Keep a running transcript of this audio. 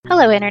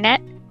Hello,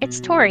 Internet.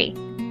 It's Tori.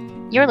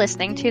 You're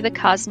listening to the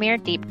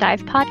Cosmere Deep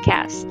Dive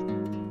podcast.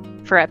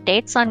 For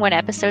updates on when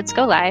episodes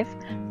go live,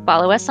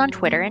 follow us on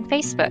Twitter and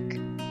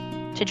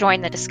Facebook. To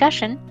join the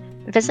discussion,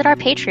 visit our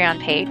Patreon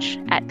page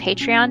at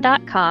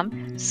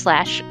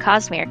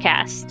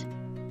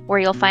patreon.com/CosmereCast, where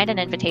you'll find an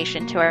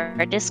invitation to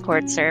our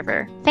Discord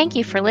server. Thank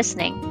you for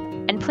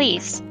listening, and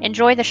please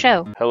enjoy the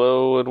show.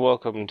 Hello and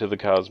welcome to the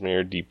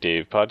Cosmere Deep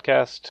Dive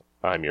podcast.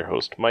 I'm your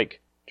host,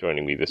 Mike.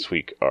 Joining me this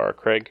week are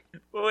Craig.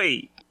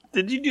 Wait,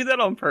 did you do that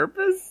on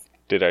purpose?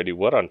 Did I do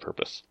what on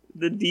purpose?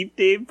 The Deep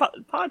Dive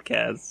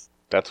podcast.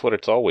 That's what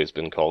it's always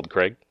been called,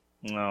 Craig.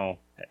 No,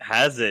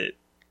 has it?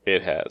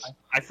 It has.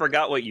 I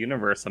forgot what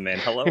universe I'm in.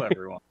 Hello,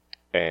 everyone.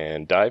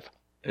 And Dive.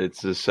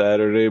 It's a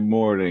Saturday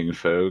morning,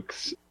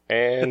 folks.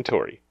 And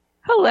Tori.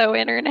 Hello,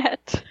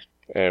 Internet.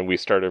 And we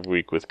start every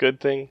week with good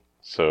thing.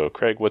 So,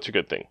 Craig, what's your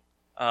good thing?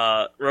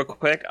 Real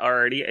quick,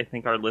 already, I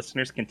think our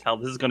listeners can tell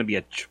this is going to be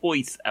a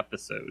choice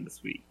episode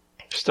this week.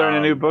 Starting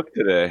a new book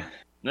today.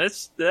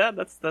 That's good.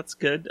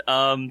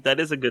 That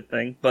is a good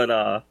thing.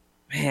 But,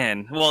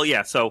 man, well,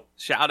 yeah, so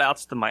shout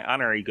outs to my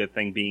honorary good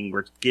thing being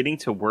we're getting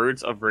to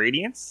Words of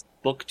Radiance,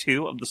 book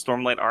 2 of the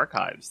Stormlight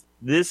Archives.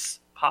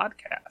 This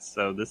podcast.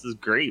 So this is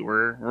great.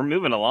 We're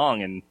moving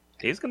along, and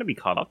Dave's going to be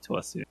caught up to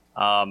us soon.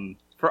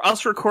 For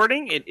us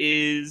recording, it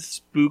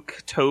is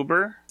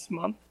Spooktober this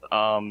month.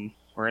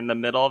 We're in the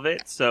middle of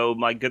it. So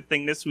my good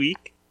thing this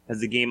week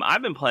is a game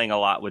I've been playing a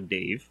lot with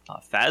Dave,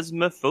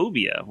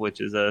 Phasmophobia,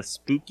 which is a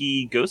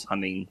spooky ghost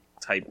hunting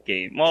type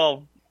game.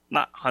 Well,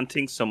 not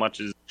hunting so much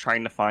as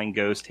trying to find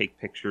ghosts, take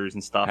pictures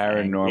and stuff.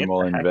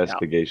 Paranormal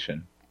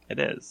investigation. It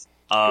is.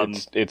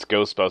 It's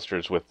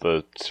Ghostbusters with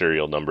the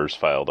serial numbers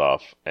filed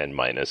off and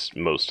minus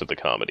most of the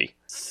comedy.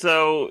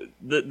 So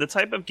the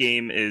type of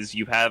game is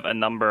you have a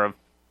number of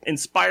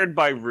inspired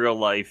by real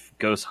life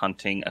ghost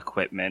hunting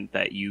equipment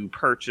that you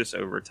purchase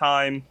over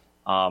time.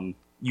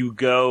 You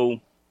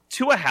go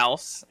to a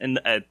house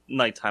at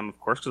nighttime, of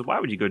course, because why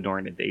would you go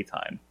during the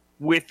daytime?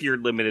 With your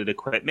limited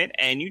equipment,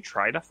 and you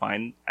try to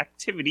find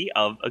activity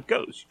of a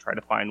ghost. You try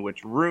to find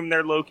which room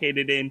they're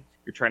located in.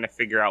 You're trying to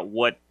figure out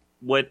what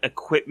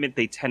equipment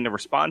they tend to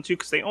respond to,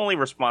 because they only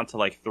respond to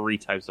like 3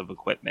 types of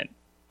equipment.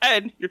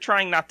 And you're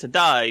trying not to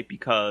die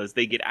because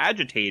they get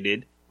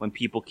agitated when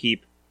people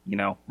keep,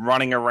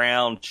 running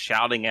around,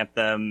 shouting at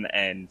them,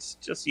 and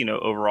just,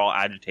 overall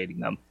agitating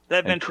them.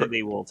 Then eventually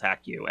they will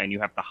attack you, and you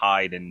have to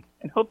hide and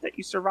hope that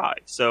you survive.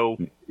 So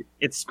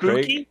it's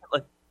spooky.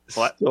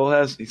 What?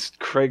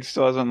 Craig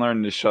still hasn't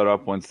learned to shut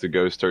up once the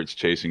ghost starts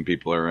chasing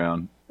people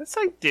around. That's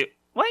I do.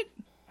 What?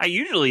 I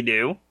usually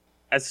do.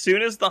 As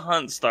soon as the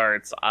hunt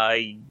starts,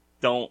 I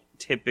don't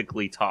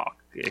typically talk.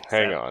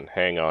 Hang on.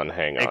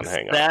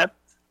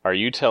 Are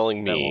you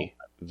telling me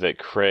that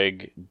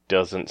Craig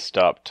doesn't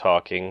stop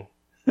talking?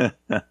 Because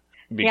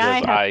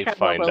I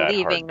find that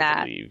hard to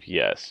believe.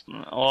 Yes.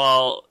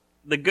 Well,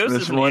 the ghost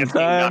this is one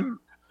time.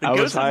 I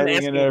was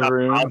hiding in a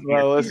room.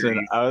 Well,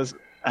 listen, I was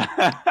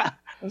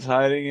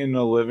hiding in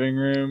the living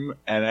room,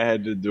 and I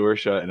had the door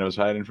shut, and I was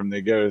hiding from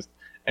the ghost.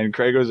 And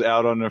Craig was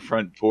out on the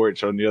front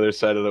porch on the other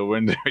side of the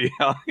window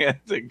yelling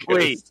at the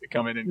ghost to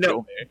come in and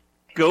kill me.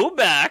 Go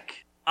back.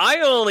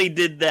 I only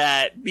did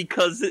that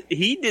because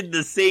he did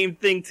the same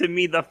thing to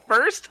me the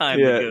first time.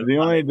 Yeah, the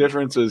only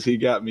difference is he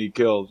got me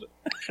killed.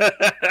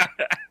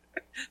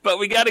 But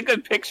we got a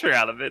good picture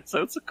out of it,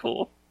 so it's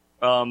cool.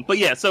 But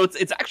yeah, so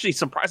it's actually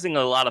surprisingly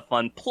a lot of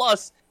fun.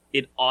 Plus,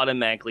 it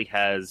automatically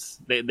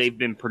has... They've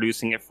been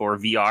producing it for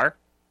VR.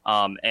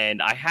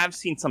 And I have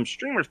seen some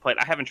streamers play it.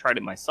 I haven't tried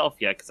it myself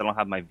yet because I don't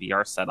have my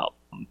VR set up.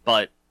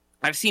 But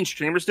I've seen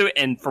streamers do it,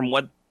 and from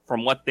what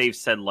they've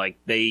said,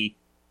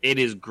 it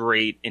is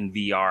great in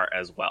VR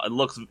as well. It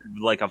looks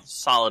like a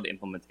solid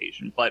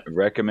implementation. But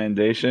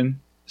recommendation: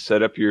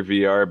 set up your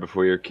VR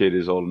before your kid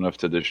is old enough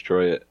to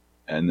destroy it,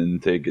 and then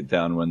take it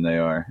down when they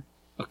are.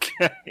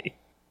 Okay.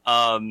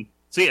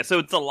 So it's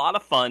a lot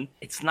of fun.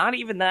 It's not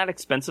even that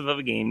expensive of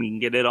a game. You can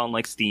get it on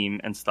Steam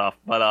and stuff,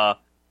 but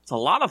it's a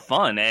lot of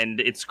fun, and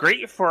it's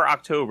great for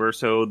October.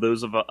 So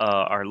those of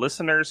our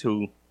listeners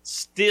who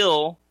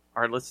still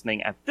are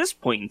listening at this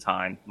point in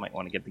time might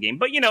want to get the game.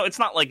 But it's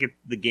not like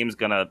the game's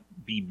gonna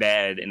be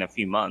bad in a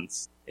few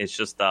months. It's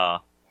just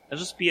it'll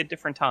just be a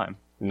different time.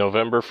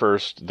 November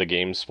 1st, the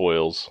game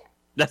spoils.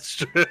 That's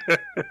true.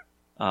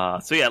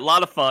 So yeah, a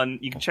lot of fun.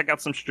 You can check out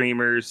some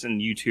streamers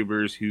and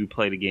YouTubers who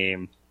play the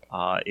game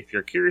if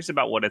you're curious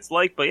about what it's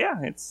like. But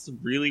yeah, it's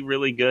really,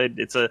 really good.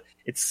 It's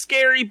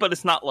scary, but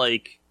it's not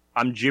like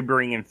I'm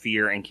gibbering in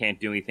fear and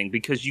can't do anything,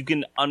 because you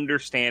can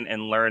understand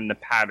and learn the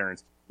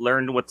patterns,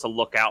 learn what to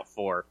look out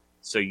for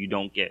so you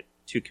don't get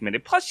too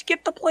committed. Plus, you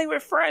get to play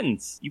with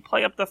friends. You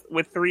play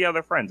with 3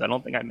 other friends. I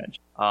don't think I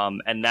mentioned.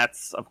 And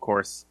that's, of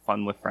course,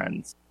 fun with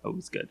friends.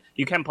 Always good.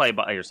 You can play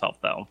by yourself,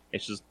 though.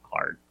 It's just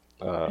hard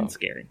and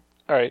scary.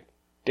 All right.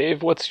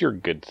 Dave, what's your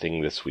good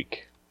thing this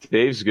week?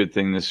 Dave's good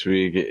thing this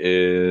week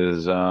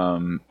is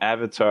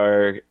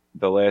Avatar: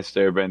 The Last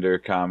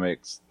Airbender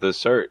comics, The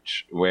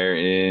Search,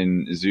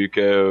 wherein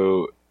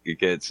Zuko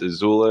gets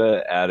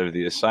Azula out of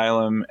the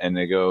asylum, and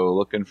they go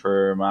looking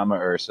for Mama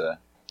Ursa.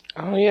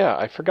 Oh yeah,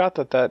 I forgot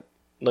that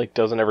like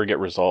doesn't ever get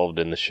resolved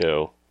in the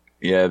show.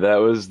 Yeah, that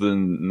was the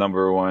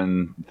number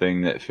one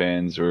thing that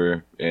fans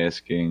were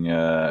asking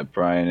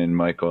Brian and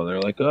Michael.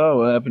 They're like, "Oh,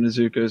 what happened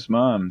to Zuko's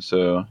mom?"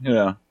 So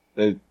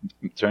they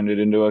turned it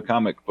into a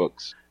comic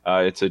books.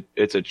 It's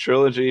a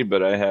trilogy,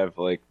 but I have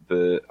like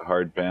the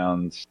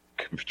hardbound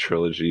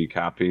trilogy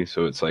copy,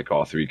 so it's like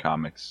all 3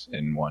 comics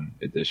in one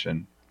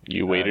edition.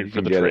 You waited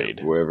for the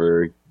trade.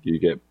 Wherever you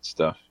get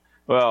stuff.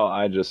 Well,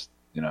 I just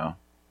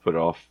put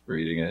off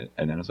reading it,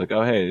 and then I was like,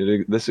 oh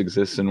hey, this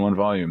exists in one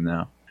volume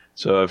now.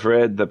 So I've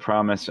read The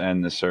Promise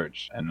and The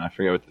Search, and I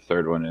forget what the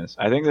third one is.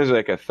 I think there's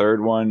like a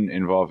third one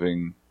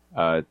involving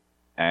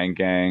Aang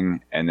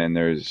Gang, and then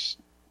there's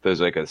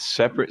like a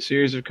separate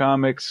series of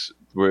comics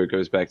where it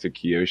goes back to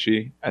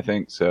Kyoshi, I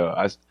think. So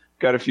I've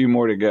got a few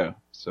more to go.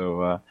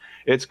 So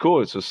it's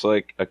cool. It's just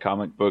like a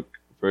comic book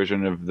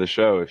version of the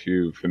show. If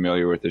you're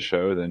familiar with the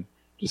show, then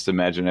just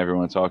imagine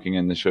everyone talking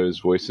in the show's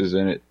voices,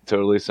 and it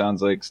totally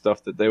sounds like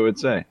stuff that they would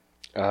say.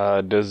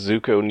 Does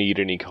Zuko need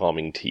any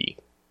calming tea?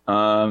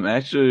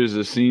 Actually, there's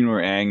a scene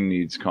where Aang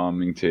needs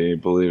calming tea,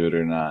 believe it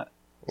or not.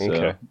 So.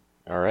 Okay.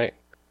 All right.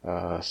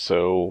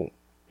 So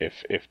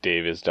if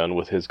Dave is done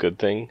with his good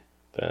thing,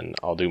 then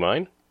I'll do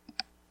mine.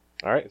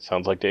 All right.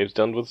 Sounds like Dave's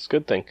done with his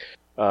good thing.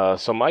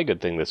 So my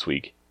good thing this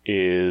week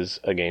is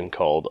a game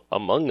called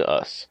Among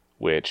Us,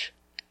 which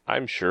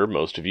I'm sure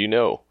most of you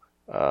know.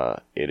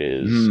 It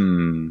is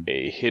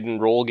a hidden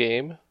role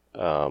game.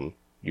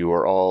 You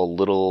are all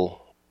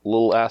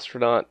little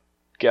astronaut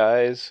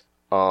guys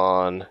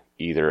on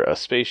either a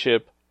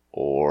spaceship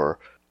or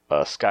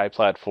a sky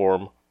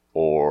platform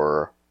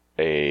or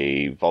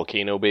a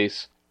volcano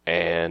base,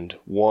 and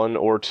 1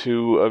 or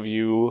 2 of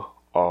you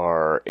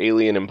are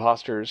alien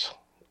imposters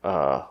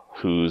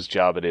whose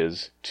job it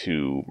is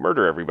to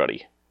murder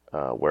everybody,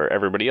 where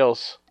everybody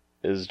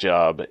else's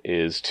job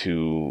is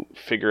to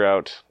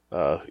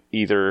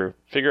either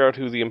figure out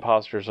who the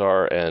imposters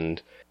are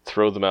and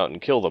throw them out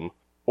and kill them,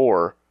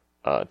 or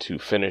to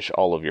finish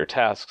all of your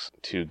tasks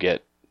to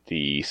get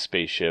the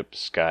spaceship,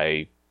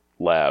 sky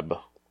lab,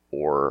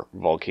 or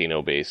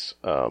volcano base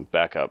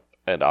back up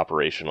and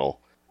operational,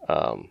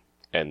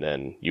 and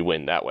then you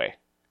win that way.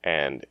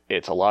 And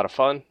it's a lot of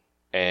fun,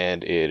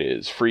 and it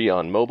is free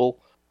on mobile,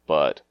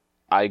 but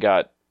I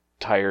got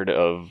tired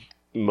of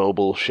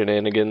mobile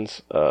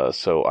shenanigans,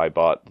 so I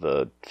bought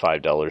the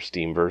 $5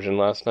 Steam version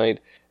last night,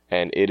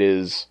 and it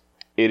is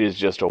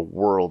just a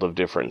world of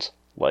difference.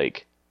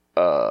 Like,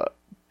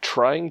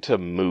 trying to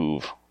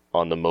move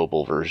on the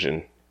mobile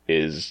version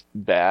is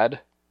bad.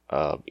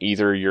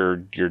 Either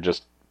you're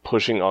just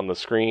pushing on the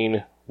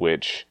screen,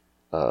 which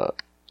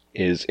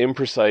is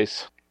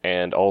imprecise,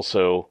 and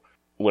also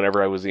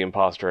whenever I was the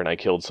imposter and I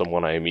killed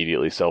someone, I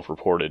immediately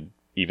self-reported,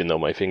 even though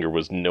my finger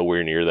was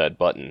nowhere near that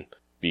button,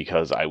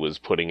 because I was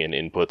putting in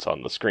inputs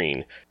on the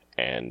screen,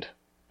 and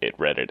it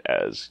read it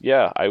as,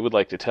 yeah, I would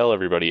like to tell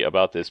everybody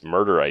about this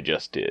murder I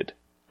just did.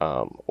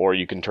 Or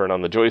you can turn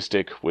on the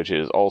joystick, which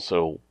is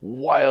also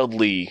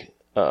wildly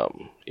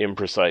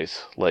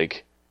imprecise.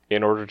 Like,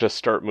 in order to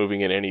start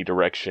moving in any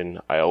direction,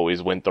 I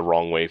always went the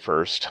wrong way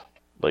first,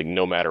 like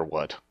no matter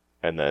what.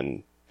 And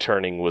then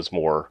turning was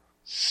more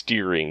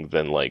steering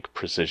than like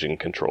precision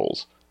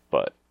controls.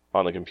 But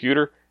on the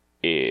computer,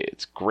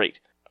 it's great.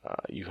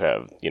 You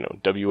have,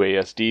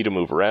 WASD to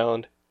move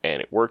around,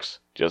 and it works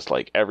just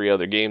like every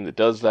other game that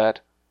does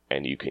that.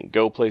 And you can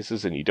go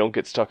places and you don't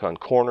get stuck on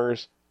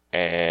corners.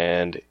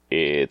 And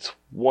it's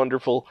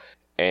wonderful.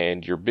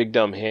 And your big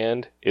dumb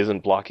hand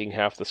isn't blocking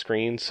half the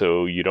screen,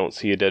 so you don't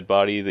see a dead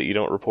body that you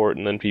don't report,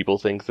 and then people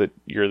think that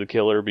you're the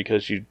killer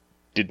because you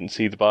didn't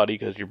see the body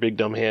because your big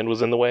dumb hand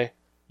was in the way.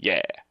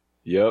 Yeah.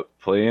 Yep,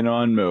 playing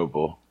on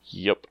mobile.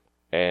 Yep.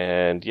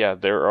 And yeah,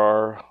 there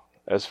are,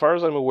 as far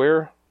as I'm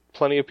aware,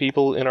 plenty of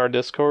people in our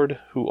Discord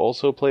who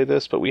also play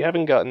this, but we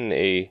haven't gotten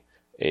a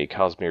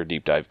Cosmere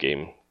Deep Dive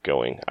game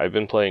going. I've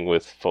been playing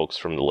with folks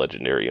from the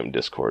Legendarium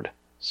Discord,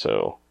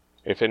 so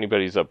if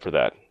anybody's up for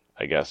that,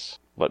 I guess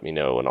let me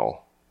know and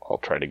I'll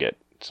try to get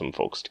some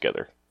folks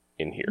together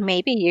in here.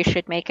 Maybe you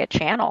should make a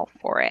channel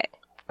for it.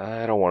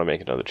 I don't want to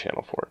make another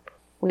channel for it.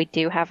 We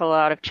do have a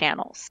lot of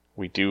channels.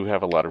 We do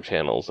have a lot of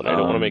channels, and I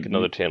don't want to make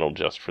another channel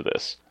just for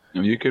this.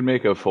 You could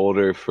make a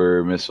folder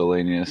for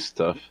miscellaneous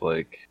stuff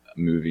like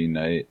movie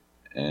night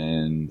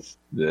and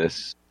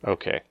this.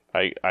 Okay.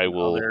 I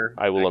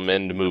will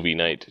amend movie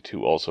night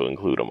to also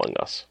include Among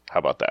Us. How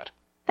about that?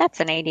 That's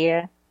an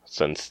idea.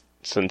 Since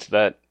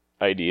that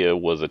idea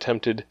was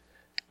attempted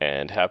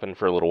and happened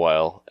for a little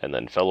while and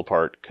then fell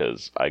apart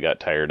because I got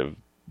tired of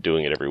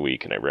doing it every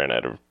week and I ran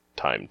out of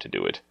time to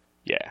do it.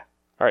 Yeah.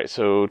 All right,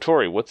 so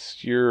Tori,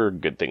 what's your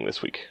good thing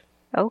this week?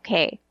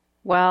 Okay.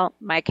 Well,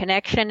 my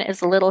connection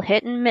is a little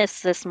hit and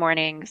miss this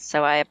morning,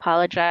 so I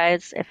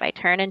apologize if I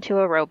turn into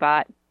a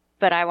robot.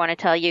 But I want to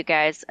tell you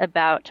guys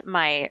about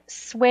my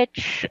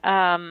Switch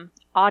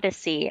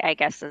Odyssey, I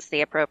guess is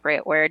the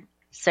appropriate word.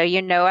 So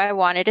I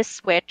wanted a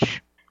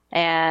Switch,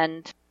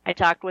 and I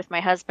talked with my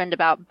husband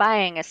about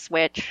buying a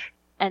Switch.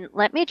 And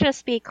let me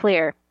just be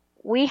clear,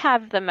 we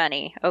have the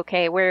money.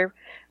 Okay, we're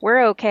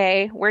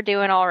okay. We're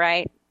doing all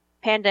right.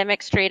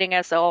 Pandemic's treating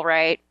us all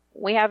right.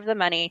 We have the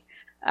money.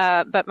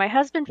 But my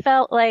husband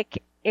felt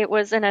like it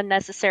was an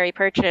unnecessary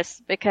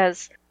purchase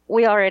because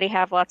we already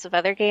have lots of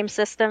other game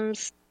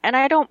systems, and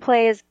I don't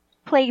play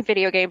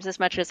video games as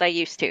much as I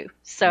used to.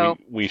 So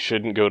we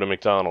shouldn't go to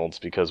McDonald's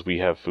because we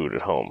have food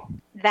at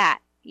home. That,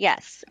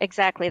 yes,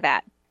 exactly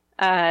that.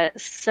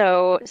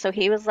 So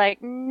he was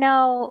like,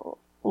 no,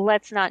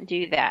 let's not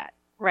do that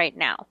right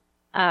now.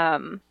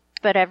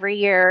 But every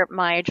year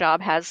my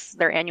job has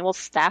their annual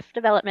staff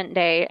development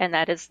day, and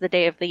that is the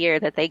day of the year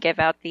that they give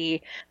out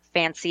the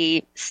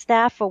fancy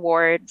staff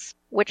awards,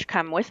 which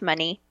come with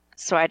money.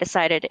 So I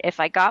decided if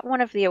I got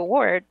one of the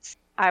awards,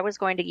 I was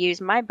going to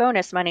use my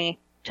bonus money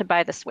to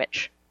buy the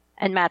Switch.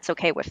 And Matt's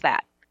okay with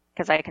that,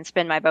 because I can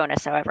spend my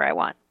bonus however I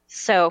want.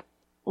 So,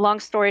 long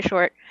story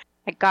short,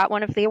 I got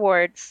one of the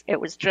awards. It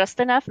was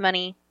just enough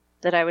money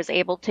that I was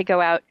able to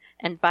go out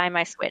and buy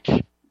my Switch.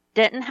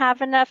 Didn't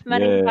have enough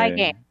money to buy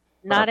games.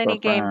 Not any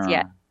games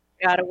yet.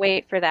 Gotta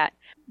wait for that.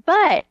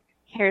 But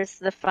here's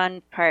the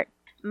fun part.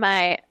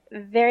 My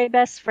very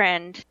best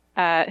friend,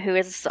 who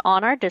is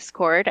on our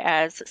Discord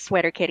as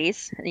Sweater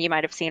Kitties, you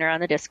might have seen her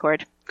on the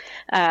Discord,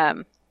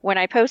 when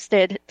I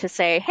posted to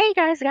say, hey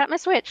guys, I got my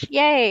Switch,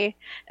 yay,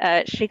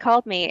 she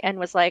called me and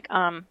was like,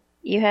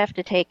 you have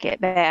to take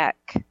it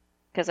back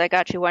because I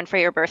got you one for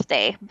your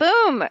birthday.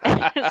 Boom!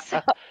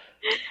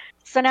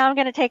 So now I'm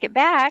going to take it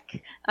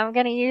back. I'm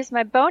going to use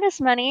my bonus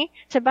money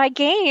to buy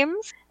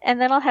games, and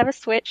then I'll have a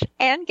Switch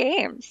and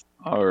games.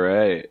 All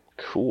right.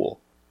 Cool.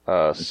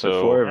 So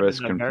the four of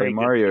us can play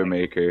Mario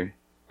Maker.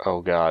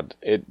 Oh god.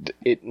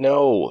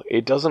 No,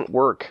 it doesn't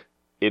work.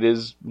 It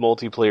is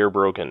multiplayer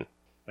broken.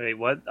 Wait,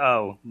 what?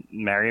 Oh,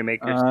 Mario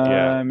Maker?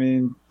 Yeah. I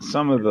mean,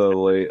 some of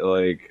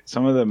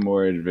the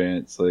more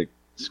advanced, like,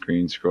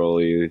 screen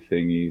scrolly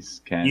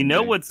thingies can. You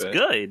know what's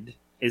good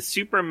is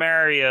Super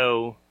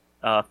Mario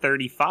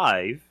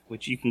 35,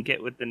 which you can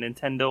get with the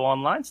Nintendo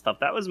Online stuff.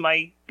 That was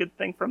my good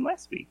thing from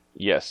last week.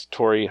 Yes,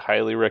 Tori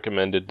highly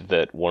recommended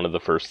that one of the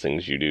first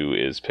things you do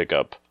is pick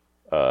up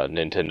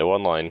Nintendo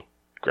Online,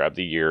 grab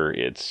the year.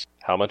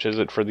 How much is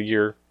it for the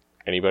year?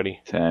 Anybody?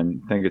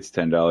 10. I think it's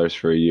 $10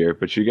 for a year,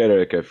 but you get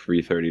like a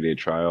free 30-day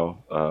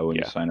trial when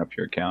you sign up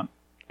your account.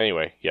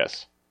 Anyway,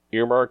 yes.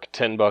 Earmark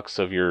 $10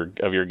 of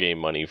your game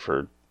money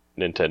for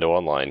Nintendo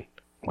Online.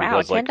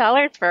 Wow,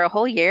 $10 for a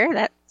whole year?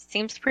 That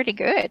seems pretty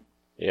good.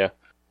 Yeah.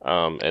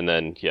 And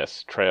then,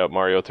 yes, try out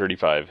Mario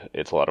 35.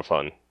 It's a lot of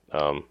fun.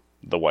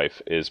 The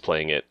wife is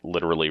playing it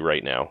literally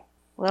right now.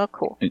 Well,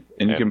 cool.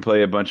 And you can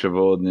play a bunch of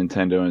old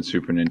Nintendo and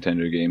Super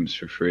Nintendo games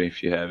for free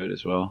if you have it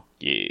as well.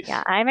 Yes.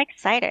 Yeah, I'm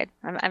excited.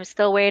 I'm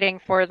still waiting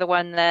for the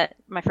one that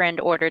my friend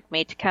ordered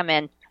me to come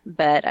in.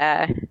 But,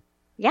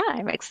 yeah,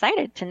 I'm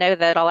excited to know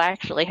that I'll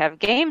actually have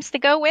games to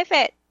go with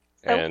it.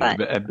 So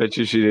fun. I bet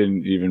you she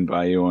didn't even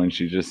buy you one.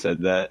 She just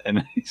said that,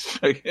 and he's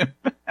fucking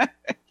back.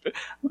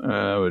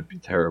 That would be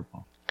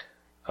terrible.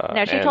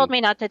 No, she told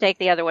me not to take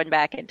the other one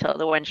back until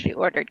the one she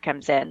ordered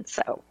comes in.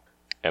 So.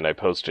 And I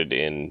posted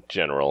in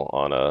general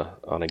on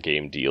a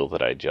game deal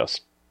that I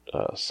just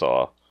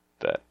saw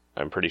that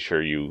I'm pretty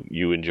sure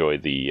you enjoy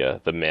the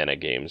mana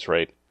games,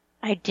 right?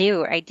 I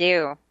do.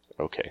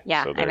 Okay.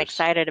 Yeah, so I'm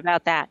excited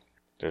about that.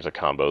 There's a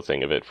combo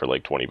thing of it for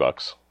like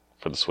 $20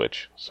 for the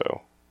Switch,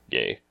 so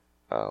yay.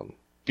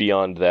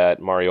 Beyond that,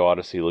 Mario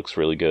Odyssey looks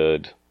really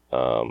good.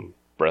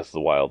 Breath of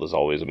the Wild is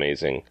always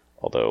amazing,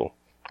 although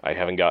I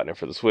haven't gotten it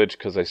for the Switch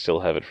because I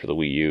still have it for the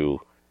Wii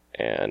U,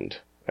 and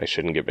I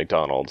shouldn't get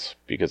McDonald's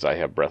because I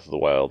have Breath of the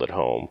Wild at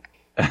home.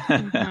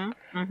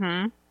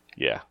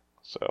 Yeah,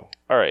 so,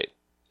 alright,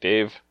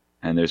 Dave?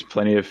 And there's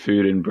plenty of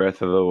food in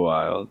Breath of the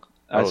Wild.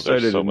 I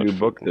started a new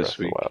book this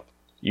week.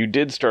 You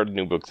did start a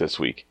new book this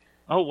week.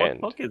 Oh, what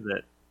book is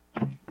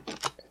it?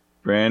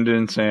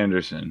 Brandon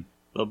Sanderson.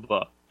 The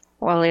book.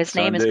 Well, his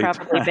name is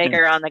probably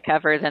bigger on the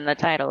cover than the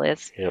title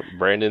is. Yep,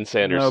 Brandon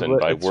Sanderson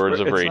by Words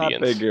of Radiance.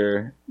 Not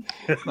bigger.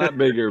 It's not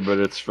bigger, but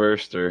it's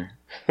firster.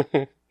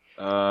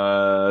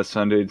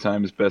 Sunday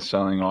Times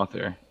best-selling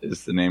author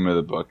is the name of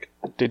the book.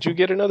 Did you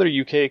get another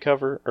UK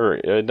cover or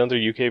another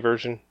UK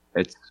version?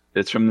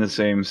 It's from the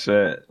same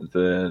set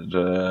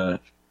that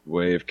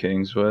Way of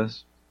Kings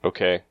was.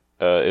 Okay.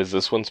 Is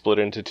this one split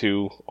into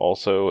two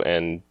also?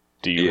 And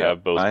do you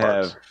have both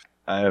parts?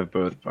 I have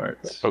both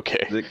parts.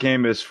 Okay. It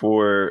came as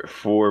four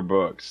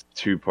books,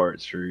 2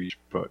 parts for each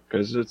book,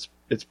 because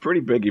it's pretty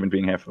big, even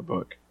being half a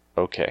book.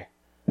 Okay.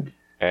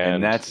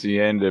 And that's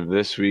the end of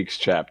this week's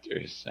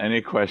chapters.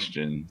 Any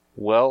questions?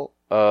 Well,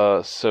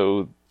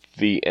 so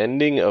the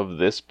ending of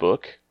this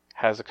book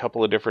has a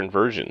couple of different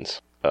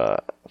versions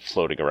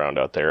floating around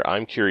out there.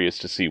 I'm curious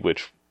to see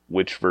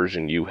which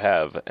version you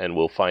have, and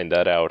we'll find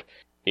that out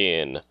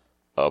in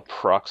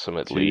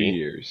approximately 2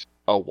 years.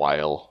 A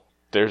while.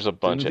 There's a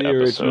bunch of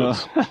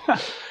episodes.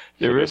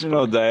 The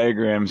original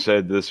diagram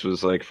said this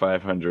was like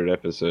 500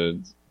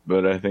 episodes,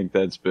 but I think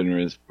that's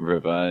been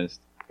revised.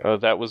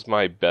 That was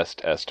my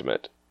best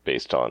estimate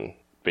based on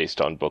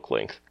book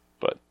length.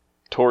 But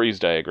Tori's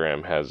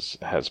diagram has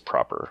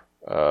proper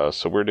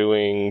So we're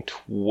doing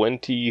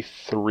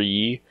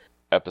 23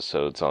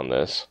 episodes on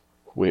this,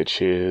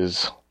 which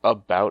is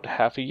about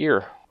half a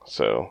year.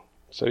 So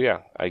yeah,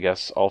 I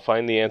guess I'll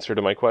find the answer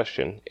to my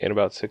question in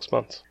about 6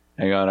 months.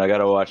 Hang on, I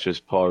gotta watch this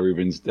Paul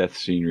Rubens death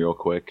scene real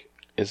quick.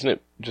 Isn't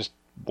it just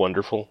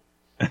wonderful?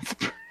 That's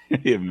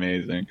pretty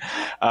amazing.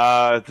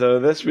 So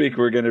this week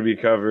we're going to be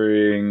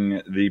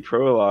covering the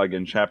prologue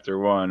in Chapter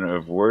 1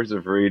 of Words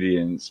of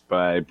Radiance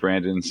by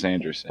Brandon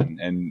Sanderson,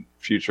 and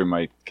future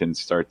Mike can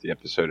start the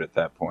episode at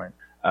that point.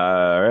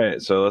 All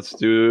right, so let's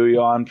do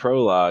Yawn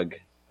Prologue.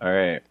 All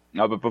right.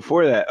 But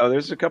before that,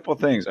 there's a couple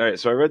things. All right,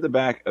 so I read the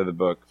back of the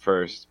book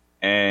first,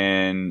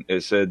 and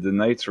it said the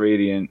Knights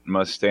Radiant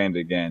must stand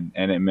again,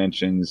 and it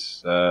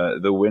mentions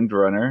the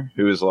Windrunner,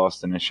 who is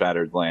lost in a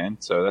shattered land.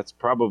 So that's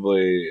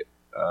probably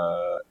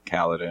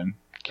Kaladin.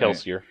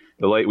 Kelsier. Right.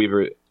 The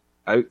Lightweaver.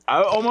 I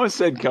almost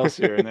said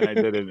Kelsier, and then I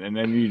didn't, and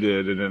then you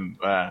did, and then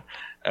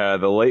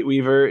the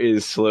Lightweaver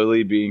is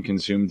slowly being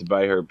consumed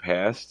by her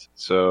past.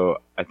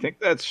 So I think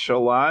that's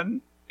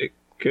Shallan. It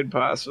could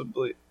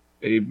possibly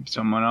be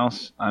someone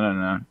else. I don't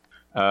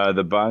know.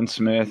 The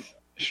Bondsmith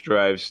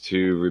strives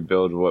to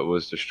rebuild what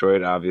was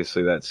destroyed.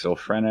 Obviously, that's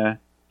Sylphrena.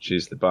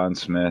 She's the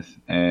bondsmith,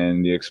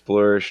 and the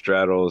explorer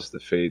straddles the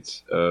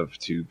fates of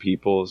two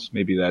peoples.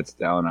 Maybe that's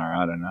Dalinar.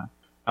 I don't know.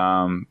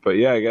 But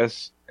yeah, I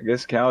guess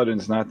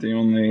Kaladin's not the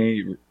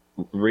only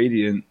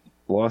Radiant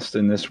lost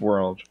in this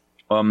world.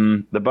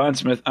 The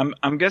bondsmith.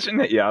 I'm guessing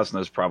that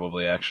Yasna's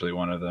probably actually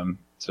one of them.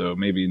 So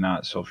maybe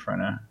not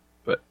Sylphrena,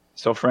 but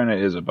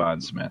Sylphrena is a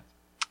bondsmith.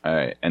 All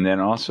right, and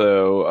then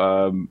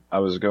also I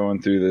was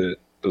going through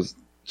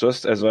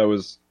just as I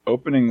was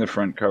opening the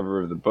front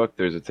cover of the book,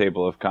 there's a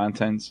table of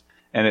contents,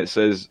 and it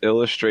says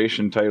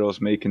illustration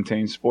titles may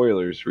contain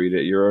spoilers. Read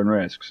at your own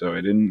risk. So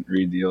I didn't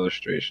read the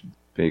illustration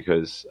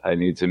because I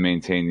need to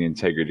maintain the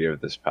integrity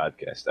of this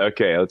podcast.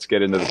 Okay, let's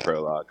get into the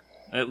prologue.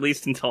 At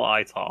least until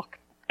I talk.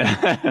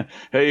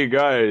 Hey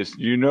guys,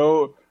 you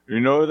know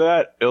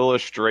that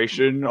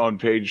illustration on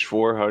page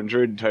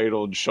 400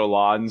 titled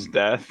Shallan's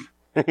Death?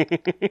 Okay.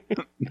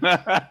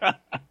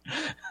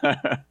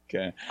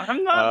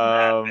 I'm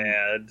not that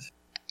bad.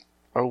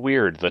 Oh,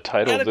 weird. The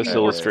title of this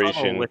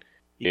illustration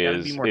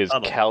is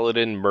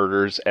Kaladin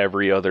murders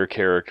every other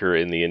character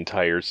in the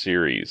entire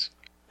series.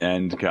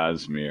 And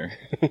Cosmere.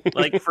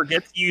 Like,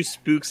 forget to use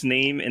Spook's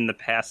name in the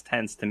past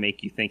tense to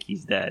make you think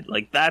he's dead.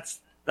 Like,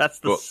 that's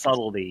the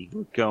subtlety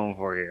we're going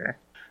for here.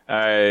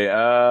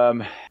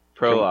 Alright,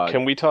 prologue.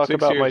 Can we talk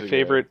about my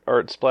favorite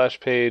art splash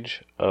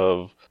page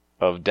of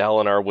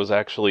Dalinar was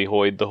actually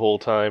Hoid the whole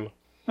time?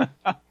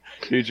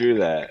 Who drew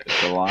that?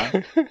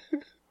 Shallan?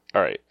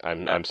 All right,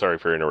 I'm sorry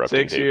for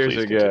interrupting. 6 years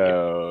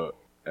ago.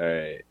 All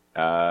right.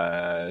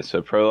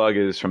 So prologue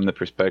is from the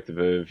perspective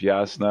of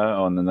Yasna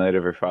on the night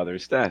of her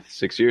father's death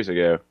 6 years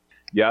ago.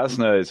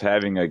 Yasna is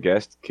having a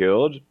guest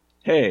killed.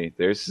 Hey,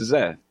 there's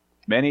Szeth.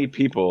 Many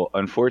people,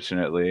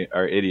 unfortunately,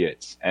 are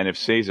idiots. And if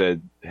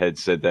Sazed had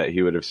said that,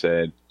 he would have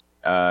said,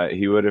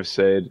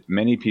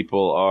 many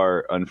people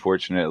are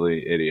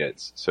unfortunately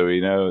idiots. So we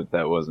know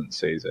that wasn't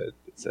Sazed that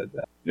said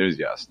that. It was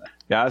Yasna.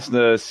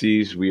 Yasna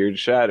sees weird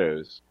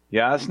shadows.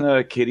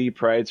 Yasna Kitty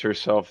prides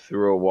herself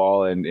through a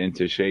wall and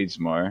into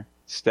Shadesmar.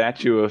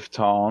 Statue of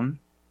Taln.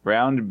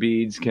 Round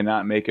beads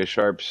cannot make a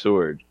sharp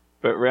sword,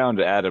 but round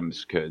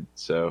atoms could,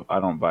 so I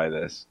don't buy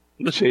this.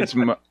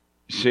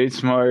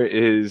 Shadesmar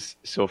is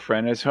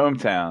Sylphrena's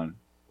hometown.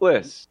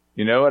 Bliss.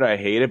 You know what I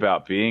hate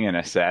about being an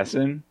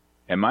assassin?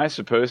 Am I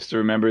supposed to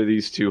remember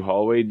these two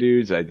hallway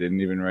dudes? I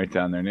didn't even write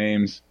down their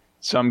names.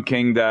 Some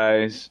king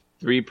dies.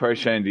 3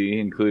 Parshendi,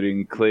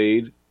 including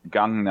Clade,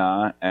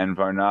 Gangna, and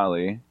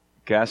Varnali.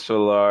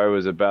 Gavilar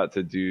was about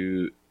to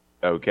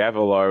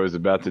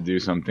do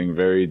something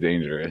very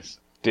dangerous.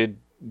 Did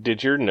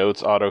your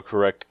notes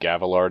autocorrect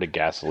Gavilar to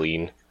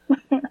gasoline?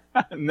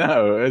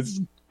 No,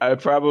 I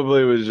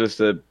probably was just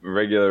a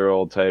regular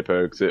old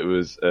typo because it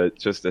was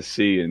just a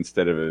C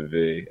instead of a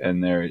V,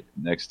 and they're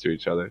next to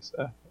each other.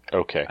 So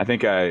okay, I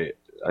think I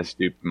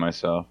stooped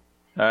myself.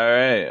 All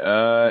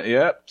right,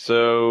 yep.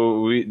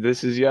 So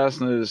this is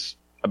Yasna's,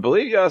 I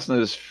believe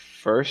Yasna's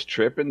first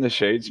trip into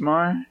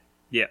Shadesmar.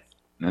 Yeah.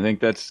 I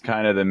think that's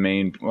kind of the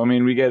main. I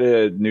mean, we get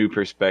a new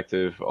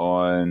perspective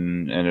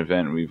on an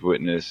event we've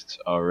witnessed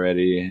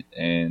already,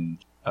 and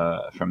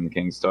from the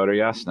King's daughter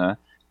Yasna,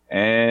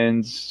 and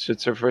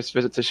it's her first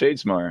visit to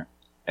Shadesmar,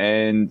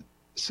 and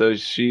so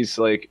she's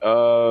like,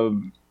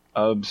 I'm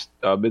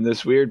in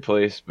this weird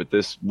place, but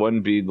this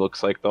one bead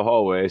looks like the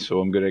hallway,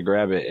 so I'm gonna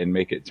grab it and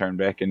make it turn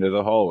back into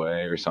the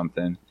hallway or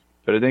something.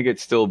 But I think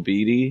it's still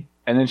beady,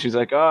 and then she's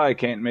like, I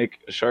can't make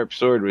a sharp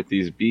sword with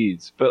these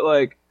beads, but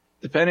like,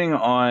 depending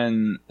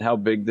on how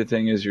big the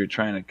thing is you're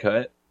trying to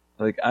cut,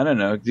 like, I don't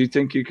know. Do you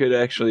think you could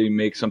actually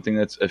make something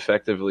that's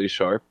effectively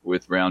sharp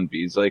with round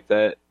beads like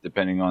that,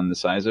 depending on the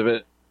size of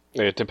it?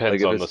 It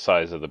depends on the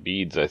size of the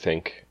beads, I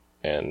think.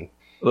 And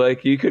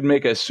like, you could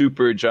make a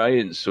super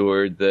giant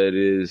sword that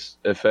is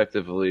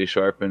effectively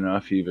sharp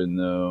enough, even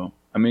though,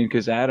 I mean,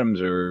 because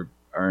atoms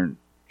aren't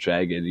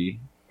jaggedy,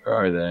 or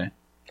are they?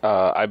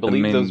 I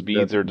believe those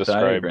beads are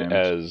described diagrams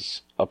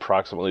as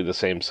approximately the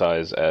same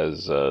size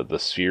as the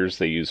spheres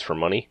they use for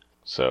money.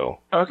 So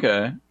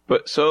okay,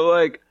 but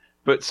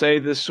say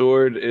the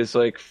sword is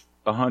like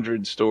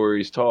 100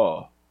 stories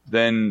tall,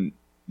 then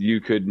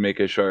you could make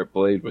a sharp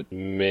blade with.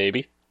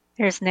 maybe.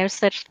 There's no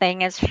such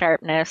thing as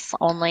sharpness,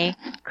 only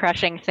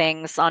crushing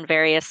things on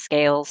various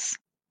scales.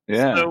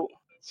 Yeah, So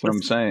that's what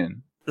I'm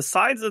saying. the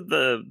sides of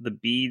the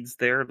beads,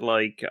 they're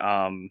like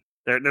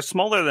they're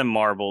smaller than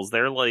marbles.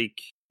 They're like,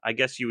 I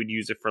guess you would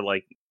use it for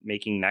like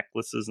making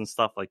necklaces and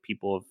stuff. Like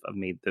people have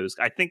made those.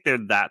 I think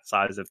they're that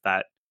size. If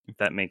that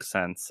makes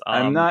sense.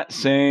 I'm not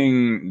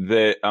saying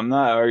that. I'm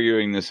not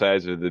arguing the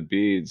size of the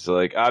beads.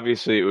 Like,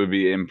 obviously, it would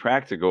be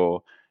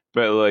impractical,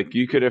 but like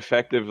you could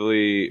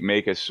effectively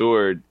make a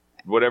sword.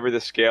 Whatever the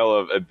scale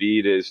of a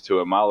bead is to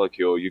a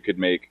molecule, you could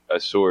make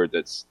a sword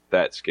that's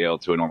that scale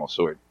to a normal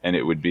sword, and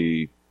it would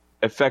be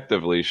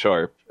effectively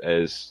sharp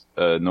as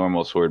a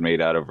normal sword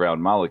made out of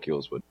round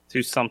molecules would.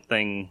 To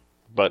something,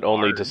 But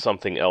only hard. to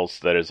something else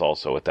that is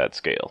also at that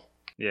scale.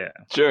 Yeah,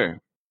 Sure.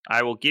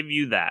 I will give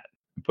you that.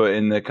 But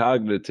in the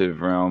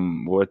cognitive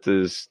realm, what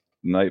does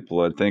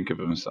Nightblood think of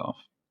himself?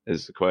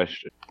 Is the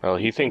question. Well,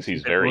 he thinks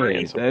he's very Wait,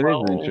 handsome. that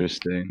Well, is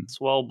interesting.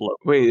 Swell blow.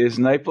 Wait, is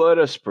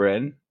Nightblood a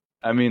spread?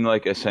 I mean,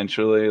 like,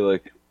 essentially,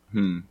 like,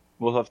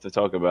 we'll have to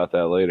talk about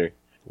that later.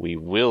 We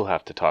will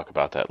have to talk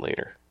about that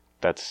later.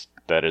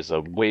 That is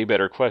a way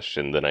better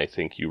question than I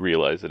think you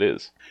realize it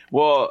is.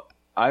 Well,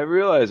 I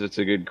realize it's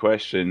a good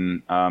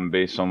question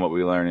based on what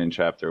we learn in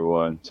Chapter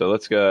 1. So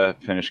let's go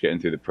finish getting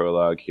through the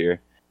prologue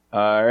here.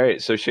 All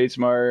right, so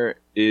Shadesmar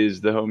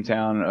is the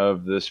hometown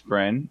of the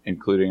Spren,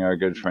 including our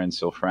good friend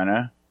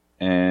Sylphrena.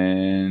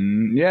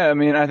 And yeah, I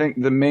mean, I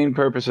think the main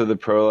purpose of the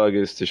prologue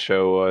is to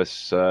show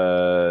us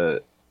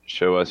Yasna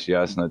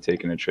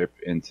taking a trip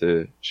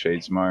into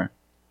Shadesmar,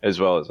 as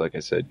well as, like I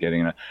said,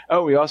 getting a...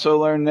 Oh, we also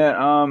learned that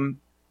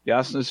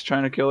Yasna's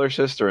trying to kill her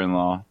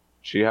sister-in-law.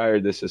 She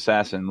hired this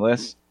assassin,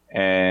 Liz,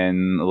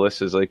 and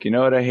Liz is like, you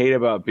know what I hate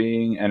about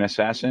being an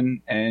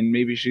assassin? And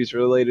maybe she's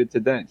related to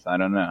Dent. I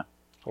don't know.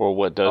 Or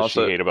what does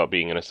Also- she hate about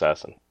being an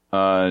assassin?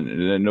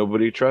 That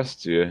nobody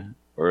trusts you,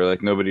 or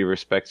like nobody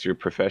respects your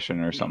profession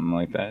or something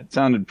like that. It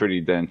sounded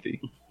pretty denty.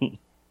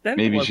 Dent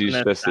Maybe wasn't she's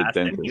an just a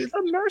assassin. dentist. He was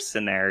a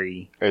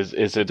mercenary. Is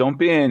it Don't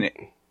be an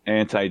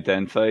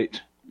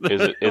anti-dentite.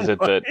 is it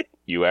What? that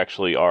you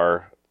actually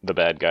are the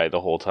bad guy the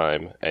whole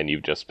time and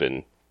you've just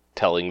been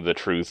telling the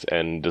truth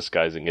and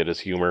disguising it as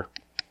humor?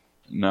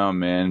 No,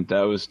 man,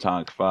 that was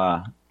Tonk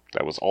Fa.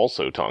 That was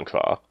also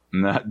Tongfa.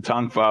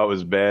 Tonk Fa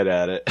was bad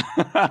at it.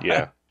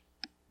 Yeah.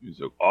 He's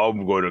like,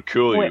 I'm going to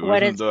kill you. Wait,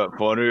 what Isn't is- that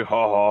funny? Ha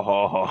ha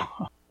ha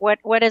ha.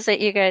 What is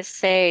it you guys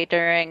say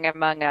during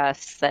Among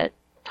Us that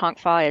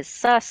Tonkfa is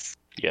sus?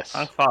 Yes.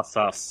 Tongfa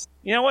sus.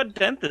 You know what?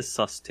 Dent is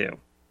sus too.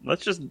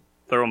 Let's just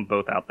throw them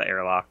both out the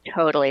airlock.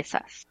 Totally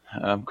sus.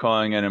 I'm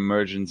calling an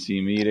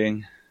emergency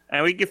meeting.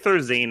 And we could throw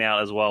Zane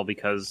out as well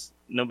because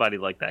nobody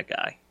liked that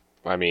guy.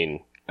 I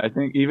mean, I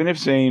think even if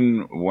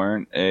Zane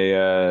weren't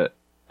an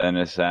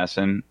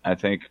assassin, I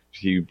think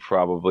he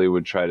probably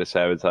would try to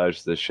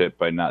sabotage the ship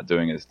by not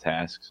doing his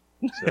tasks.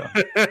 So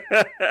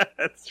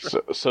That's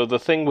right. so the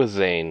thing with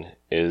Zane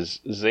is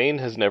Zane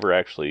has never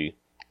actually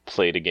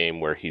played a game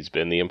where he's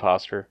been the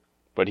imposter,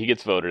 but he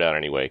gets voted out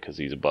anyway because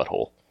he's a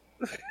butthole.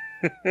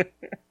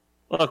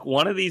 Look,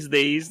 one of these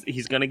days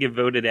he's going to get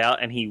voted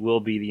out and he will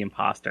be the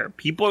imposter.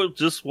 People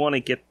just want to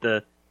get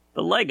the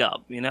leg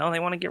up, you know? They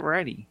want to get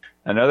ready.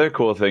 another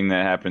cool thing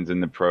that happens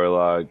in the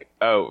prologue.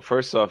 Oh,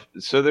 first off,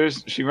 so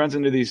she runs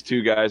into these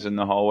two guys in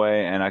the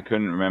hallway, and I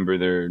couldn't remember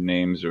their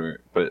names,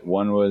 but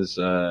one was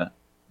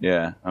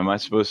yeah. Am I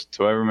supposed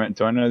to?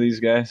 Do I know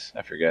these guys?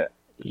 I forget.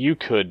 You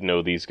could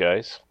know these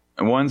guys.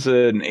 And one's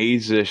an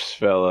Azish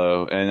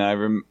fellow,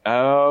 and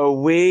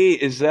oh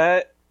wait, is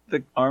that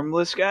the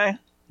armless guy?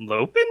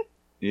 Lopin?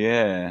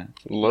 Yeah.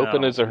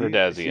 Lopin No. is a Is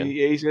Herdazian. he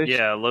Azish?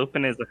 Yeah,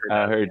 Lopin is a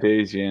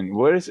Herdazian.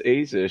 What is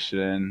Azish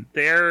then?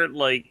 They're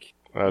like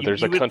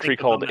There's you a would country think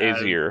of called them as-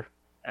 Azir.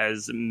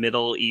 as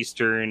Middle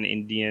Eastern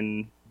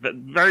Indian, but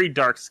very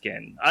dark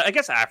skin. I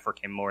guess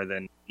African more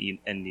than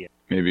Indian.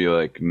 Maybe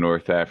like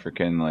North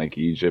African, like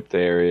Egypt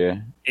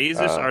area.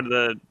 Azish are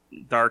the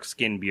dark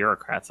skinned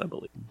bureaucrats, I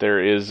believe.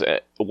 There is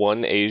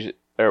one Azish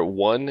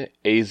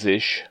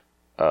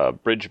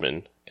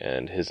bridgeman,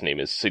 and his name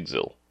is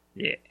Sigzil.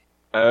 Yeah.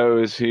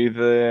 Oh, is he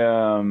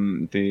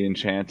the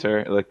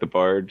enchanter, like the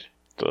bard?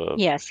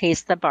 Yes,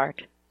 he's the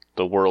bard.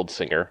 The world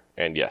singer,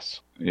 and yes,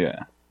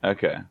 Yeah.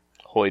 Okay.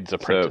 Hoyd's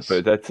apprentice.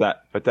 So,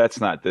 but that's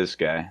not this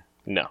guy.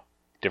 No,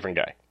 different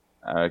guy.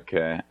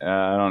 Okay.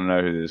 I don't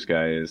know who this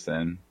guy is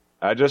then.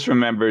 I just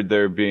remembered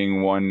there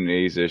being one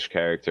Azish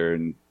character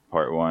in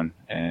part 1,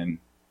 and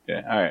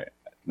yeah, all right,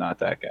 not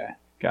that guy.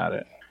 Got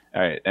it.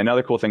 All right.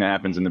 Another cool thing that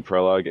happens in the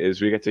prologue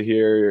is we get to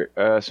hear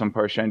some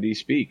Parshendi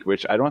speak,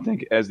 which I don't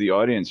think, as the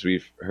audience,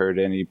 we've heard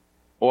any.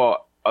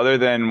 Well, other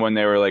than when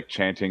they were like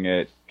chanting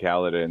at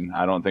Kaladin,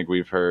 I don't think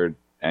we've heard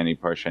any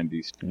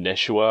Parshendi speak.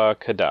 Neshua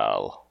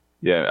Kadal.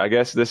 Yeah, I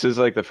guess this is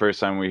like the first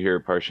time we hear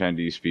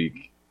Parshendi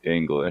speak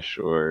English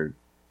or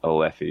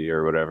Alethi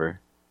or whatever.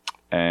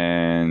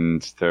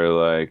 And they're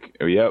like,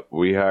 oh, yep,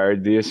 we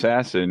hired the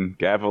assassin.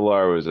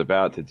 Gavilar was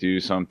about to do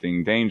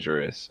something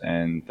dangerous.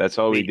 And that's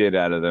all we get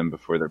out of them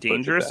before they're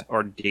dangerous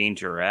or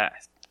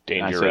dangerous?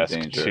 Dangerous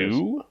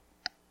 2?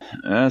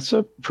 That's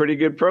a pretty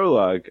good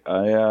prologue.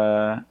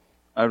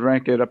 I'd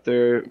rank it up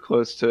there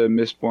close to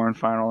Mistborn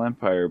Final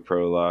Empire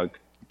prologue.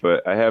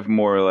 But I have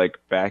more like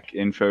back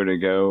info to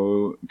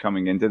go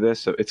coming into this.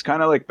 So it's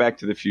kind of like Back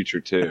to the Future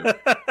too.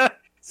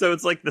 So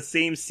it's like the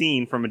same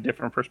scene from a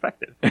different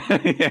perspective.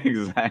 Yeah,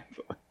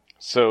 exactly.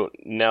 So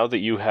now that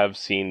you have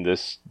seen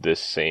this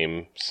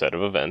same set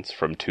of events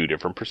from 2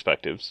 different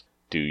perspectives,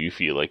 do you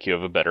feel like you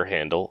have a better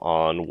handle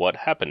on what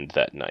happened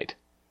that night?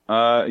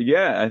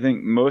 Yeah, I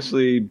think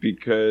mostly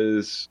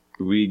because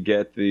we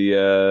get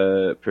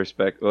the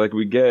perspective. Like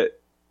we get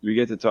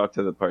to talk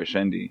to the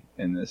Parshendi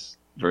in this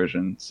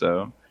version.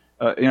 So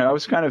I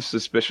was kind of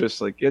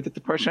suspicious, like, did the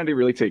Parshendi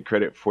really take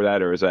credit for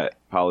that, or is that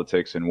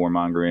politics and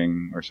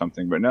warmongering or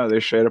something? But no, they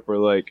straight up were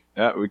like,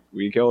 yeah,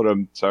 we killed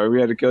him. Sorry we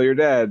had to kill your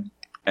dad.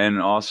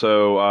 And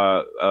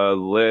also,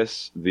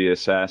 Liss, the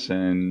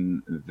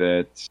assassin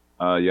that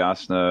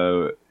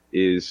Jasna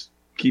is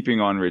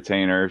keeping on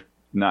retainer,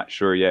 not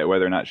sure yet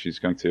whether or not she's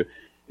going to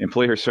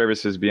employ her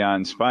services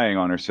beyond spying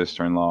on her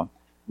sister-in-law.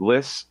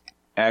 Liss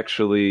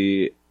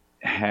actually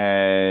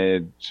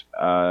had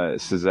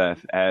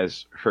Sazeth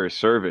as her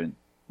servant.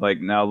 Like,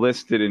 now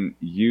Liss didn't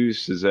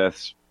use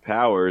Sazeth's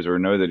powers or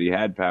know that he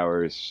had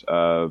powers,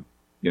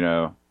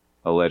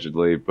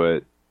 allegedly,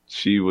 but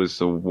she was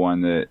the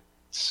one that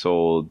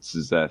sold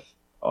Sazeth.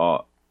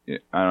 I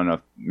don't know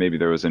if maybe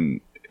there was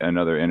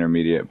another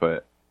intermediate,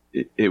 but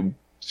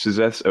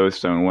Sazeth's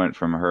Oathstone went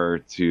from her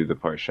to the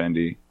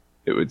Parshendi,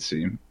 it would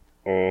seem.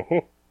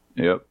 Mm-hmm.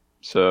 Yep.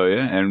 So,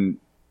 yeah, and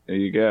there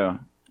you go.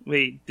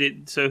 Wait,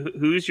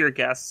 who's your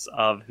guess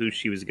of who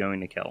she was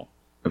going to kill?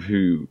 Of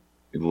who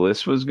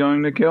Liss was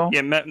going to kill?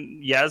 Yeah,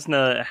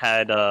 Jasna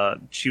had,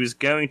 she was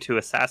going to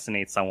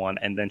assassinate someone,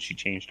 and then she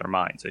changed her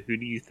mind. So who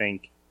do you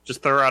think,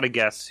 just throw out a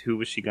guess, who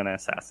was she going to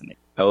assassinate?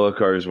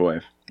 Elhokar's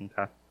wife.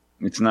 Okay.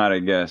 It's not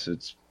a guess,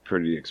 it's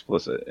pretty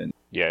explicit.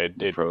 Yeah,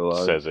 it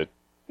says it.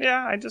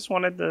 Yeah, I just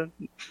wanted to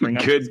bring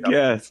up Good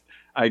guess.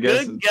 I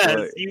guess. Good guess.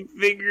 Like... You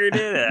figured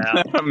it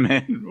out.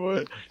 Man,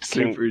 what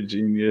super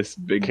genius.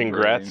 Big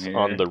congrats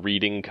on the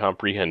reading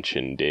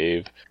comprehension,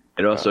 Dave.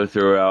 It also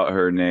threw out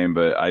her name,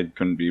 but I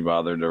couldn't be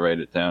bothered to write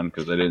it down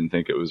because I didn't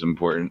think it was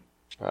important.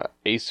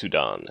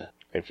 Asudan.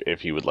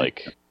 If you would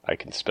like, I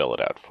can spell it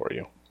out for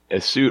you.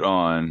 A suit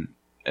on,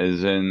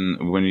 as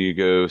in when you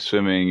go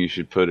swimming, you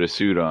should put a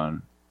suit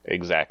on.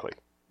 Exactly.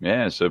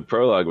 Yeah, so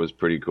prologue was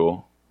pretty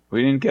cool.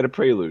 We didn't get a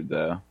prelude,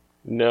 though.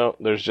 No,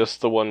 there's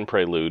just the one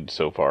prelude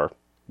so far.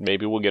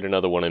 Maybe we'll get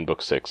another one in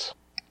book 6.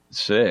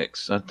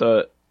 6? I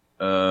thought,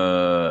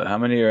 how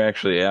many are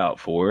actually out?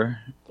 4?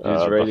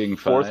 Who's writing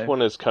 5? The 4th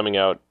one is coming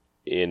out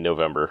in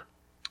November.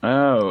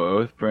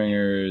 Oh,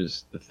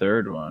 Oathbringer's the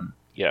 3rd one.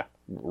 Yeah.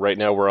 Right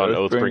now we're on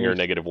Oathbringer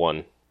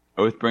 -1.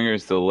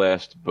 Oathbringer's the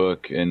last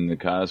book in the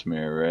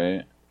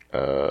Cosmere,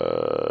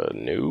 right?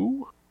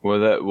 No. Well,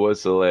 that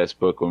was the last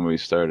book when we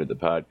started the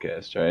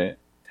podcast, right?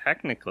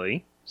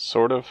 Technically.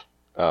 Sort of.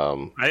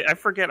 I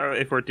forget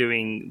if we're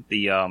doing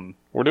the...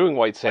 We're doing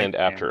White Sand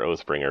after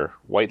Oathbringer.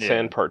 White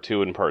Sand Part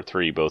 2 and Part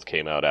 3 both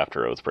came out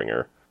after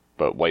Oathbringer,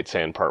 but White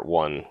Sand Part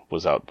 1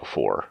 was out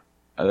before.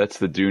 That's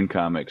the Dune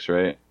comics,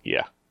 right?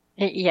 Yeah.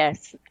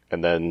 Yes.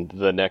 And then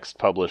the next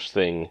published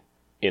thing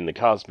in the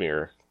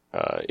Cosmere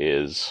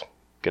is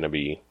going to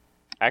be...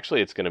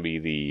 Actually, it's going to be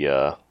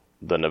the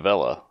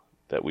novella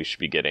that we should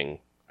be getting,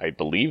 I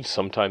believe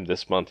sometime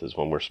this month is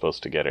when we're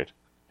supposed to get it.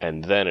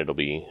 And then it'll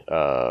be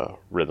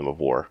Rhythm of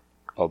War.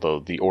 Although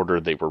the order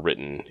they were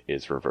written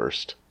is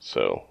reversed.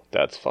 So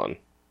that's fun.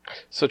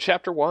 So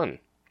Chapter 1.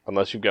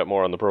 Unless you've got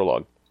more on the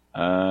prologue.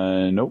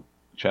 Nope.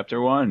 Chapter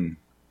 1.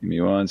 Give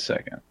me 1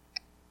 second.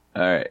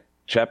 Alright.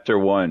 Chapter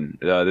 1.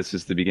 This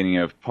is the beginning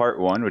of Part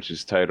 1, which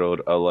is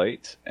titled A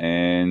Light.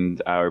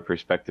 And our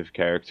perspective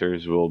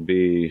characters will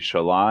be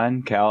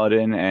Shallan,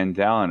 Kaladin, and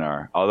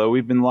Dalinar. Although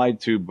we've been lied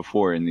to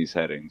before in these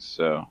headings,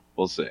 so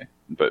we'll see.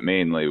 But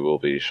mainly will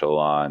be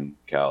Shallan,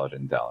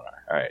 Kaladin,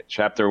 Dalinar. Alright,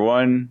 Chapter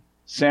 1,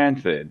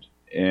 Santhid.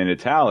 In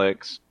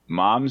italics,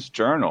 Mom's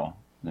Journal.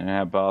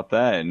 How about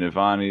that?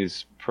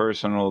 Navani's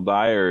personal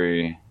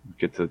diary.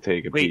 Get to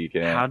take a peek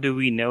at. How do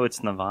we know it's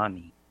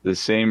Navani? The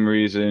same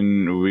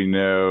reason we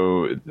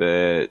know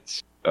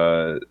that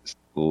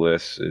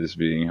Liss is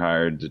being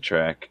hired to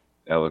track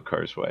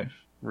Elhokar's wife.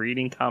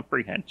 Reading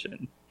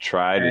comprehension.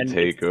 Try to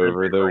take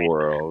over the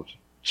world.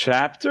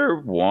 Chapter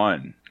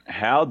 1.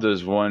 How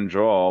does one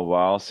draw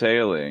while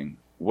sailing?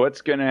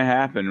 What's going to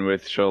happen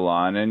with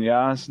Shallan and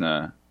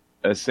Jasna?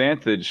 A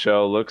Santhid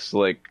shell looks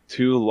like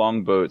 2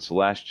 longboats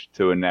lashed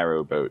to a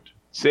narrow boat.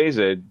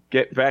 Sazed,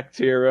 get back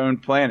to your own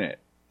planet.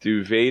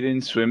 Do Vaden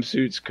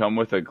swimsuits come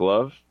with a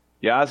glove?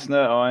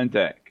 Jasna on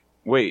deck.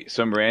 Wait,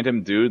 some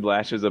random dude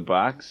lashes a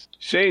box?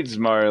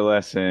 Shadesmar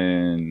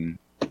lesson.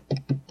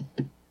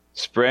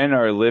 Spren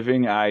are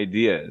living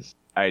ideas.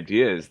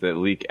 ideas that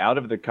leak out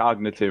of the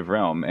cognitive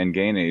realm and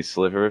gain a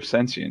sliver of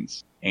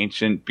sentience.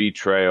 Ancient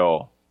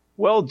betrayal.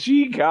 Well,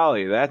 gee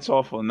golly, that's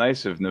awful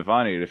nice of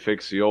Navani to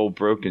fix the old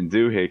broken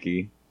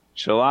doohickey.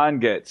 Shallan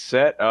gets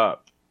set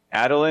up.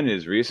 Adolin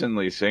is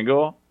recently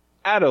single.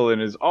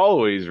 Adolin is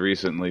always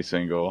recently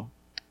single.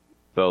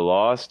 The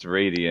Lost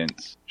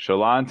Radiance.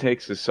 Shallan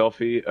takes a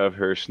selfie of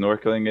her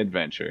snorkeling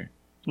adventure.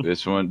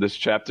 This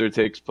chapter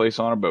takes place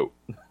on a boat.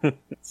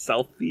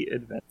 Selfie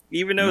adventure,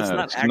 even though it's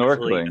not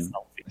actually a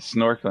selfie.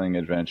 Snorkeling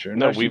adventure.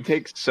 No, she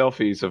takes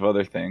selfies of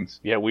other things.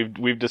 Yeah,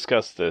 we've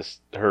discussed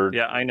this.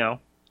 Yeah, I know.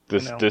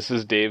 This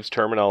is Dave's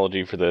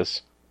terminology for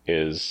this.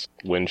 Is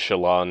when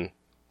Shallan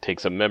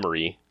takes a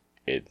memory,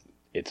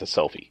 it's a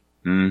selfie.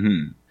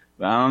 Mm-hmm.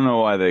 I don't know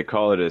why they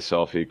call it a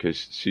selfie,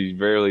 because she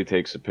rarely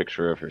takes a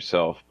picture of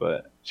herself,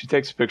 but she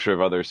takes a picture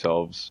of other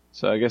selves,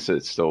 so I guess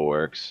it still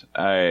works.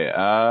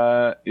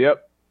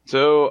 Yep.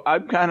 So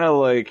I'm kind of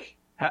like,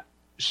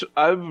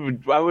 I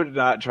would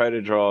not try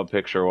to draw a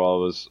picture while I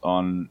was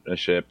on a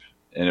ship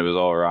and it was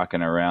all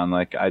rocking around.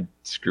 Like, I'd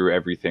screw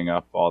everything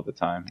up all the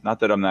time.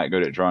 Not that I'm that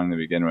good at drawing to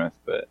begin with,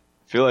 but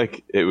I feel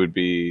like it would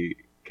be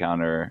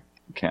counterneous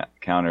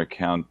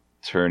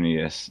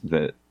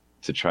that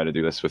to try to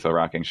do this with a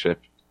rocking ship.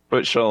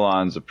 But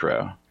Shallan's a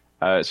pro.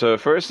 So at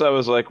first I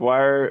was like,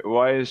 why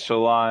is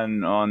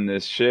Shallan on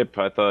this ship?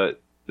 I thought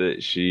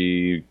that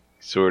she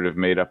sort of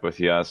made up with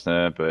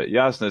Jasnah, but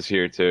Jasnah's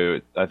here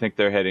too. I think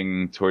they're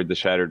heading toward the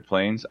Shattered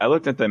Plains. I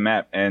looked at the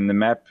map, and the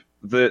map,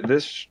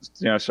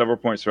 several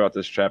points throughout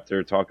this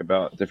chapter talk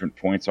about different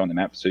points on the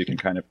map, so you can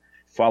kind of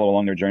follow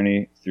along their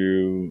journey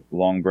through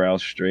Longbrow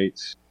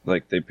Straits.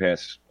 Like, they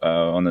pass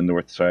on the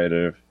north side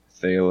of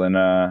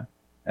Thalena,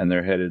 and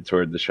they're headed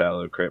toward the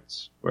Shallow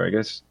Crypts, where I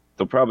guess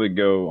they'll probably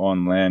go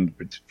on land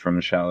from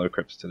the Shallow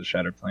Crypts to the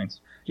Shattered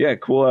Plains. Yeah,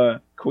 cool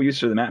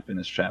use of the map in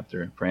this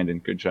chapter, Brandon.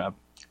 Good job.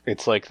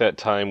 It's like that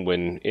time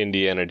when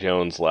Indiana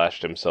Jones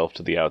lashed himself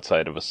to the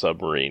outside of a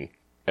submarine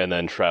and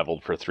then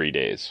traveled for 3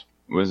 days.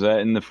 Was that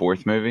in the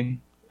fourth movie?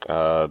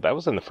 That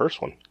was in the first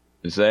one.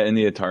 Is that in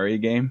the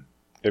Atari game?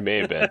 It may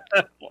have been.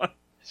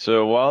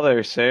 So while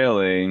they're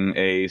sailing,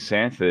 a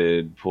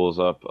Santhid pulls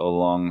up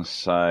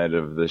alongside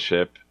of the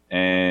ship.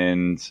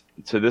 And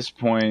to this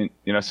point,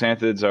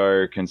 Santhids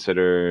are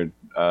considered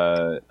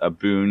a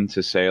boon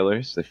to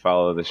sailors. They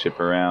follow the ship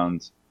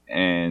around,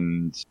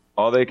 and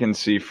all they can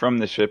see from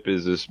the ship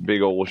is this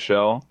big old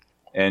shell.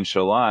 And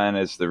Shallan,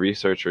 as the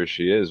researcher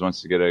she is,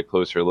 wants to get a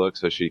closer look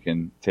so she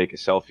can take a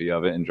selfie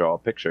of it and draw a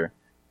picture.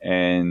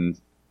 And,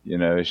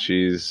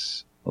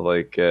 she's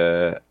like,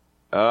 tie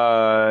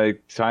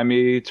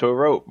me to a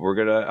rope.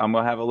 I'm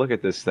gonna have a look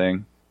at this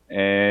thing.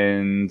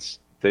 And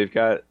they've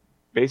got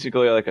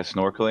basically like a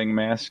snorkeling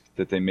mask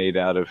that they made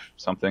out of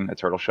something, a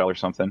turtle shell or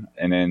something.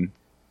 And then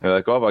they're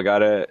like, oh, I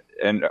got it.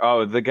 And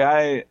the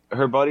guy,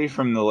 her buddy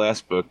from the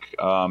last book,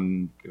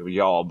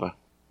 Yalb,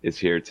 is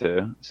here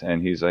too.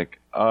 And he's like,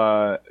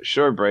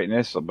 sure,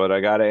 Brightness, but I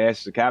gotta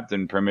ask the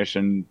captain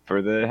permission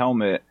for the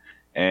helmet.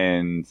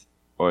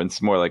 Or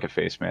it's more like a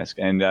face mask.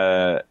 And,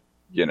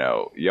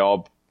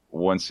 Yalb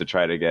wants to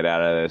try to get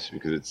out of this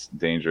because it's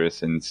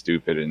dangerous and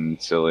stupid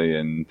and silly,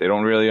 and they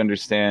don't really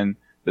understand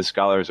the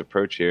scholar's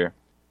approach here.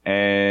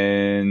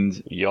 And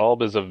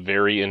Yalb is a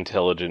very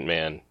intelligent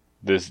man.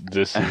 This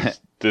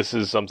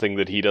is something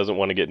that he doesn't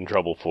want to get in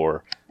trouble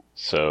for.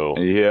 So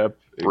yep,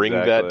 bring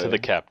that to the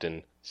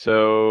captain.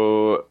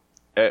 So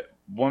at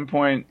one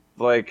point,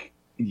 like,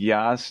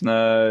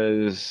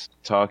 Jasnah is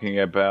talking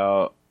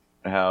about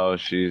how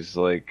she's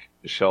like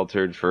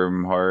sheltered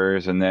from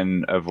horrors, and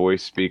then a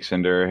voice speaks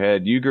into her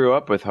head. You grew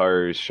up with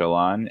horrors,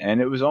 Shallan. And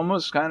it was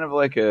almost kind of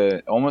like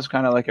a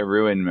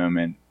Ruin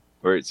moment,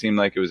 where it seemed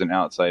like it was an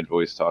outside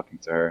voice talking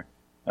to her.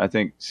 I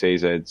think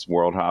Sazed's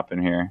world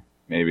hopping here.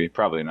 Maybe,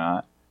 probably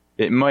not.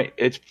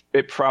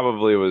 It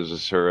probably was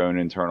just her own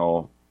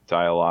internal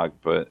dialogue,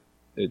 but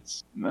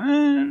it's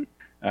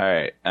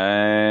alright.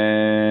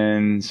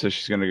 And so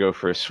she's gonna go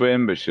for a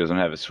swim, but she doesn't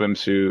have a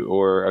swimsuit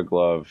or a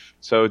glove.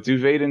 So do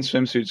Vaden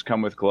swimsuits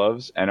come with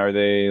gloves? And are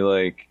they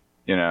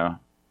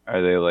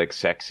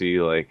sexy,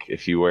 like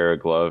if you wear a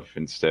glove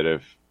instead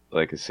of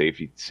like a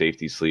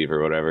safety sleeve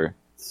or whatever?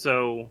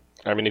 So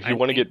I mean, if you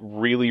want to get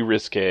really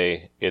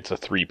risque, it's a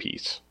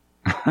 3-piece.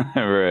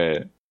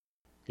 Right.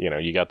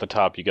 You got the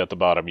top, you got the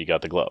bottom, you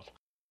got the glove.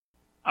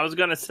 I was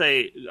gonna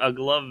say a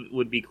glove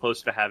would be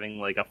close to having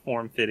like a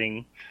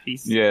form-fitting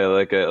piece. Yeah,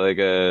 like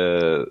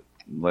a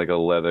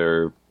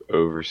leather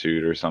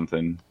oversuit or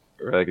something,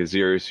 or like a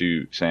Zero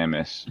Suit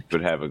Samus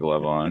would have a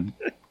glove on.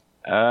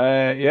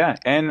 Yeah,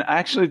 and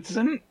actually,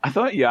 I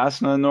thought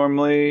Jasnah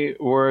normally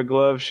wore a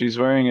glove. She's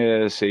wearing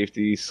a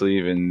safety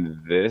sleeve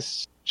in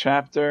this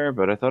chapter,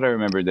 but I thought I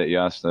remembered that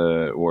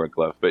Jasnah wore a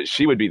glove. But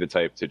she would be the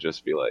type to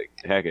just be like,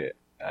 heck it,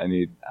 I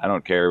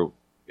don't care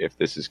if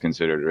this is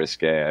considered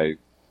risque. I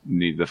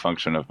need the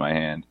function of my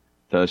hand.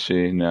 Does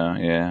she? No.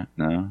 Yeah.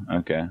 No.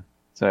 Okay.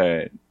 It's all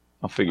right.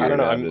 I'll figure it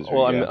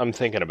out. I'm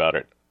thinking about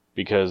it,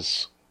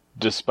 because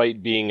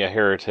despite being a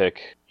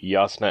heretic,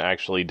 Jasnah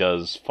actually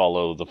does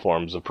follow the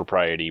forms of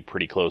propriety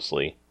pretty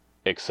closely.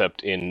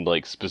 except in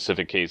like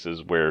specific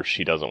cases where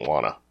she doesn't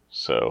wanna.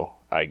 So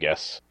I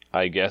guess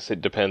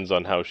it depends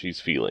on how she's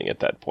feeling at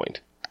that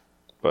point.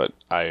 But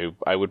I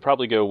would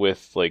probably go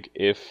with like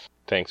if.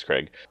 Thanks,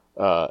 Craig.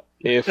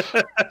 If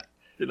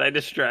did I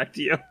distract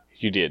you?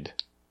 You did.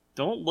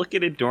 Don't look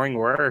at it during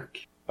work.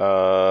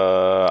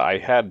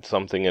 I had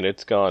something and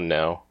it's gone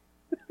now.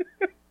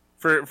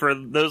 For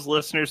those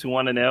listeners who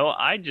want to know,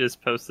 I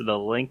just posted a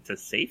link to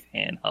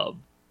SafeHand Hub.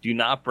 Do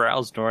not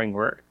browse during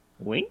work.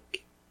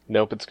 Wink?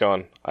 Nope, it's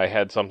gone. I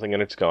had something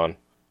and it's gone.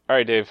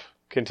 Alright, Dave,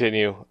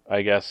 continue.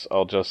 I guess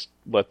I'll just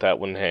let that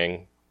one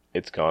hang.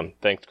 It's gone.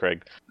 Thanks,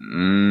 Craig.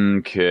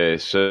 Okay,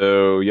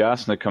 so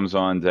Yasna comes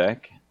on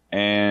deck,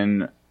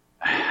 and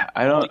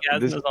I don't...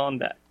 Yasna's on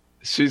deck.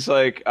 She's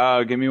like,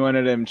 give me one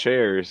of them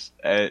chairs,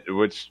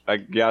 which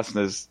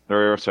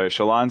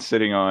Shalon's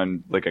sitting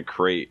on like a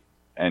crate.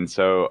 And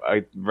so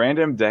a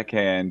random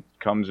deckhand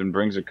comes and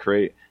brings a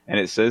crate, and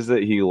it says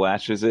that he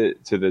lashes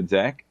it to the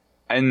deck.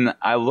 And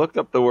I looked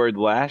up the word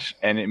lash,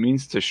 and it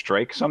means to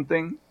strike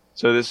something.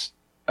 So this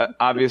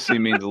obviously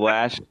means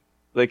lash.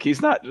 Like,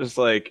 he's not just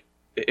like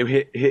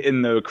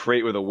hitting the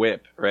crate with a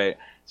whip, right?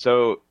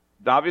 So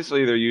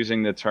obviously they're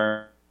using the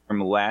term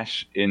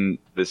lash in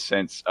the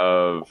sense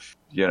of,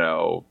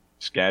 Scadrial,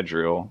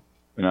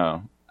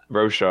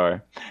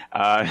 Roshar.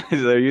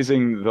 They're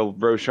using the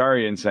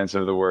Rosharian sense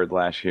of the word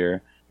lash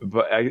here.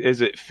 But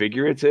is it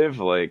figurative?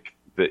 Like,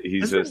 that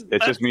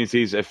it just means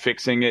he's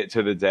affixing it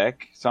to the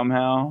deck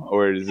somehow?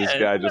 Or is this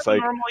guy just like...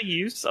 normal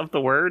use of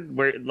the word,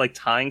 where like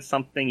tying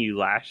something you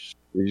lash?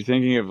 Are you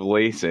thinking of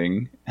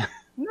lacing?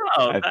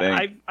 No,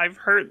 I've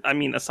heard,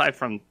 aside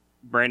from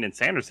Brandon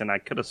Sanderson, I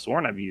could have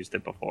sworn I've used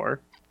it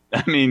before.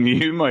 I mean,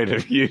 you might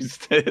have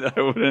used it.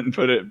 I wouldn't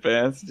put it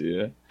past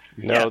you.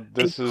 No,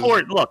 this is...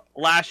 Look,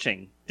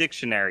 lashing,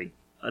 dictionary.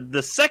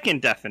 The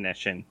second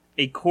definition,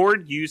 a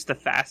cord used to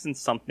fasten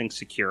something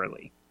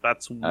securely.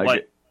 That's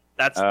what...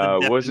 That's the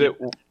definition.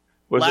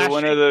 Was it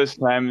one of those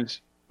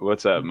times...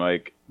 What's up,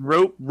 Mike?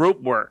 Rope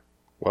work.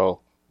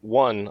 Well,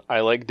 one, I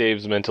like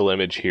Dave's mental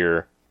image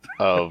here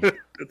of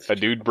a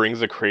dude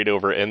brings a crate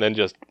over and then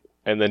just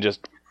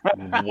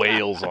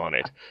wails on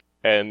it.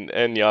 And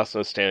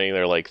Yasna's standing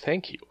there like,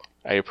 thank you.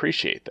 I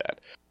appreciate that.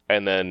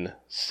 And then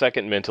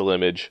second mental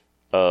image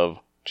of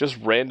just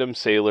random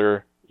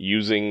sailor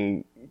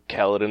using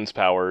Kaladin's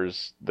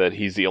powers, that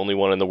he's the only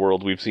one in the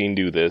world we've seen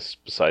do this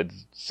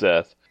besides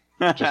Seth.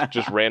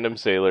 Just random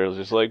sailor,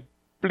 just like,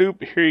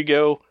 bloop, here you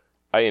go.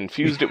 I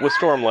infused it with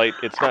Stormlight.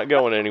 It's not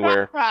going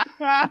anywhere.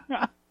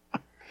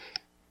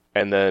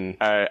 And then...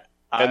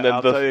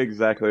 I'll tell you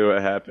exactly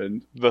what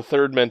happened. The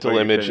third mental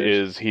image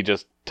is he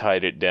just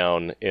tied it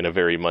down in a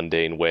very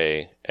mundane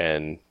way,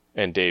 and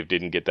Dave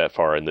didn't get that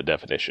far in the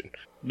definition.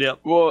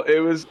 Yep. Well, it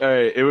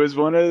was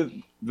one of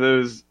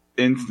those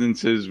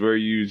instances where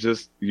you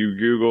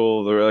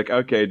Google, they're like,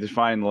 okay,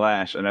 define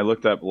lash, and I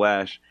looked up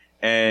lash,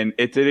 and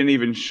it didn't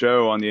even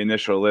show on the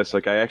initial list.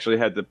 Like, I actually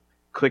had to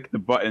click the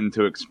button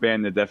to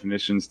expand the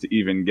definitions to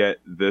even get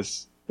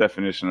this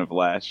definition of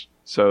lash.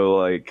 So,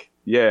 like,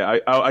 yeah,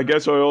 I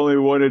guess I only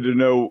wanted to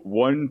know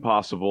one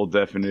possible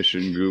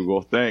definition,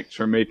 Google. Thanks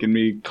for making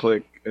me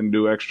click and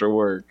do extra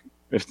work.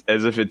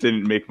 As if it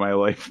didn't make my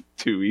life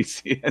too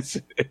easy as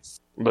it is.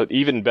 But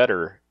even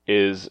better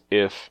is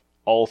if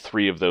all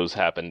three of those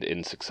happened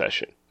in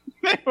succession.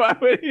 Why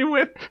would he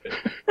whip?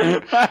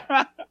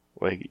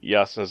 Like,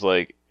 Yasna's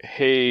like,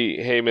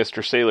 hey,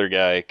 Mr. Sailor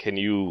Guy, can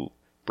you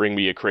bring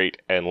me a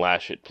crate and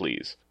lash it,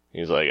 please?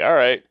 He's like, all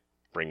right,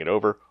 bring it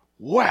over.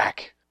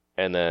 Whack!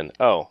 And then,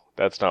 oh,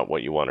 that's not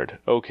what you wanted.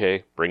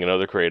 Okay, bring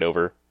another crate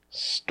over.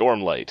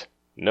 Stormlight.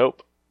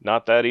 Nope,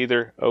 not that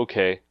either.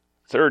 Okay.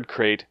 Third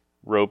crate,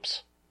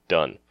 ropes,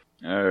 done.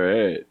 All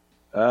right.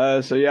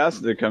 So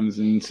Yasna comes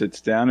and sits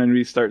down, and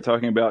we start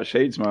talking about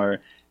Shadesmar.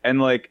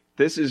 And, like,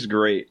 this is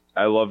great.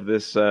 I love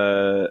this.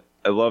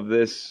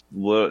 This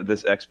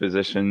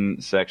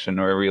exposition section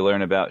where we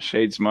learn about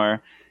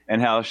Shadesmar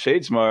and how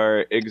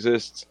Shadesmar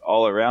exists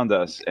all around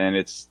us, and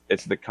it's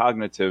the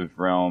cognitive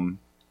realm.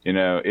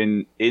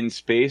 In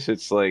space,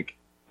 it's like,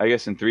 I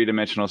guess in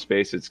three-dimensional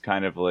space, it's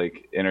kind of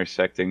like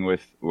intersecting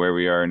with where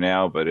we are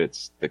now, but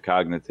it's the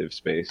cognitive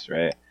space,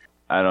 right?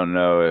 I don't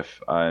know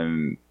if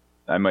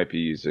I might be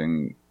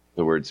using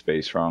the word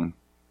space wrong,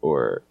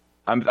 or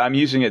I'm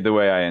using it the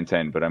way I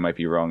intend, but I might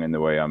be wrong in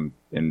the way I'm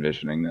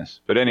envisioning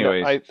this. But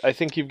anyways, no, I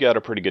think you've got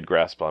a pretty good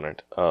grasp on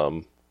it.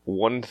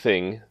 One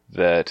thing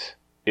that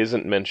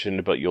isn't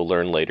mentioned, but you'll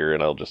learn later,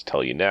 and I'll just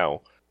tell you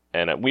now,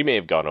 and we may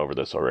have gone over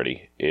this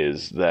already,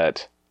 is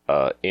that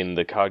in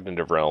the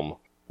cognitive realm,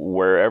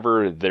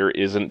 wherever there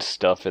isn't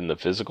stuff in the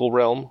physical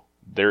realm,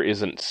 there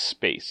isn't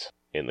space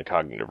in the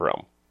cognitive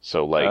realm.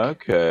 So, like...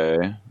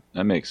 Okay,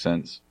 that makes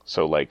sense.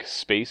 So, like,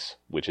 space,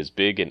 which is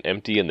big and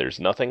empty and there's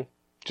nothing,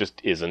 just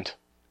isn't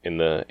in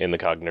the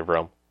cognitive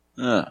realm.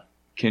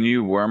 Can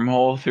you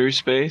wormhole through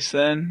space,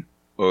 then?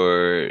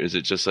 Or is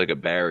it just like a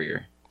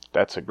barrier?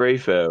 That's a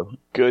Grafo.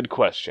 Good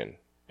question,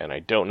 and I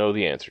don't know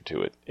the answer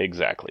to it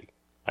exactly.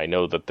 I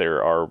know that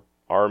there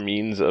are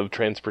means of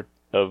transport...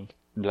 of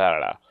blah, blah,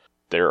 blah.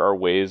 there are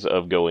ways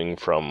of going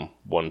from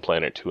one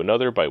planet to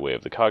another by way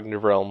of the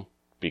cognitive realm,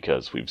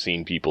 because we've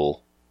seen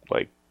people,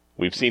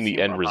 we've seen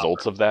the end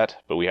results of that,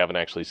 but we haven't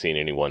actually seen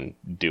anyone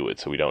do it,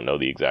 so we don't know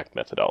the exact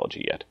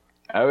methodology yet.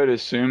 I would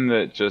assume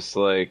that just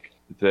like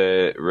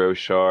that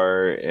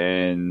Roshar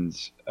and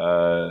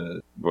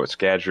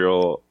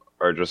Scadrial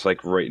are just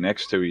like right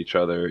next to each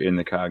other in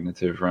the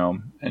cognitive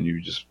realm, and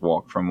you just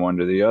walk from one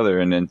to the other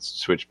and then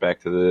switch back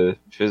to the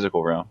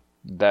physical realm.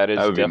 That is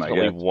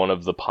definitely one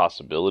of the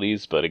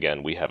possibilities, but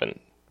again, we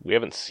haven't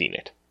seen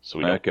it, so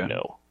we don't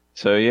know.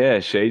 So yeah,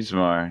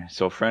 Shadesmar,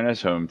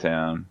 Sylphrena's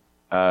hometown.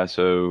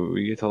 So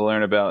we get to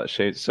learn about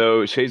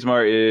So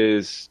Shadesmar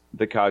is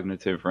the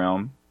cognitive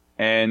realm,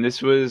 and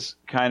this was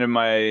kind of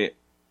my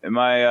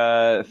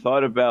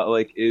thought about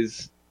like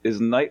is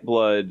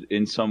Nightblood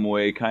in some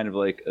way kind of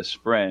like a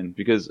spren,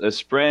 because a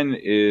spren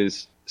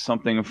is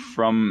something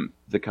from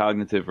the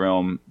cognitive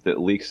realm that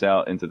leaks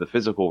out into the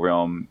physical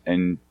realm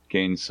and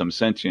gains some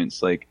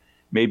sentience. Like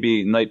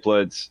maybe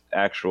Nightblood's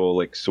actual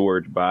like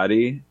sword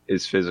body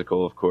is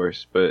physical, of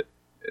course, but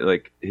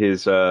like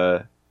his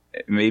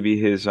maybe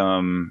his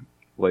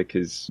like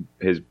his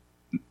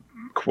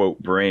quote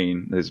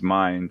brain, his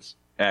mind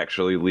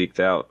actually leaked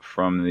out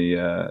from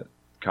the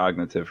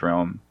cognitive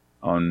realm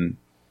on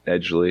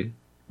Edgeley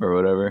or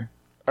whatever.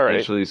 All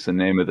right. Edgeley is the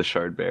name of the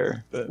shard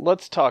bearer.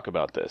 Let's talk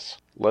about this.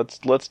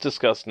 Let's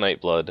discuss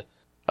Nightblood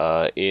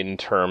in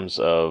terms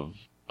of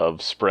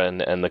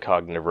Spren and the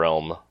cognitive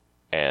realm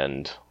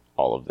and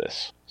all of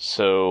this.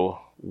 So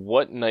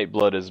what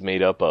Nightblood is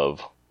made up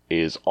of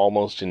is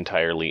almost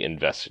entirely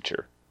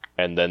investiture,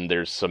 and then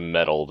there's some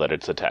metal that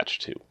it's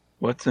attached to.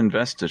 What's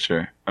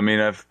investiture? I mean,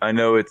 I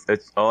know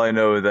it's all I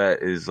know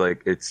that is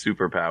like it's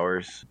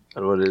superpowers.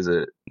 What is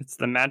it? It's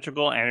the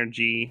magical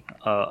energy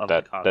of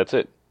that. the cosmos. That's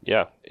it.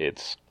 Yeah,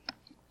 it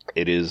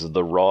is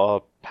the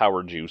raw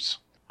power juice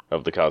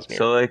of the Cosmere.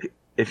 So like,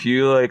 if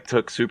you like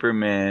took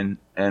Superman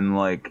and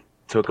like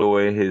took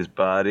away his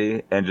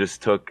body and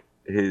just took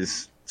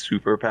his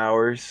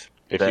superpowers,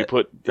 if you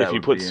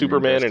put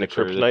Superman in a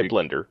kryptonite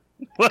blender,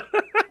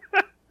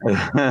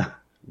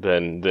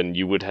 then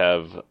you would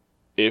have,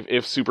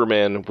 if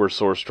Superman were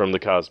sourced from the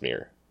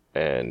Cosmere,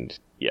 and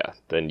yeah,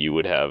 then you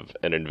would have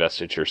an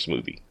investiture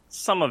smoothie.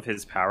 Some of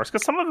his powers,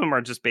 because some of them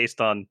are just based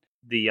on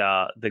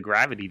the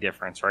gravity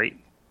difference, right?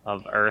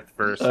 Of Earth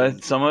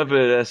versus... some of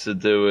it has to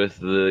do with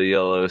the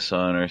yellow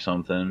sun or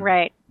something.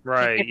 Right.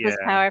 Right, He gets his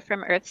power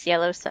from Earth's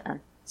yellow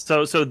sun.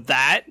 So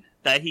that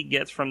he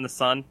gets from the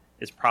sun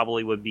is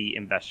probably would be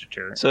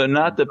investiture. So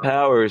not the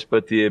powers,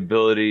 but the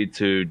ability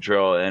to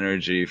draw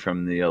energy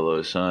from the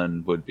yellow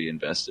sun would be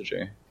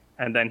investiture.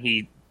 And then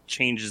he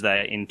changes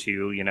that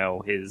into,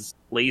 his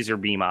laser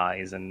beam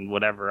eyes and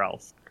whatever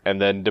else.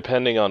 And then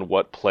depending on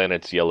what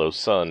planet's yellow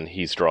sun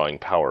he's drawing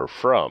power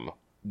from,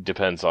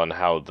 depends on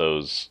how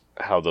those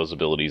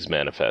abilities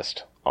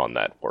manifest on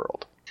that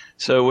world.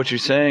 So what you're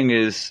saying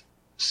is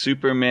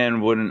Superman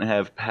wouldn't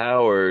have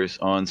powers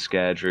on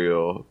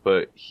Scadrial,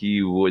 but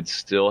he would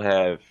still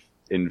have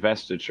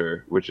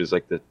investiture, which is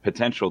like the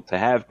potential to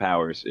have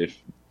powers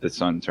if the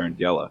sun turned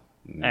yellow.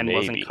 And Maybe.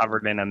 wasn't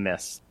covered in a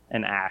mist,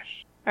 an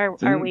ash. Didn't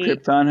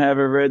Krypton have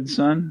a red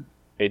sun?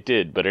 It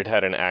did, but it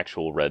had an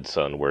actual red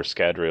sun, where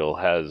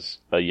Scadrial has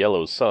a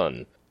yellow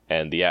sun,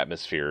 and the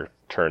atmosphere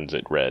turns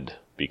it red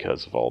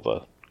because of all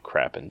the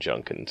crap and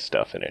junk and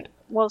stuff in it.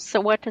 Well,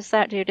 so what does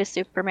that do to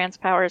Superman's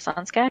powers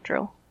on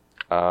Scadrial?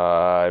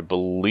 I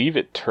believe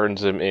it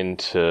turns him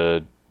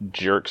into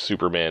Jerk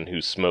Superman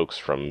who smokes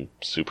from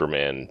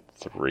Superman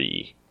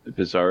 3.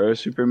 Bizarro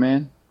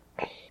Superman?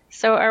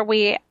 So are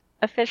we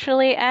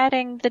officially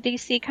adding the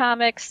DC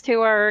Comics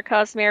to our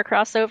Cosmere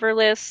crossover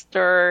list,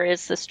 or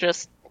is this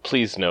just...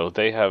 Please no,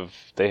 they have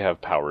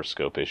power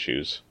scope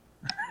issues.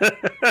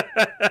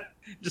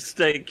 Just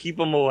keep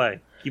them away.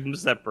 Keep them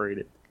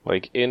separated.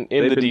 Like in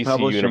the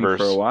DC universe,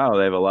 for a while,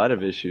 they have a lot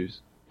of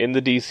issues. In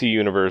the DC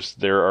universe,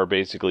 there are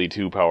basically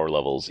two power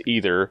levels.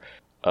 Either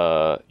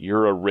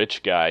you're a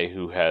rich guy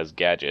who has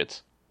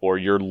gadgets, or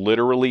you're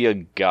literally a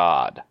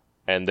god,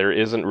 and there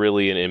isn't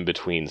really an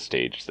in-between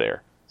stage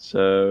there.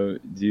 So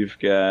you've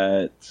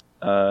got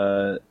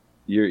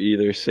you're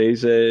either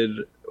Sazed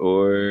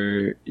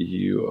or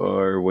you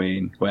are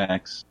Wayne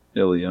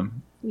Waxilium.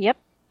 Yep.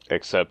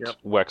 Except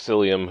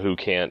Waxilium, who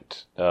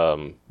can't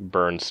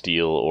burn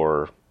steel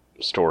or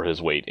store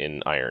his weight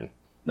in iron.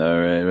 Oh,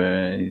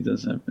 right. He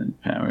doesn't have any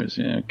powers.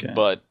 Yeah, okay.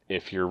 But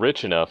if you're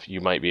rich enough,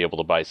 you might be able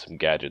to buy some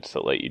gadgets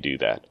that let you do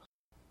that.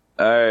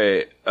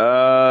 Alright,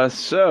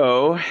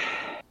 so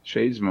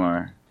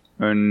Shadesmar.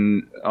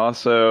 And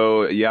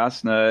also,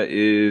 Yasna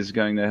is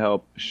going to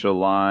help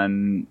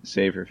Shallan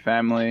save her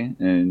family,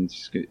 and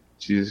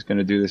she's going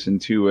to do this in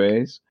two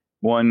ways.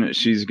 One,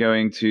 she's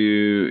going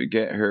to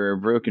get her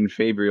broken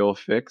Fabrial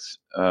fixed.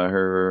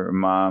 Her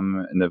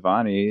mom,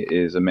 Navani,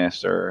 is a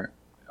master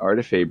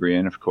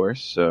Artifabrian, of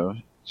course, so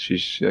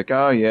she's like,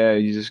 oh yeah,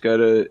 you just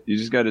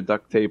gotta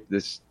duct tape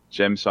this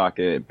gem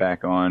socket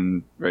back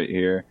on right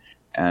here,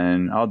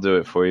 and I'll do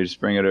it for you. Just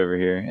bring it over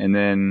here. And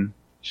then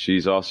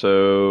she's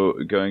also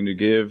going to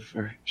give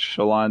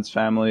Shallan's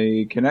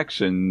family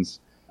connections.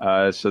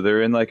 So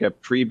they're in like a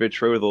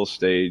pre-betrothal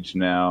stage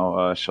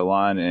now,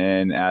 Shallan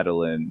and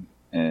Adeline.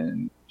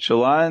 And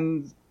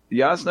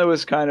Yasna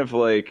was kind of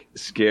like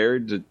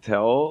scared to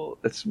tell.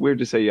 It's weird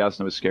to say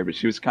Yasna was scared, but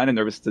she was kind of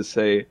nervous to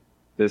say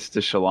this to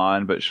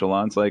Shallan. But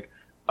Shallan's like,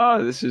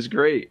 oh, this is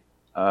great.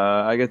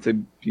 I get to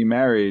be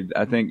married.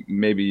 I think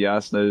maybe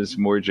Yasna is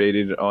more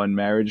jaded on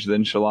marriage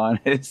than Shallan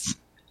is.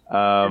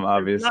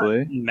 Obviously.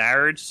 Not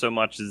marriage so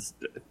much as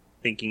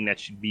thinking that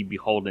she'd be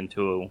beholden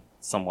to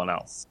someone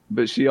else.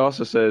 But she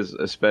also says,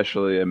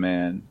 especially a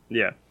man.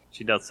 Yeah,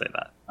 she does say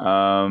that.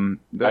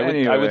 But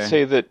I would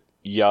say that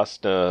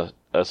Yasna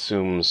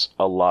assumes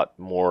a lot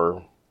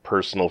more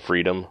personal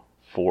freedom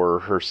for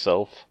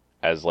herself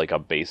as like a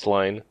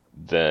baseline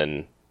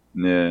than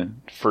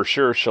for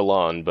sure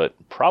Shallan, but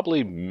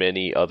probably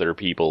many other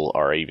people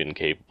are even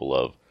capable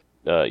of.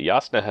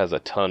 Yasna has a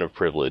ton of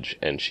privilege,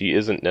 and she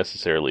isn't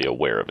necessarily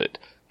aware of it.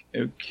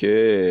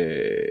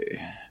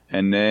 Okay.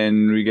 And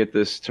then we get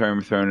this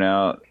term thrown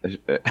out.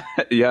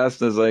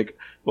 Yasna's like,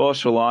 well,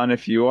 Shallan,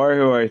 if you are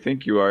who I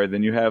think you are,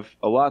 then you have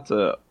a lot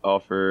to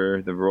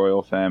offer the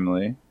royal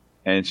family.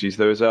 And she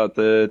throws out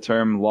the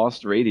term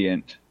Lost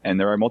Radiant, and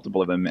there are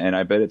multiple of them, and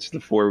I bet it's the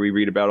 4 we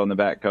read about on the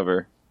back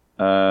cover.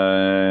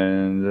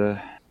 And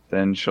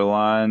then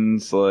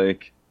Shallan's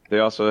like, they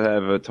also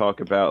have a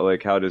talk about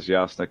like how does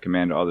Yasna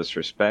command all this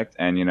respect,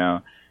 and you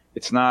know,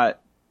 it's not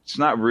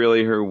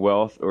really her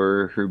wealth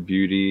or her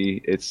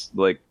beauty. It's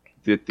like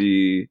that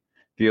the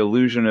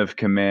illusion of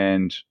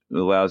command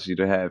allows you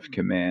to have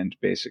command,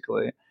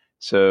 basically.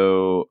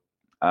 So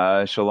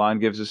Shallan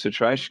gives us a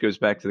try. She goes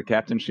back to the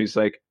captain. She's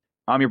like,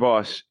 I'm your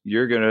boss.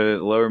 You're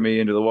gonna lower me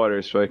into the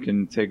water so I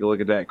can take a look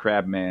at that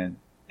crab man.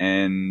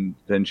 And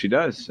then she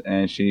does,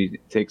 and she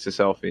takes a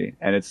selfie,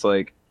 and it's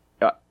like,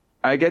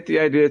 I get the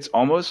idea. It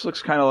almost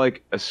looks kind of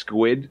like a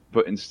squid,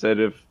 but instead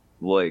of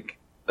like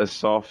a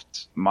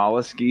soft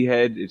mollusky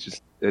head,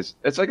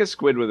 it's like a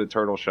squid with a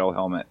turtle shell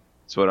helmet.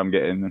 That's what I'm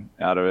getting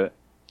out of it.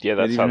 Yeah,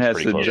 that it sounds even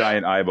pretty has close. the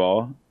giant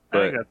eyeball. But,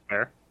 I think that's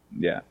fair.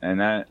 Yeah, and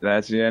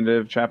that's the end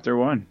of chapter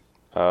 1.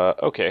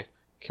 Okay.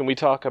 Can we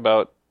talk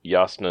about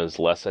Yasna's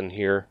lesson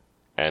here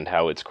and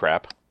how it's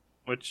crap?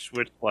 Which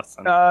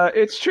lesson?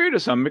 It's true to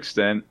some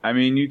extent. I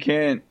mean, you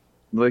can't.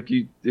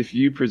 If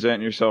you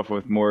present yourself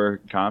with more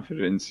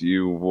confidence,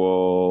 you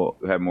will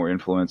have more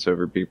influence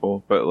over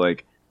people.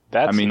 But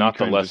that's not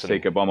the lesson. Just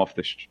take a bum off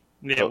the.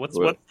 Yeah, what's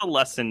the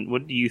lesson?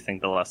 What do you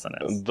think the lesson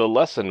is? The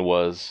lesson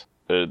was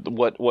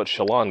what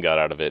Shallan got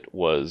out of it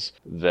was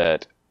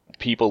that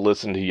people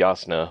listen to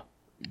Yasna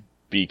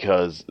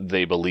because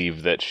they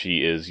believe that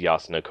she is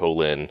Yasna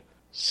Kholin,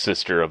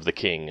 sister of the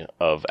king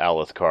of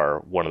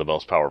Alethkar, one of the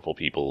most powerful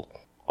people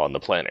on the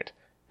planet.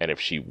 And if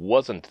she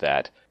wasn't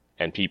that,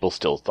 and people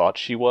still thought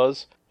she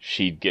was,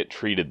 she'd get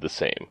treated the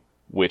same,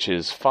 which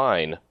is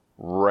fine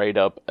right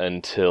up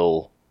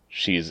until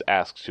she's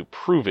asked to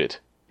prove it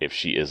if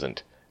she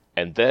isn't.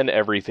 And then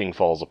everything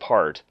falls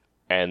apart,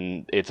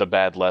 and it's a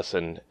bad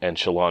lesson, and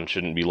Shallan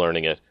shouldn't be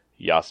learning it,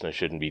 Yasna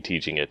shouldn't be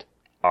teaching it.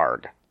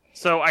 Arg.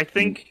 So I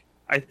think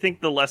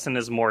the lesson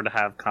is more to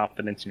have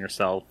confidence in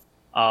yourself.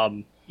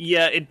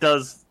 Yeah, it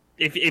does.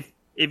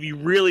 If you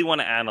really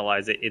want to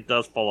analyze it, it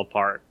does fall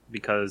apart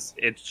because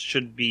it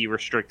should be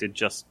restricted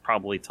just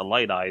probably to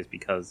light eyes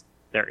because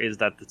there is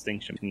that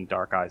distinction between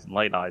dark eyes and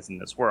light eyes in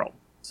this world.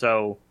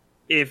 So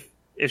if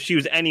she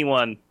was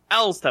anyone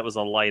else that was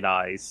a light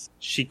eyes,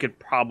 she could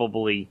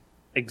probably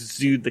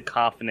exude the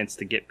confidence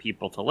to get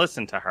people to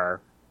listen to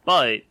her,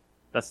 but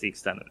that's the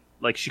extent of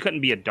it. She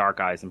couldn't be a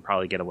dark eyes and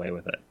probably get away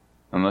with it.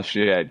 Unless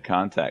she had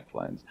contact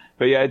lens.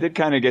 But yeah, I did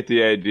kind of get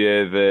the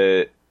idea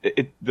that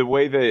the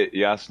way that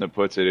Yasna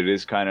puts it, it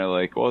is kind of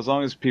like, well, as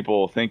long as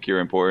people think you're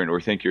important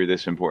or think you're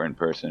this important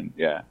person,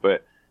 yeah.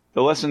 But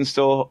the lesson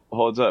still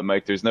holds up,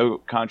 Mike. There's no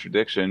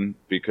contradiction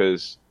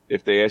because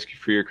if they ask you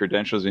for your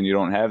credentials and you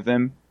don't have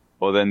them,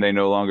 well, then they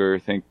no longer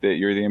think that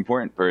you're the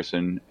important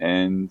person.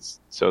 And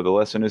so the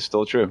lesson is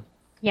still true.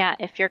 Yeah,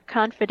 if you're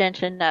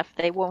confident enough,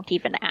 they won't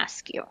even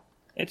ask you.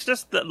 It's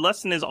just the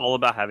lesson is all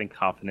about having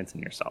confidence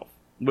in yourself,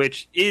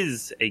 which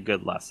is a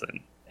good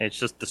lesson. It's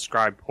just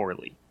described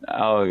poorly.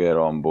 I'll get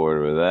on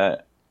board with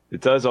that. It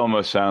does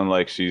almost sound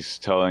like she's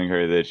telling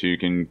her that you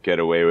can get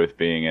away with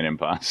being an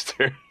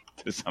imposter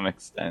to some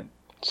extent.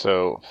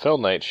 So, Fell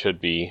Knight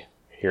should be,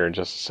 here in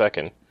just a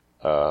second,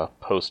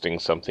 posting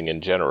something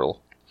in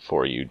general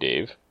for you,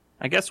 Dave.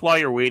 I guess while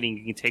you're waiting,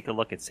 you can take a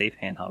look at Safe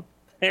Hand Hub.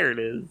 There it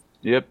is.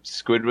 Yep,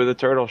 squid with a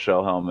turtle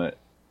shell helmet.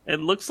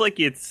 It looks like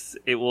it's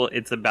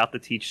about to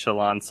teach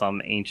Shallan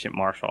some ancient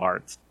martial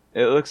arts.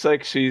 It looks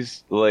like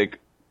she's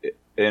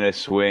in a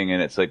swing,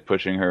 and it's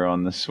pushing her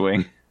on the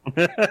swing.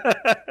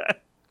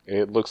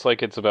 It looks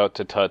like it's about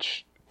to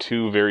touch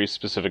 2 very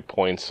specific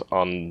points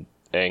on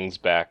Aang's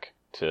back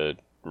to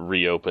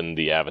reopen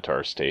the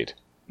Avatar state.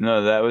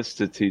 No, that was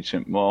to teach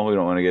him. Well, we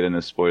don't want to get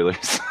into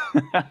spoilers.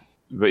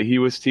 But he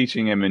was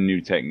teaching him a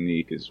new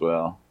technique as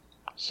well.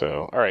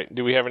 So, alright,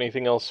 do we have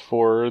anything else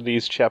for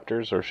these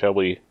chapters, or shall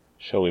we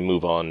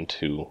move on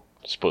to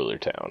Spoiler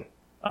Town?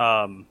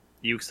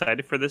 You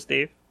excited for this,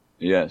 Dave?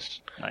 Yes.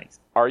 Nice.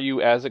 Are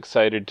you as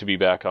excited to be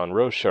back on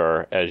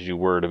Roshar as you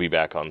were to be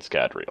back on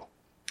Scadrial?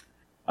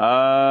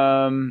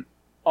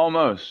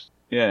 Almost.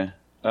 Yeah.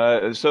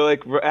 So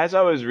like as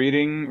I was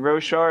reading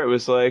Roshar, it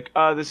was like,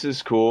 oh, this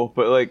is cool,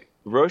 but like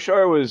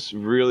Roshar was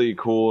really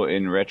cool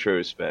in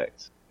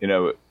retrospect. You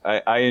know,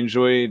 I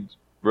enjoyed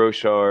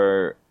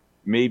Roshar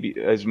maybe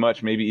as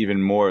much, maybe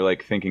even more,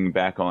 like thinking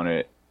back on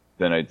it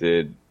than I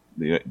did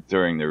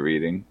during the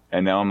reading.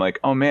 And now I'm like,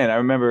 oh man, I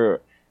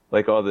remember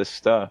like all this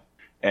stuff.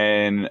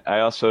 And I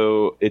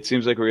also, it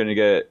seems like we're going to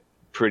get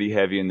pretty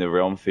heavy in the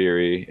realm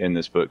theory in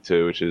this book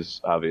too, which is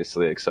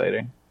obviously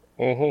exciting.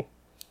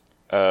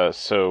 Mm-hmm.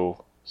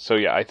 So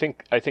yeah, I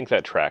think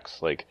that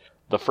tracks. Like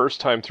the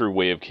first time through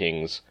Way of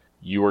Kings,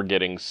 you are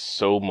getting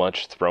so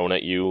much thrown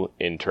at you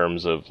in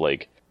terms of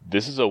like,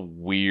 this is a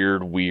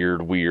weird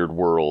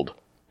world.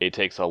 It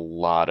takes a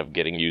lot of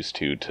getting used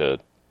to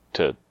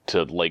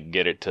like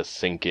get it to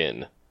sink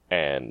in.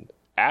 And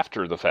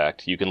after the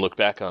fact, you can look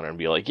back on it and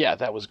be like, yeah,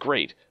 that was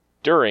great.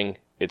 During,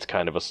 it's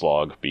kind of a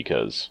slog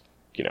because,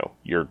 you know,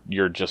 you're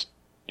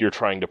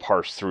trying to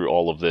parse through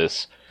all of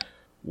this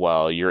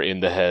while you're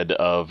in the head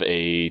of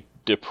a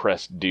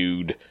depressed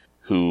dude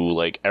who,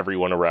 like,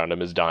 everyone around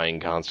him is dying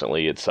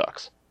constantly. It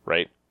sucks,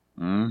 right?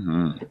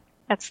 Mm-hmm.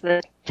 That's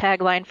the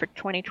tagline for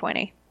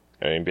 2020.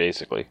 I mean,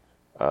 basically.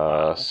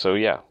 So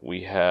yeah,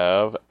 we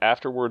have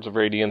after Words of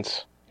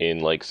Radiance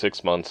in like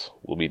 6 months.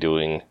 We'll be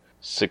doing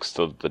Sixth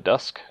of the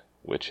Dusk,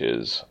 which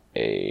is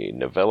a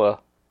novella.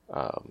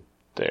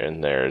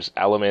 Then there's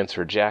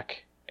Alamancer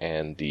Jack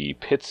and the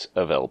Pits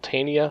of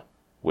Eltania,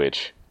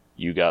 which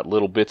you got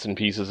little bits and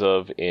pieces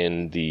of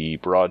in the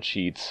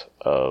broadsheets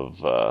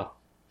of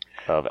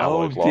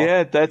Alloy's Law. Oh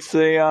yeah, that's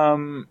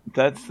the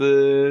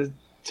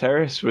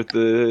terrace with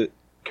the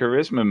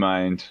charisma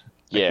mind.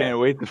 Yeah. I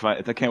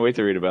can't wait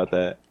to read about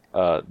that.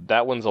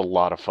 That one's a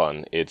lot of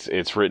fun.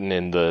 It's written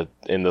in the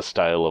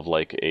style of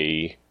like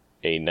a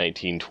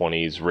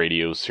 1920s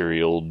radio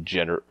serial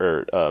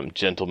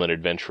gentleman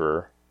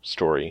adventurer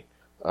story.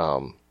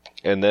 And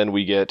then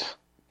we get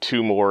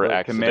two more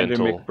like accidental...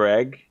 Commander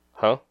McBragg?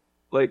 Huh?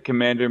 Like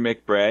Commander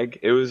McBragg.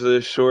 It was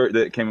a short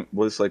that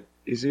was like,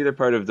 he's either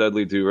part of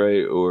Dudley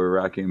Do-Right or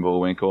Rocky and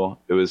Bullwinkle.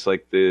 It was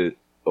like the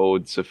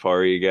old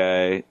safari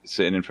guy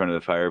sitting in front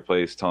of the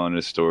fireplace telling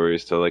his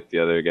stories to like the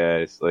other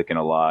guys, like in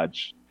a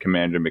lodge.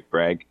 Commander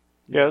McBragg.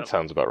 Yeah, that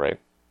sounds about right.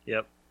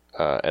 Yep.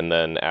 And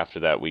then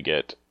after that we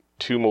get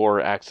two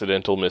more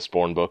accidental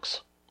Mistborn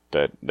books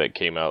that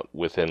came out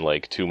within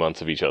like 2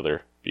 months of each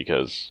other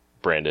because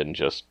Brandon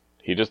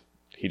he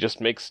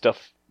just makes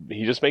stuff.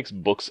 He just makes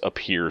books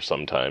appear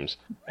sometimes.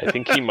 I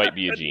think he might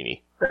be a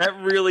genie. That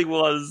really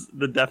was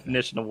the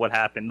definition of what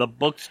happened. The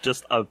books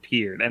just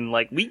appeared, and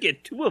like we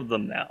get 2 of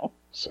them now.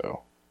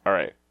 So, all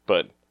right,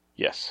 but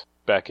yes,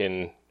 back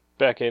in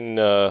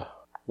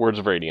Words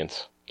of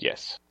Radiance.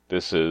 Yes,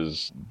 this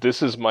is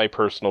my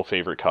personal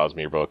favorite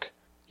Cosmere book.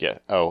 Yeah.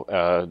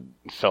 Oh,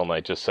 Fell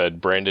Knight just said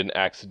Brandon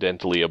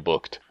accidentally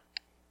booked,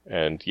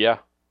 and yeah,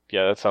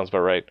 that sounds about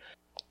right.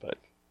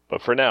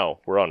 But for now,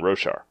 we're on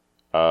Roshar.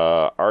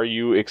 Are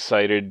you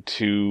excited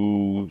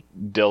to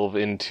delve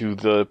into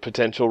the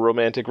potential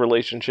romantic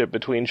relationship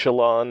between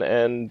Shallan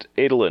and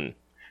Adolin?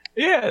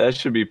 Yeah, that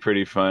should be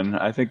pretty fun.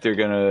 I think they're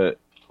gonna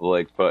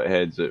like butt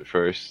heads at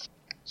first,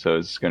 so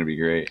it's gonna be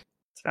great.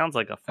 Sounds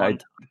like a fun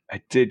time.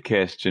 I did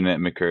cast Jeanette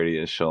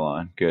McCurdy as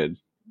Shallan. Good.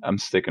 I'm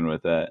sticking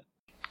with that.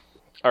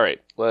 All right,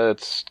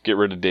 let's get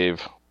rid of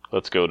Dave.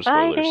 Let's go to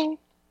spoilers. Bye.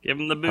 Give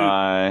him the boot.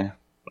 Bye.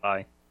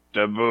 Bye.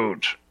 The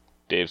boot.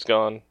 Dave's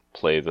gone.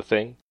 Play the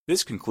thing.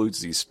 This concludes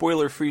the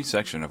spoiler-free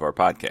section of our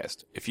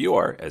podcast. If you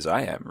are, as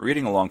I am,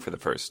 reading along for the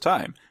first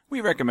time,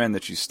 we recommend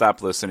that you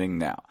stop listening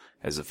now,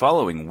 as the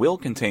following will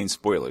contain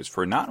spoilers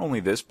for not only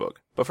this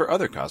book, but for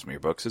other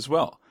Cosmere books as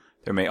well.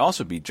 There may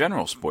also be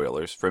general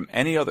spoilers from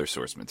any other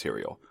source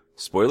material.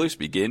 Spoilers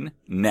begin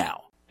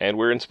now. And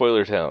we're in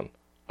Spoiler Town.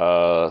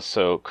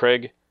 So,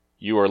 Craig,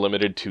 you are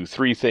limited to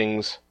 3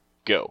 things.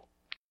 Go.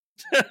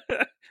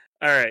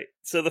 Alright,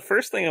 so the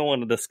first thing I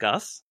want to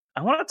discuss,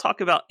 I want to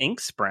talk about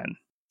Inkspren.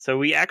 So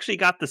we actually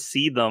got to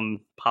see them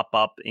pop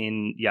up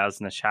in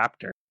Yasna's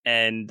chapter.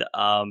 And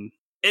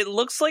it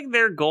looks like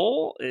their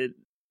goal,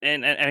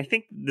 and I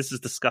think this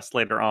is discussed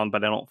later on,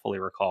 but I don't fully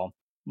recall.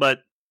 But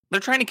they're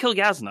trying to kill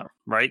Yasna,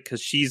 right?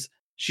 Because she's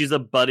a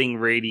budding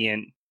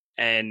Radiant.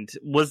 And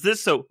was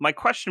this, so my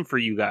question for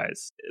you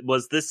guys,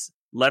 was this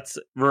let's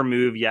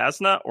remove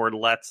Yasna or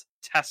let's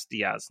test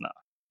Yasna?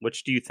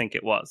 Which do you think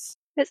it was?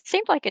 It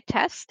seemed like a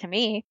test to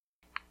me.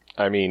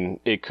 I mean,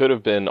 it could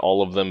have been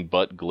all of them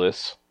but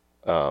Gliss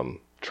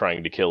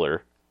trying to kill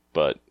her.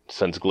 But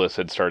since Gliss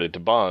had started to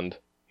bond,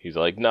 he's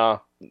like, nah,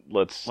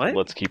 let's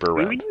keep her around.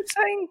 What were you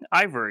saying?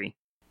 Ivory.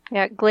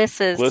 Yeah,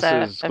 Gliss is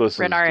Renarans.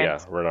 Yeah,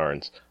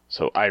 Renarans.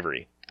 So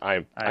Ivory.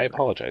 I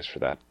apologize for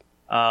that.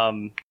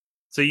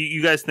 So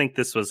you guys think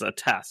this was a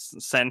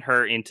test? Send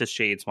her into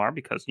Shadesmar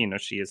because, you know,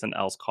 she is an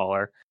Else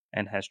Caller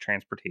and has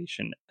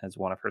transportation as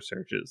one of her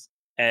searches.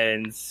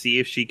 And see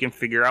if she can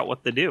figure out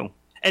what to do.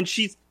 And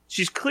she's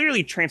she's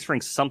clearly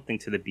transferring something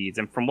to the beads,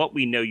 and from what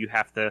we know, you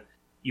have to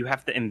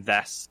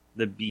invest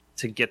the beads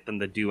to get them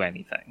to do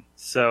anything.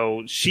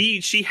 So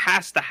she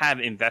has to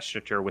have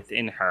investiture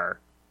within her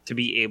to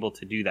be able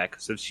to do that,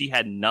 because if she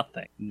had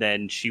nothing,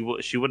 then she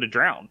would have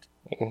drowned.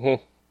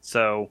 Mm-hmm.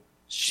 So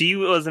she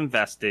was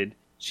invested.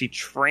 She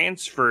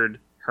transferred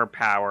her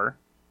power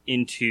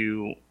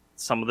into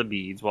some of the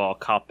beads, well, a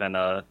cup and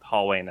a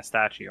hallway and a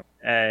statue,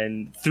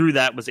 and through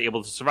that was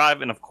able to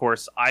survive. And of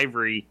course,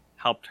 Ivory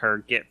helped her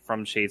get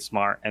from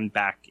Shadesmar and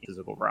back in the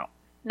physical realm.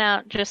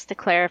 Now, just to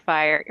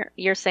clarify,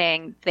 you're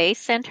saying they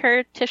sent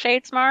her to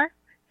Shadesmar?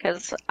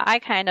 Because I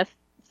kind of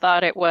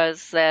thought it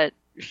was that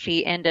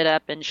she ended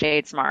up in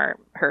Shadesmar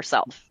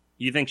herself.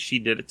 You think she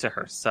did it to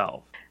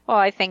herself? Well,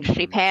 I think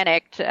she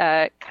panicked,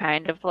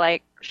 kind of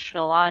like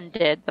Shalon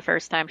did the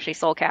first time she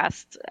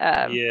soulcast.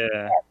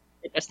 Yeah.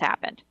 It just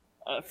happened.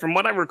 From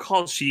what I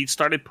recall, she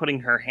started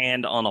putting her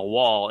hand on a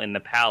wall in the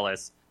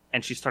palace,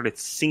 and she started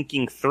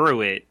sinking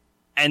through it,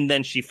 and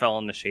then she fell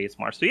into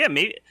Shadesmar. So yeah,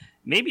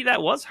 maybe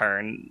that was her,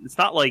 and it's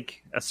not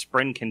like a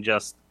Spren can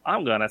just,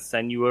 I'm gonna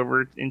send you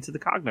over into the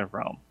cognitive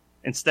realm.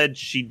 Instead,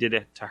 she did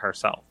it to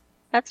herself.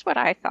 That's what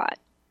I thought.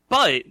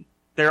 But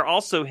there are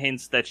also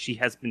hints that she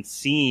has been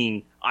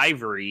seeing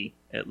Ivory,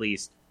 at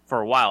least,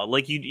 for a while.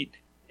 Like,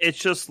 it's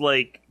just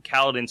like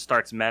Kaladin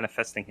starts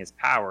manifesting his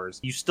powers.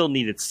 You still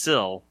needed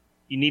Syl.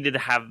 You needed to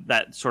have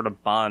that sort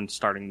of bond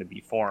starting to be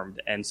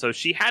formed. And so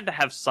she had to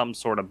have some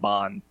sort of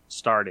bond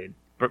started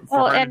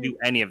for her to do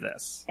any of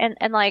this. And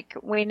like,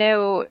 we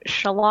know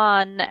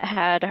Shalon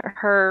had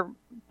her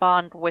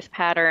bond with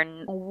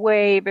Pattern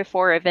way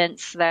before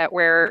events that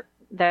we're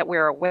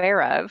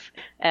aware of,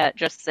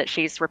 just that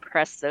she's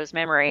repressed those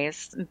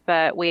memories.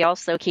 But we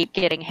also keep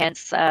getting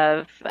hints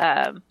of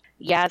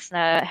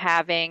Yasna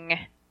having,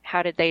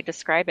 how did they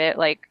describe it?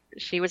 Like,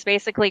 she was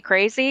basically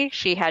crazy.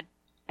 She had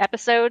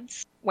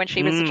episodes when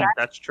she was a child.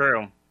 That's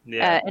true.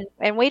 Yeah.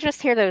 And we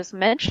just hear those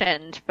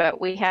mentioned,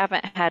 but we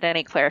haven't had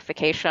any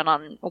clarification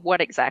on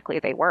what exactly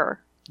they were.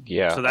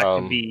 Yeah. So that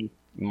could be...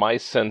 My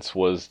sense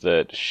was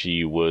that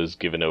she was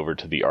given over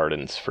to the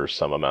Ardents for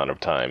some amount of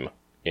time,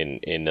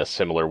 in a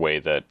similar way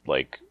that,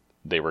 like,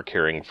 they were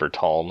caring for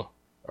Taln,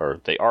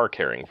 or they are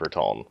caring for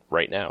Taln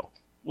right now.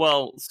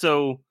 Well,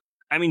 so,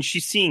 I mean,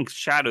 she's seeing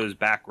shadows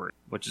backward,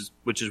 which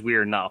is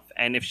weird enough.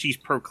 And if she's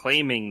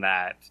proclaiming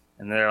that,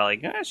 and they're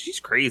like, she's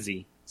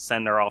crazy,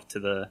 send her off to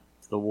the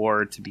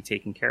ward to be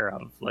taken care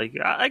of. Like,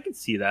 I can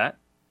see that.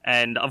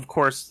 And, of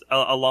course,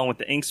 along with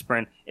the ink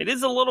sprint, it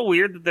is a little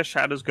weird that the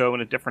shadows go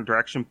in a different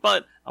direction,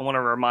 but I want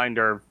to remind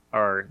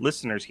our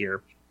listeners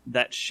here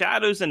that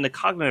shadows in the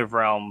cognitive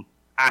realm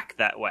act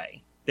that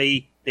way.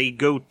 They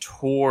go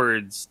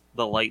towards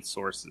the light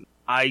sources.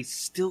 I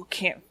still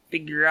can't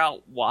figure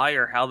out why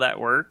or how that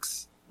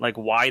works, like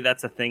why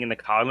that's a thing in the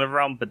cognitive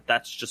realm, but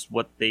that's just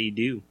what they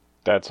do.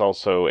 That's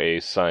also a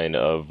sign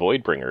of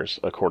Voidbringers,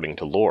 according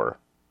to lore,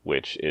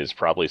 which is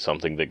probably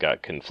something that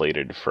got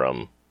conflated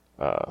from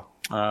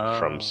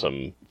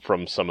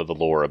some of the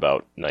lore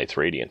about Knights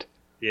Radiant.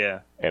 Yeah.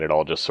 And it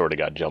all just sort of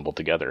got jumbled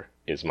together,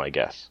 is my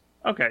guess.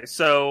 Okay,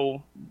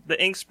 so the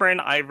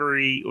Inkspren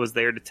Ivory was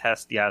there to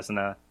test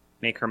Yasna,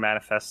 make her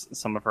manifest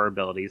some of her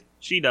abilities.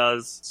 She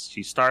does.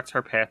 She starts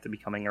her path to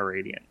becoming a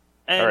Radiant.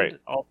 And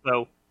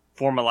also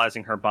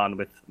formalizing her bond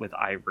with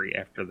Ivory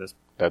after this.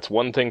 That's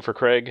one thing for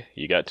Craig.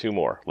 You got two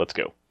more. Let's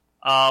go.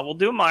 We'll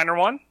do a minor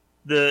one.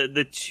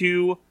 The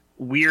two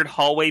weird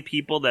hallway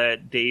people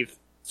that Dave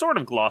sort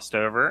of glossed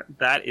over.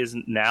 That is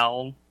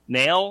Nail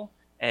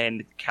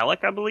and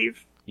Kellic, I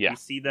believe. Yeah. You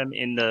see them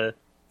in the...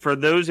 For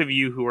those of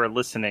you who are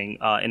listening,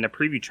 in the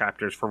preview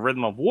chapters for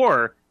Rhythm of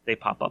War, they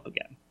pop up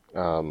again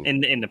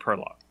in the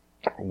prologue.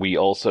 We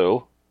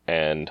also,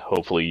 and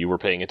hopefully you were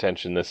paying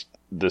attention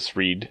this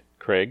read,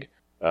 Craig,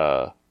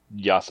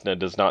 Yasna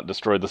does not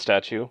destroy the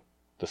statue.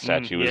 The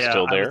statue is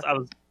still there. I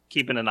was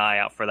keeping an eye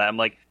out for that. I'm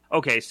like,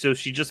 okay, so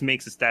she just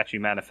makes a statue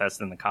manifest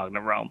in the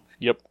cognitive realm.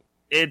 Yep.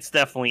 It's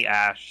definitely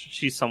Ash.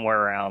 She's somewhere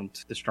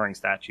around destroying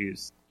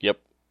statues. Yep.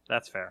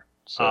 That's fair.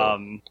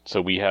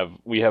 So we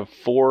have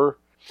four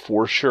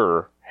for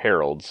sure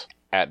heralds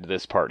at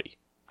this party.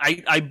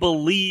 I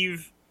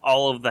believe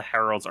all of the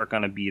heralds are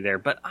going to be there,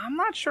 but I'm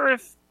not sure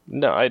if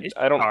I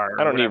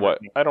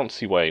don't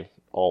see why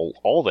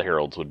all the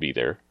heralds would be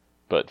there,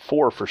 but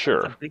four for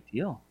sure. It's a big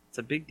deal. It's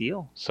a big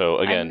deal. So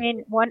again, I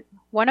mean,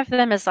 one of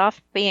them is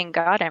off being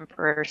God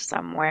Emperor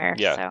somewhere.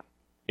 Yeah. So.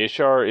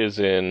 Ishar is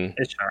in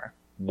Ishar.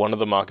 One of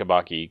the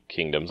Makabaki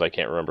kingdoms. I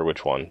can't remember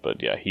which one,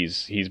 but yeah,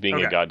 he's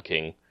being a god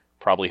king.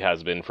 Probably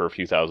has been for a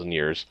few thousand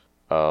years.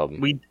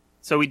 We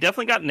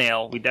definitely got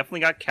Nail. We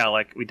definitely got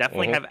Kellic. We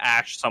definitely have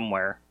Ash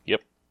somewhere.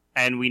 Yep.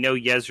 And we know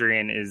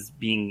Yezrian is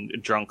being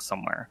drunk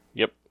somewhere.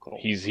 Yep. Cool.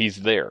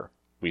 He's there.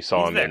 We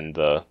saw him in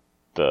the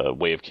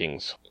Way of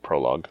Kings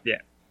prologue. Yeah.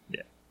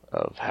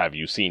 Of Have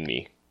You Seen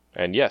Me?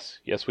 And yes,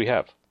 we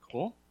have.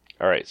 Cool.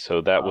 All right, so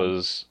that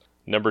was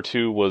number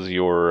 2 was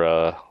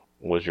your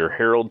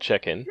Herald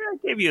check-in. Yeah, I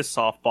gave you a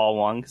softball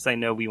one because I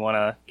know we want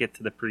to get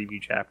to the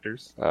preview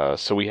chapters.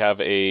 So we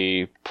have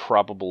a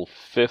probable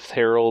 5th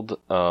Herald,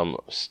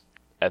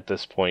 at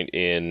this point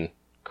in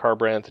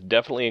Carbranth.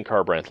 Definitely in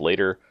Carbranth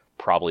later.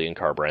 Probably in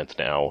Carbranth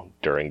now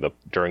during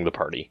the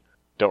party.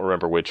 Don't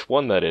remember which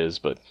one that is,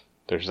 but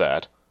there's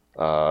that.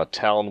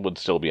 Talon would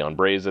still be on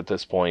Braze at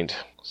this point,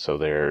 so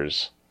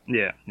there's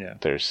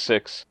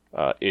 6.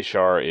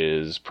 Ishar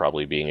is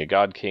probably being a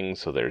God King,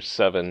 so there's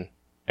 7,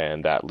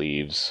 and that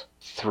leaves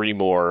 3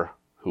 more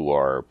who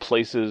are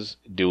places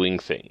doing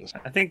things.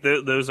 I think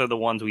those are the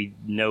ones we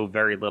know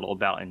very little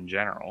about in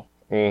general.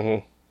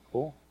 Mm-hmm.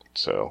 Cool.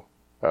 So,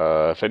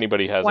 if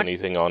anybody has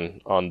anything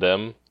on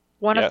them...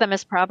 One of them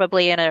is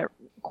probably in a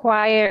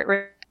quiet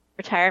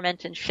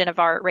retirement in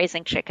Shinovar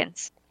raising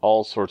chickens.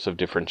 All sorts of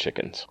different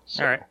chickens.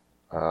 So, all right.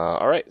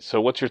 All right, so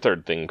what's your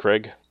third thing,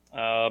 Craig?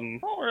 I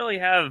don't really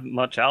have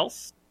much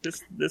else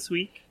this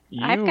week.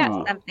 I've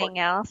got something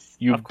else.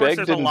 You of course,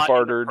 begged and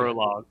bartered.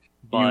 Prologue,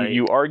 but...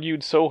 You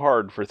argued so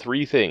hard for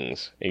 3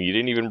 things, and you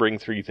didn't even bring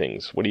 3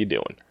 things. What are you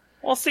doing?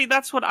 Well, see,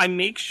 that's what I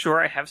make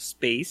sure I have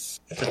space.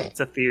 It's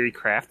a theory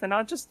craft, and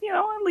I'll just,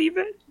 I leave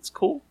it. It's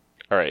cool.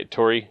 All right,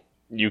 Tori,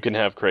 you can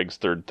have Craig's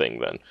third thing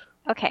then.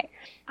 Okay,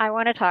 I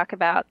want to talk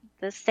about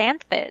the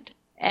Sandfid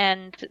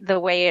and the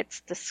way it's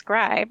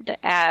described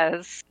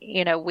as,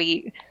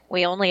 we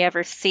only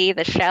ever see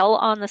the shell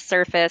on the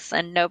surface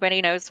and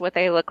nobody knows what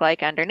they look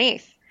like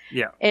underneath.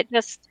 Yeah. It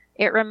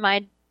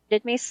reminded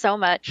me so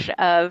much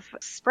of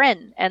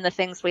Sprin and the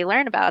things we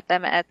learn about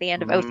them at the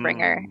end of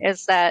Oathbringer,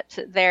 is that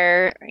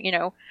they're,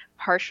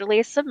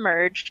 partially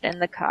submerged in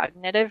the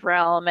cognitive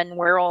realm and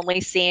we're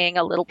only seeing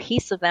a little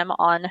piece of them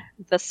on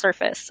the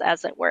surface,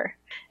 as it were.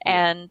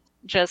 Yeah. And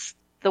just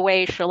the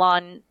way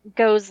Shallan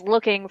goes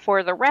looking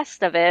for the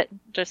rest of it,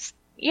 just,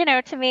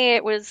 to me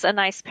it was a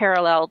nice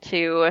parallel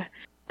to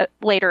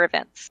later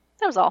events.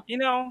 That was all.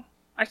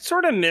 I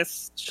sort of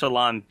miss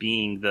Shallan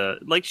being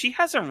she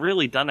hasn't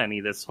really done any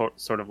of this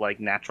sort of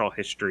natural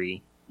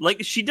history.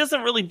 She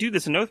doesn't really do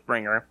this in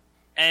Oathbringer.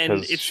 And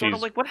it's sort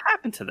of what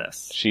happened to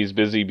this? She's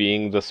busy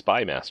being the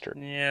spy master.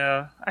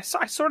 Yeah. I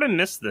sort of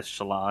miss this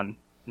Shallan.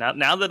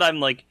 Now that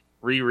I'm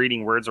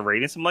rereading Words of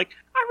Radiance, I'm I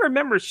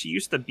remember she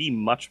used to be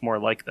much more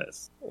like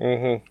this.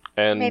 Mm-hmm.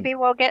 And maybe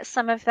we'll get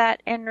some of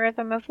that in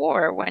Rhythm of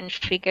War when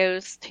she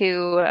goes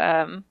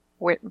to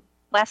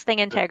Lasting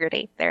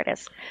Integrity. There it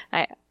is.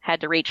 I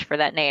had to reach for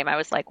that name. I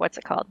was like, what's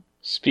it called?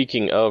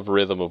 Speaking of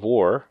Rhythm of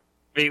War...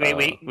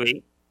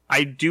 Wait.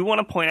 I do want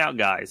to point out,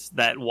 guys,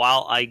 that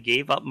while I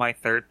gave up my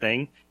third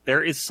thing,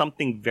 there is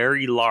something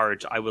very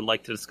large I would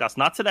like to discuss.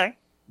 Not today,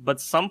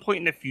 but some point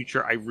in the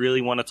future, I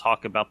really want to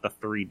talk about the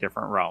 3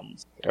 different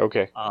realms.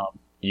 Okay.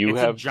 You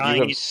have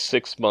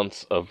 6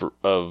 months of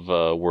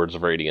Words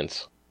of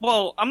Radiance.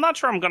 Well, I'm not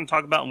sure I'm going to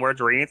talk about in Words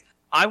of Radiance.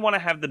 I want to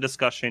have the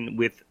discussion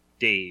with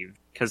Dave,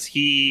 because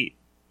he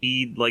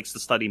likes to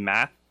study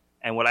math,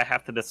 and what I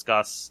have to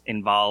discuss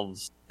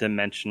involves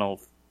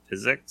dimensional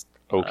physics.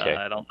 Okay.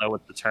 I don't know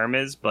what the term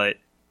is, but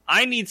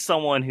I need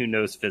someone who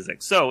knows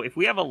physics. So if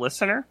we have a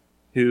listener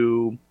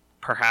who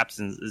perhaps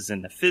is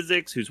into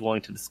physics, who's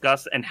willing to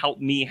discuss and help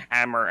me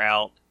hammer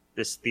out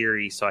this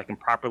theory so I can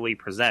properly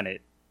present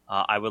it,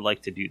 I would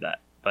like to do that.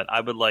 But I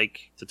would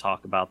like to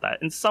talk about that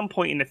in some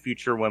point in the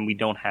future when we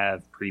don't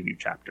have preview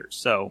chapters.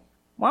 So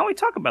why don't we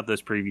talk about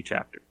those preview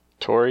chapters?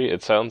 Tori,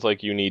 it sounds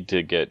like you need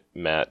to get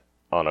Matt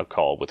on a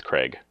call with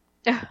Craig.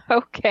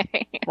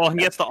 Okay. Well,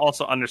 he has to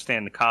also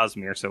understand the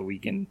Cosmere so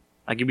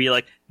I can be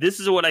like, this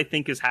is what I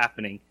think is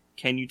happening.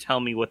 Can you tell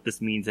me what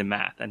this means in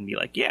math? And be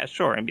like, yeah,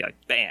 sure. And be like,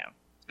 bam.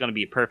 It's going to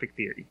be a perfect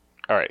theory.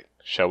 All right.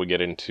 Shall we get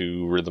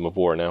into Rhythm of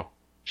War now?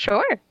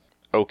 Sure.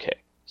 Okay.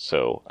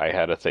 So I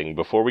had a thing,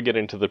 before we get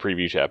into the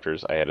preview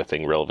chapters, I had a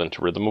thing relevant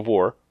to Rhythm of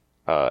War,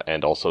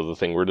 and also the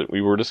thing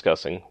we were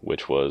discussing,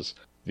 which was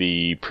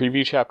the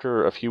preview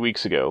chapter a few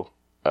weeks ago.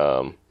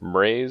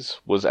 Mraize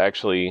was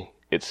actually,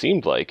 it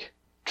seemed like,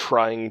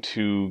 trying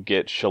to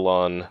get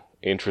Shallan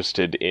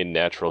interested in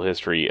natural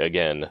history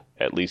again,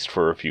 at least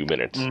for a few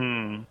minutes.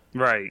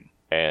 Right.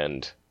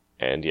 And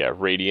yeah,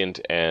 Radiant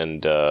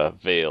and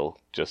Veil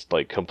just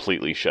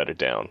completely shut it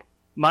down.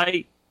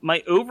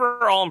 My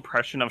overall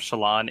impression of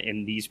Shallan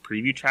in these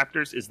preview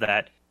chapters is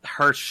that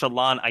her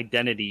Shallan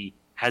identity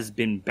has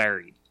been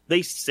buried.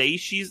 They say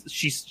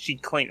she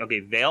claimed, okay,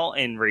 Veil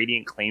and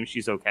Radiant claim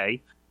she's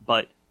okay,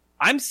 but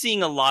I'm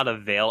seeing a lot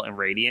of Veil and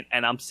Radiant,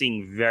 and I'm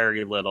seeing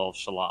very little of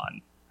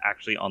Shallan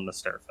actually on the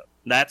surface.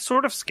 That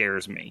sort of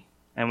scares me.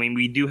 I mean,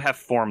 we do have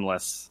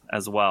Formless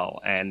as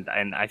well, and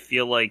I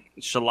feel like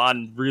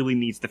Shallan really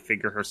needs to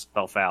figure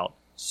herself out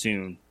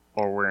soon,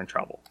 or we're in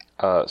trouble.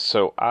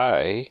 So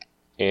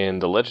in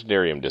the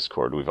Legendarium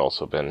Discord, we've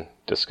also been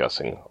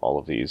discussing all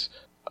of these.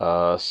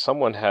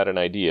 Someone had an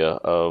idea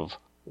of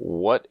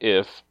what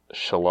if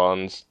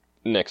Shallan's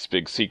next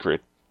big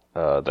secret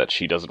that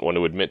she doesn't want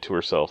to admit to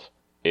herself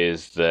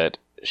is that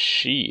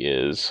she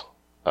is,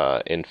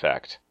 in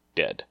fact,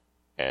 dead,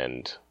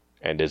 and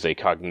is a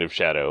cognitive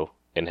shadow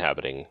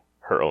inhabiting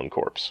her own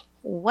corpse.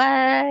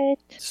 What?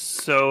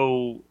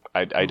 So...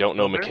 I don't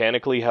know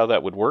mechanically how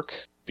that would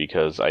work,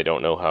 because I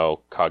don't know how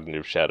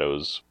cognitive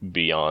shadows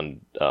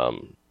beyond...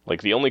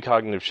 the only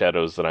cognitive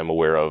shadows that I'm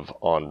aware of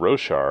on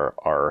Roshar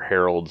are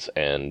heralds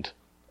and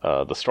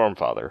the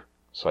Stormfather.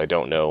 So I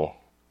don't know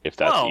if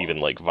that's even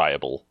like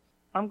viable.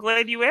 I'm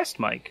glad you asked,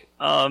 Mike.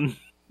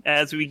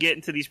 As we get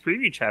into these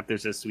preview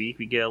chapters this week,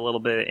 we get a little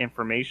bit of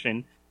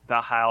information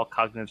about how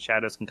cognitive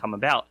shadows can come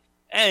about.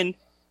 And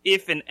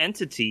if an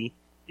entity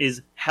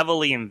is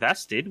heavily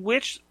invested,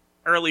 which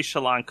early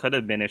Shallan could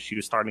have been if she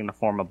was starting to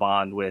form a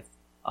bond with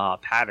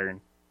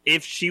Pattern,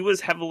 if she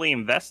was heavily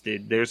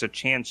invested, there's a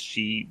chance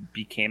she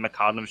became a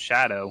cognitive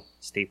shadow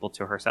stapled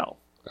to herself.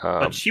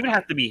 But she would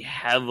have to be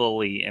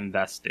heavily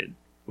invested,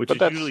 which is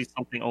usually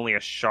something only a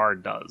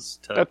shard does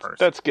to a person.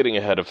 That's getting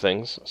ahead of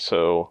things,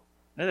 so...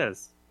 It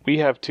is. We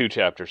have 2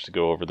 chapters to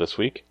go over this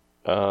week,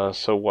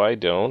 so why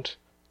don't...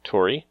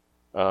 Tori,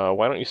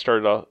 why don't you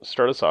start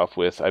us off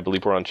with, I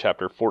believe we're on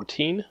chapter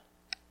 14?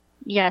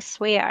 Yes,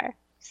 we are.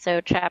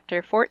 So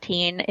chapter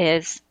 14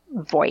 is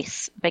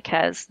voice,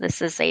 because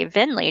this is a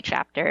Vinley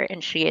chapter,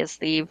 and she is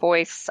the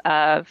voice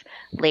of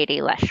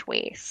Lady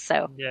Leshwi.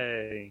 So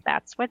yay.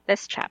 That's what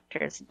this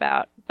chapter is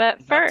about.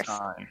 But first,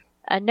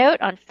 a note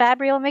on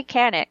Fabrial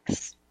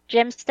mechanics.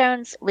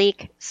 Gemstones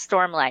leak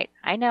stormlight.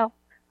 I know.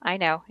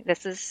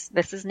 This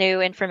is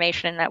new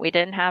information that we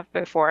didn't have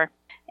before.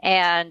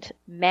 And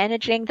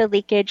managing the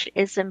leakage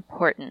is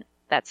important.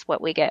 That's what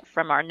we get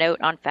from our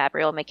note on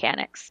Fabrial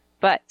mechanics.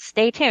 But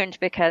stay tuned,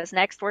 because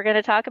next we're going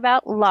to talk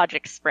about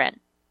Logic Sprint.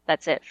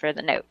 That's it for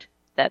the note.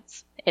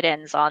 It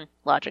ends on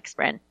Logic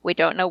Sprint. We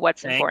don't know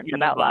what's important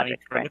about Logic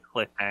Sprint.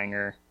 For the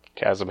cliffhanger.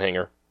 Chasm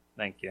hanger.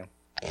 Thank you.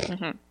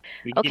 Mm-hmm.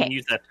 We can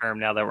use that term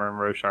now that we're in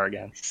Roshar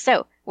again.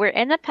 So, we're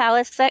in the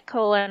palace at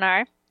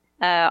Kholinar.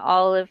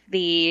 All of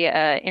the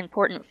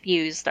important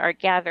fused are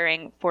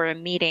gathering for a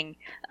meeting.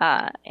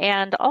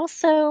 And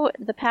also,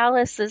 the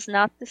palace is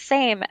not the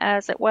same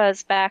as it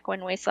was back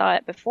when we saw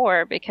it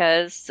before,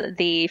 because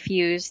the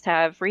fused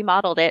have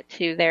remodeled it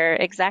to their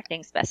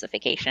exacting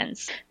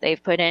specifications.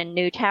 They've put in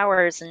new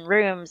towers and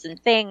rooms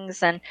and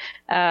things, and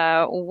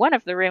one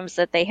of the rooms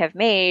that they have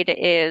made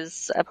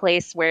is a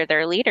place where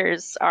their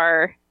leaders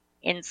are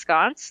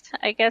ensconced,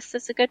 I guess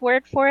is a good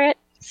word for it.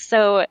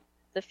 So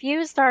the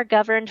fused are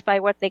governed by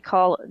what they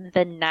call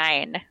the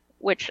Nine,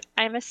 which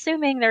I'm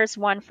assuming there's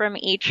one from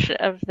each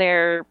of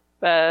their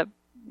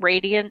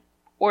Radiant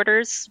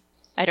orders.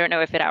 I don't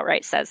know if it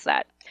outright says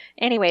that.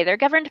 Anyway, they're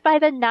governed by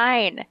the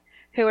Nine,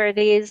 who are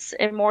these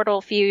immortal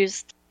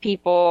fused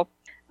people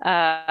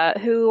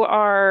who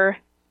are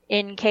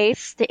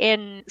encased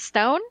in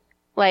stone,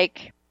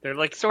 like... They're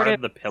like sort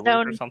of the pillars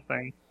stone. Or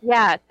something?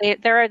 Yeah,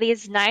 there are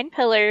these 9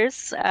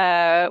 pillars.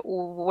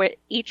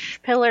 Each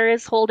pillar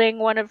is holding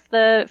one of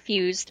the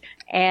fused,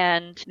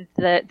 and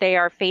they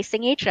are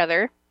facing each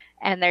other,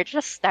 and they're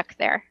just stuck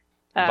there.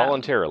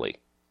 Voluntarily.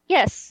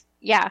 Yes,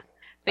 yeah,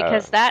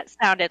 because that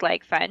sounded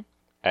like fun.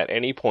 At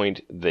any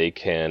point, they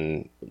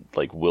can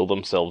will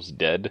themselves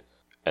dead,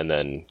 and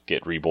then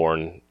get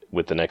reborn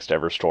with the next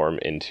Everstorm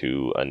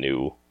into a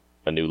new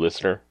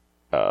listener,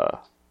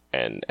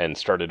 and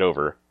start it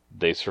over.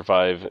 They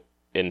survive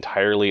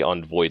entirely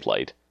on void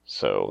light,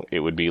 so it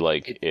would be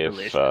like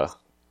if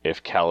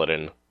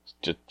Kaladin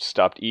just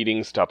stopped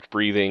eating, stopped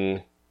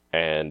breathing,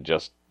 and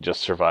just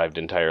survived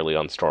entirely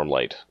on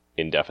stormlight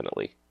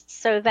indefinitely.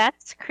 So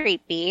that's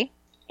creepy.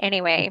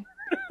 Anyway,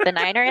 the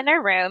 9 are in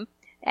their room,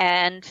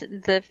 and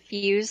the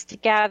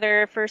fused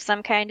gather for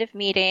some kind of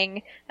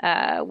meeting.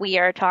 We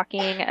are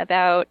talking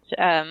about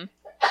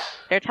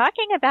they're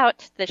talking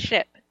about the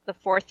ship, the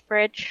 4th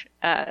bridge.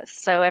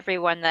 So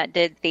everyone that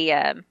did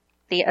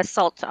the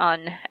assault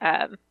on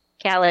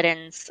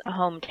Kaladin's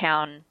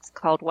hometown, it's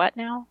called what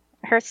now?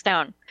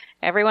 Hearthstone.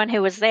 Everyone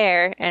who was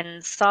there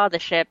and saw the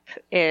ship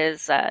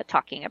is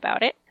talking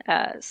about it.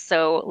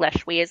 So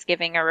Leshwi is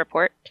giving a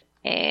report.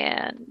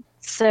 And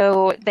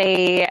so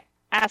they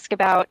ask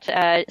about,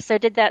 so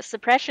did that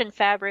suppression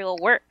fabrial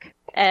work?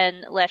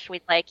 And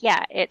Leshwi's like,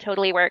 yeah, it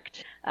totally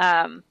worked,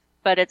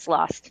 but it's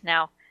lost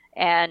now.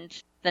 And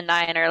the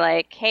 9 are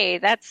like, hey,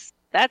 that's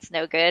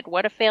no good.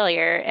 What a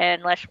failure.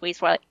 And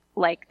Leshwi's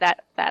like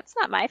that's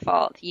not my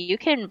fault. You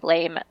can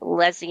blame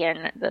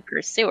Lezian, the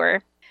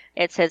pursuer.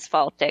 It's his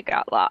fault it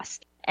got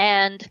lost.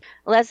 And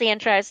Lezian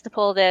tries to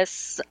pull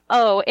this,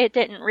 it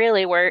didn't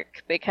really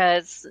work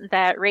because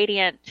that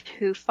Radiant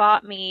who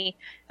fought me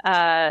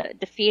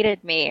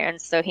defeated me,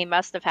 and so he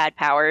must have had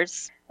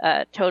powers,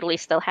 totally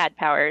still had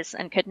powers,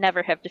 and could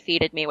never have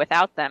defeated me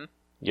without them.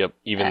 Yep,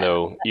 even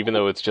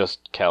though it's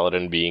just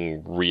Kaladin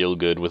being real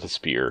good with a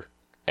spear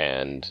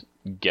and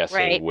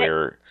guessing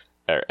where...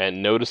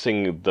 and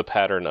noticing the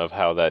pattern of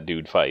how that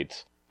dude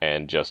fights,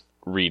 and just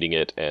reading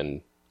it, and,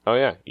 oh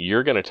yeah,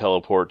 you're gonna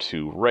teleport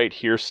to right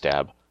here,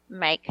 stab.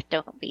 Mike,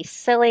 don't be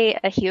silly.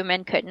 A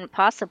human couldn't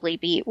possibly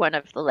beat one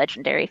of the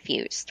legendary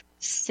fused.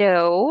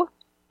 So,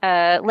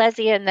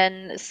 Lezian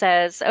then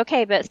says,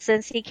 okay, but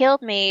since he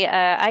killed me,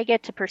 I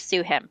get to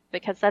pursue him,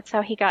 because that's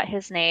how he got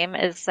his name,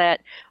 is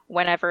that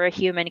whenever a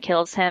human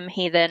kills him,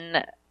 he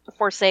then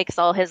forsakes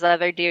all his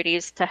other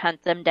duties to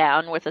hunt them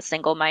down with a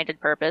single-minded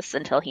purpose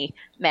until he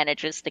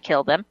manages to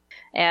kill them.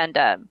 And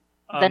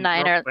the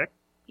 9 are... Quick.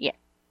 Yeah.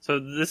 So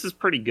this is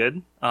pretty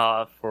good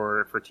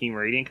for Team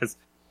Radiant, because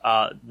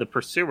the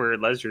pursuer,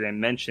 Lesrian,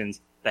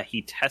 mentions that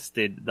he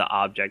tested the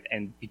object,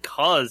 and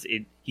because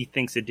he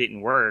thinks it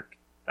didn't work,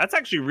 that's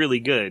actually really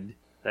good.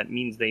 That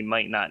means they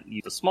might not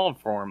use a small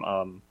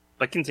form.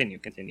 But continue.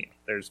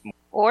 There's more.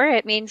 Or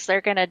it means they're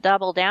going to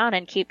double down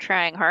and keep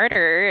trying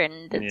harder,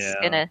 and it's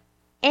going to...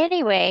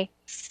 Anyway,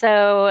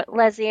 so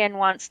Lesrian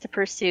wants to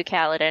pursue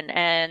Kaladin,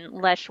 and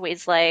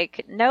Leshwi's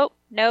like, nope,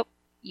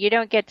 you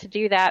don't get to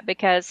do that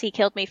because he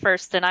killed me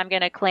first, and I'm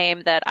going to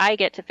claim that I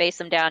get to face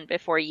him down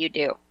before you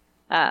do.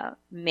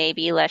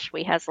 Maybe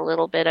Leshwi has a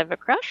little bit of a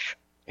crush?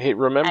 Hey,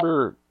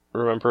 remember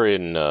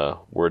in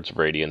Words of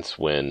Radiance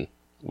when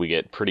we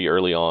get pretty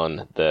early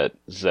on that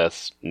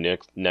Zeth's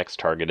next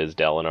target is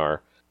Dalinar,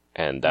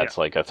 and that's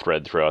like a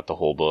thread throughout the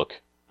whole book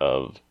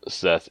of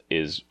Zeth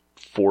is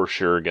for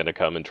sure going to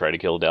come and try to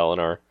kill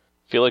Dalinar.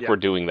 Feel like we're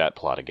doing that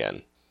plot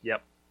again.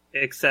 Yep.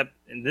 Except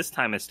this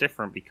time it's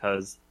different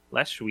because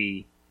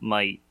Leshwi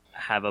might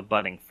have a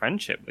budding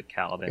friendship with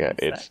Kaladin.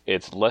 Yeah,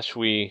 it's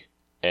Leshwi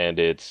and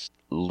it's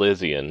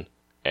Lysian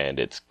and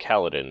it's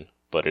Kaladin,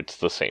 but it's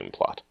the same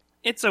plot.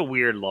 It's a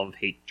weird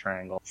love-hate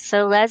triangle.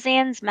 So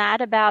Lesrian's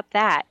mad about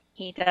that.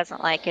 He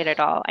doesn't like it at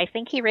all. I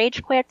think he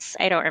rage quits.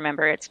 I don't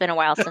remember. It's been a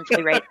while since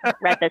we read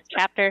this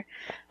chapter.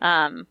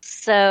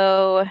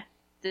 So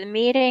the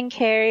meeting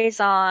carries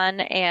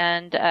on,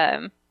 and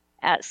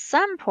at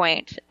some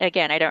point,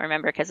 again, I don't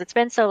remember because it's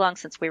been so long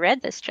since we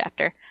read this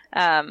chapter,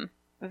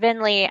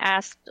 Vinley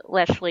asked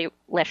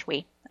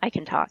Leshwi, I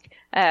can talk,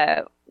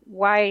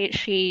 why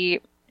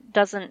she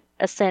doesn't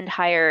ascend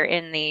higher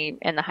in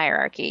the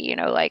hierarchy,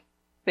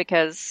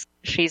 because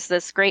she's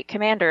this great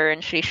commander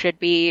and she should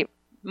be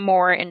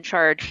more in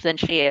charge than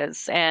she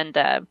is. And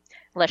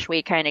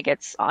Leshwi kind of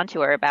gets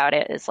onto her about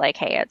it. It's like,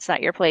 hey, it's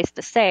not your place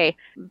to say.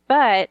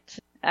 But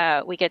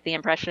we get the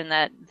impression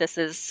that this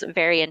is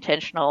very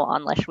intentional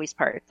on Leshwi's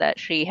part, that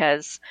she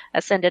has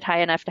ascended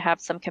high enough to have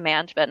some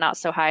command, but not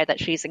so high that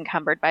she's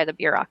encumbered by the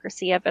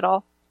bureaucracy of it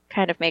all.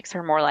 Kind of makes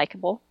her more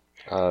likable.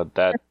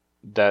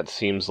 That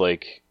seems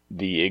like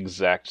the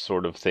exact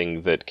sort of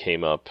thing that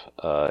came up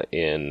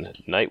in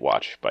Night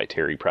Watch by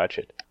Terry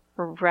Pratchett.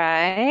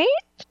 Right?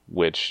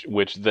 Which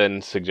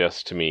then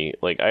suggests to me,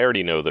 like, I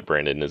already know that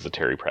Brandon is a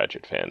Terry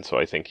Pratchett fan, so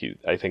I think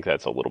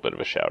that's a little bit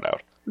of a shout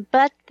out.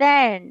 But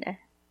then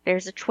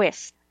there's a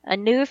twist. A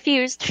new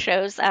fused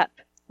shows up,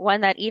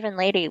 one that even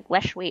Lady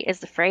Leshwi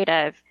is afraid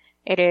of.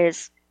 It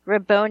is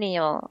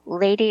Raboniel,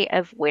 Lady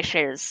of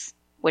Wishes,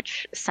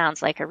 which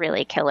sounds like a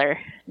really killer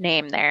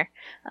name there.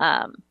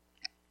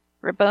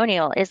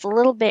 Raboniel is a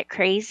little bit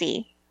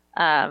crazy.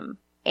 And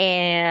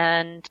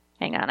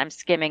hang on, I'm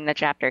skimming the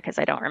chapter because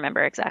I don't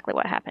remember exactly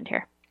what happened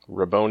here.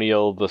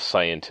 Raboniel the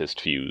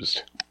scientist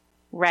fused.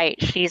 Right,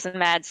 she's a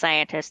mad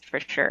scientist for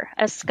sure.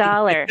 A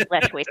scholar,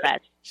 Leshwi said.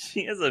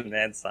 She is a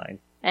mad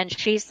scientist. And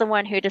she's the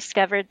one who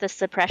discovered the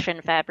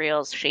suppression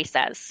fabrials, she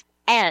says.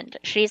 And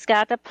she's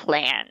got a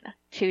plan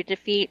to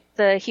defeat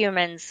the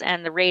humans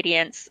and the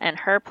Radiants, and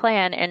her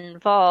plan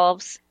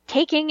involves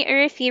taking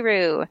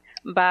Urithiru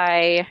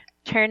by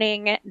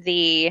turning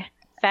the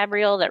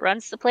fabrial that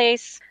runs the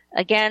place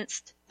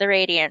against the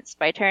Radiants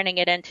by turning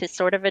it into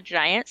sort of a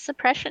giant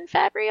suppression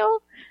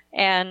fabrial.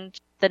 And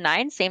the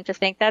Nine seem to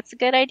think that's a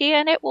good idea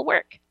and it will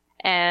work.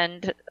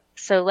 And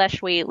so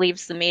Leshwi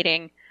leaves the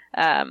meeting,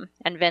 and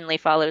Vinley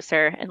follows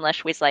her, and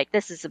Leshwi's like,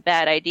 this is a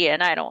bad idea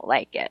and I don't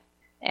like it.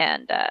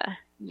 And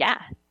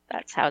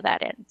that's how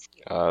that ends.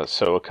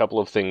 So a couple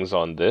of things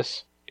on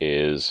this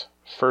is,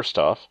 first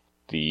off,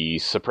 the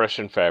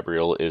suppression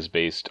fabrial is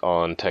based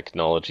on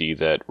technology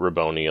that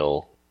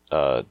Raboniel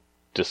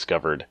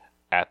discovered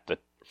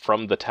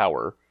from the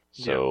tower.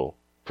 So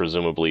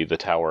presumably the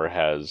tower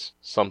has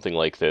something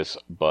like this,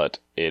 but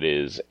it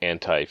is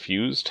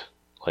anti-fused,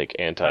 like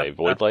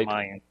anti-void light. That's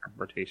my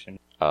interpretation.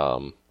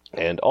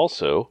 And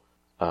also,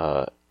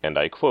 and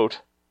I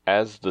quote,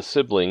 as the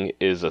sibling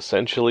is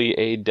essentially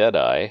a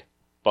Deadeye,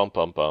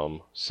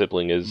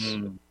 sibling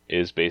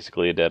is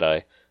basically a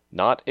Deadeye.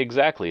 Not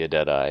exactly a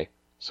Deadeye,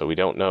 so we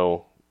don't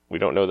know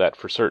that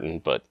for certain,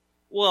 but...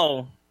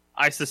 Well,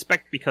 I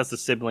suspect because the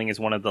sibling is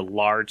one of the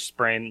large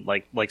spren,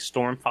 like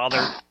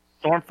Stormfather.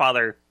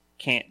 Stormfather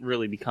can't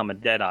really become a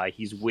Deadeye.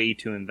 He's way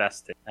too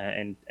invested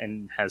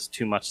and has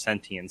too much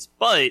sentience.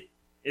 But,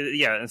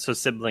 and so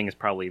sibling is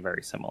probably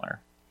very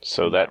similar.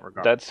 So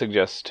that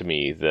suggests to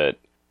me that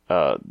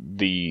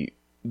the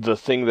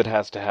thing that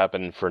has to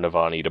happen for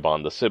Navani to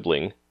bond the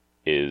sibling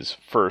is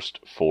first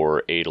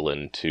for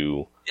Adolin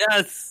to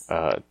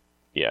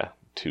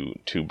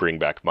to bring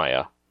back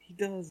Maya. He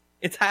does.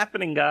 It's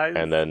happening, guys.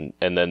 And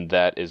then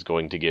that is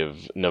going to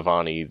give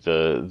Navani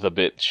the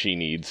bit she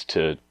needs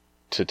to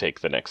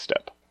take the next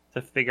step.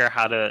 To figure out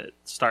how to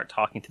start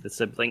talking to the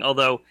sibling.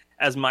 Although,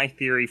 as my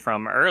theory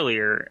from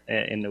earlier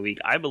in the week,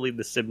 I believe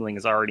the sibling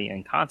is already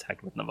in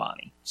contact with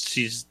Navani.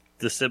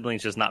 The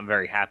sibling's just not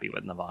very happy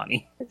with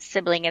Navani. The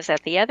sibling is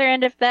at the other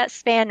end of that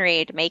span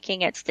reed,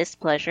 making its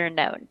displeasure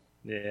known.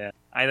 Yeah,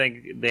 I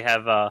think they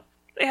have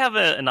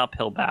an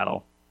uphill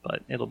battle,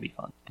 but it'll be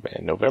fun.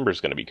 Man,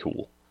 November's going to be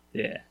cool.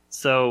 Yeah.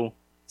 So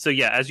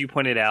yeah, as you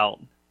pointed out,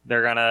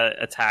 they're gonna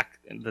attack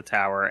the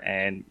tower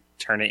and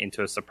turn it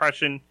into a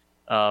suppression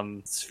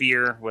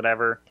sphere,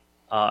 whatever,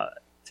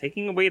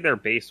 taking away their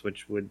base,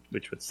 which would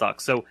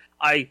suck. So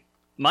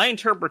my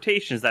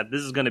interpretation is that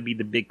this is going to be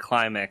the big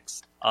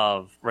climax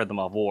of Rhythm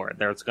of War.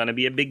 There's going to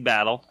be a big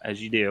battle,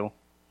 as you do,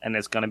 and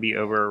it's going to be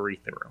over a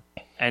read-through.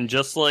 And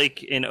just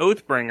like in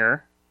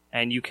Oathbringer,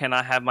 and You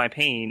Cannot Have My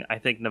Pain, I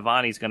think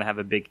Navani's going to have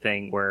a big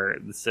thing where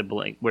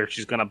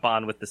she's going to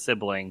bond with the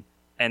sibling,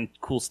 and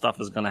cool stuff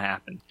is going to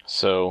happen.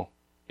 So,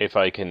 if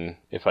I can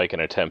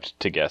attempt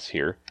to guess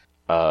here,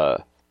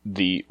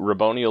 the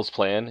Raboniel's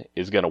plan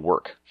is going to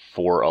work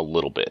for a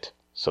little bit.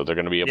 So they're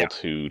going to be able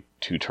to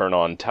turn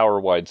on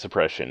tower-wide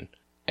suppression,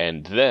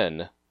 and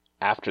then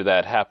after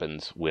that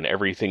happens, when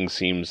everything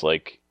seems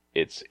like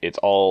it's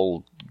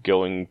all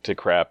going to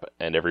crap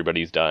and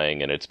everybody's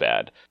dying and it's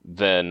bad,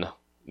 then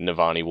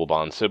Navani will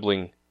bond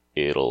sibling.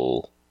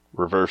 It'll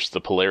reverse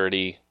the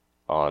polarity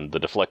on the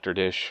deflector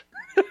dish.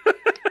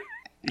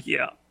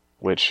 Yeah.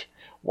 Which,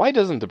 why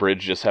doesn't the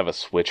bridge just have a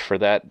switch for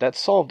that? That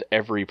solved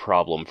every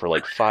problem for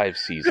like 5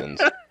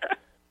 seasons.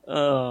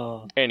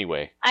 Oh.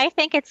 Anyway. I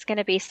think it's going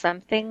to be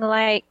something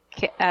like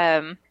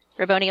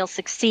Raboniel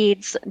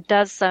succeeds,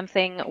 does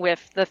something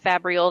with the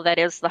Fabrial that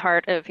is the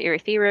heart of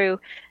Irithiru,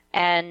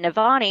 and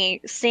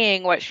Navani,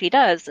 seeing what she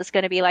does, is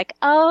going to be like,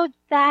 oh,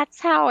 that's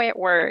how it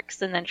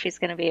works, and then she's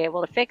going to be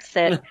able to fix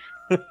it,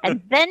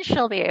 and then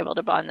she'll be able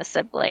to bond the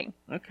sibling.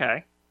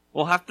 Okay.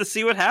 We'll have to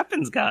see what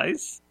happens,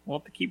 guys. We'll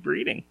have to keep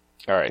reading.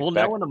 All right. We'll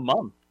know in a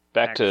month.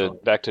 Back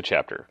to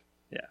chapter.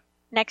 Yeah.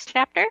 Next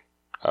chapter?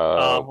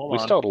 We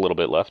still have a little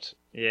bit left.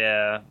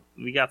 Yeah,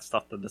 we got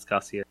stuff to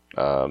discuss here.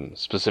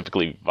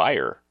 Specifically,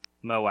 Vyre.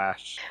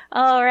 Moash.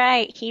 Oh,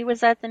 right. He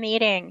was at the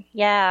meeting.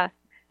 Yeah.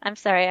 I'm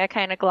sorry. I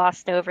kind of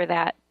glossed over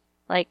that.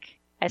 Like,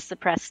 I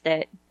suppressed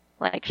it.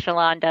 Like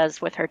Shallan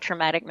does with her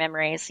traumatic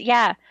memories.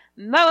 Yeah,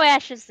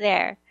 Moash is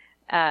there.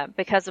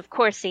 Because of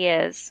course he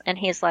is. And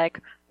he's like,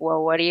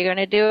 well, what are you going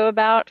to do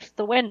about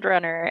the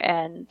Windrunner?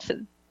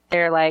 And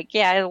they're like,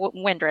 yeah,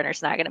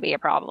 Windrunner's not going to be a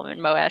problem. And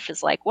Moash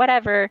is like,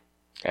 whatever.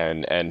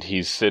 And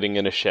he's sitting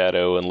in a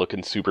shadow and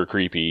looking super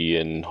creepy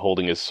and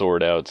holding his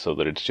sword out so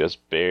that it's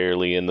just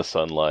barely in the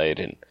sunlight.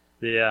 And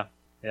yeah,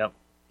 yep.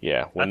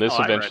 Yeah, when this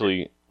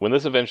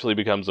eventually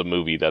becomes a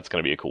movie, that's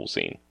going to be a cool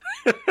scene.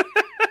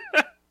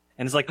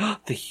 And it's like, oh,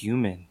 the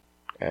human.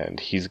 And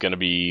he's going to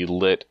be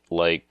lit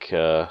like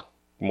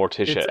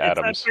Morticia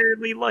Adams. It's that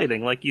weirdly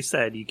lighting, like you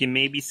said. You can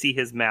maybe see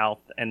his mouth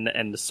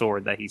and the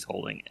sword that he's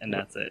holding, and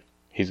that's it.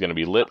 He's going to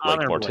be lit like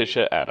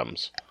Morticia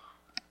Adams.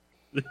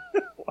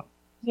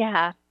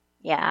 Yeah.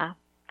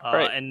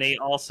 Right. And they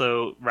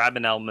also,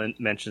 Rabonel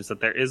mentions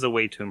that there is a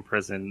way to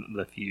imprison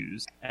the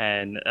fuse,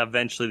 and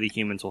eventually the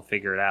humans will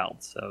figure it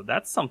out. So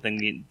that's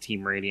something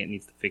Team Radiant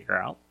needs to figure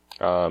out.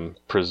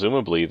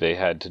 Presumably they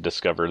had to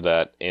discover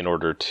that in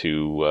order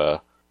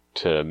to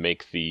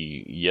make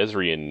the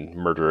Yezrian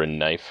murderer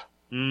knife.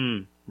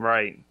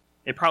 Right.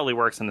 It probably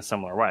works in a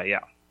similar way, yeah.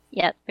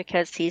 Yep,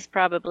 because he's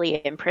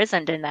probably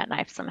imprisoned in that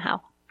knife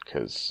somehow.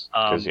 Because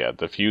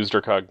the fused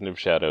are cognitive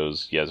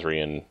shadows.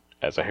 Yezrian,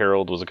 as a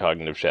herald, was a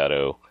cognitive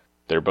shadow.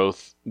 They're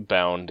both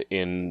bound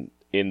in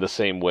the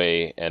same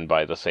way and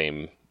by the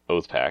same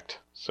oath pact.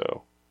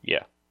 So,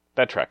 yeah,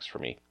 that tracks for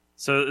me.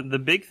 So the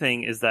big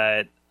thing is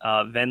that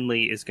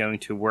Venli is going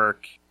to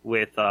work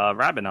with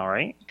Rabonel,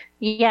 right?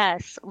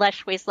 Yes,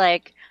 Leshwi's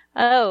like,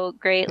 oh,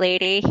 great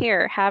lady,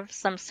 here, have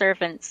some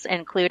servants,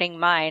 including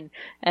mine.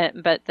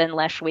 But then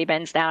Leshwi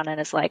bends down and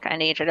is like, I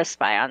need you to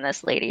spy on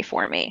this lady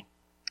for me.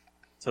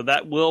 So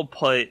that will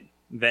put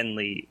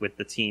Venli with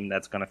the team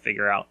that's going to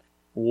figure out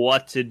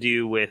what to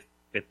do with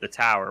the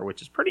tower,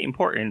 which is pretty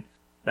important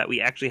that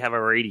we actually have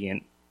a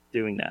Radiant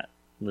doing that.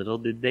 Little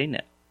did they know.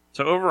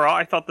 So overall,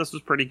 I thought this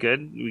was pretty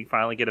good. We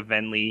finally get a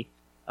Venli.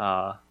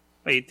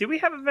 Wait, did we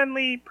have a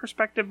Venli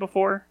perspective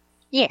before?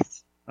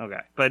 Yes.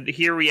 Okay, but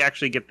here we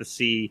actually get to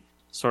see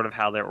sort of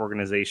how their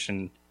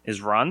organization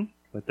is run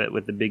with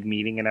the big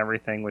meeting and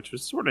everything, which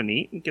was sort of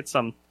neat. We get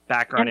some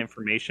background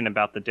information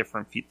about the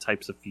different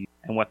types of fuse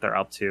and what they're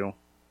up to.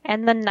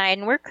 And the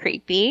 9 were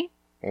creepy.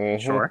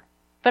 Mm-hmm. Sure.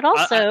 But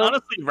also...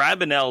 honestly,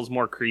 Rabonel is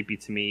more creepy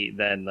to me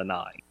than the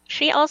 9.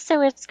 She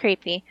also is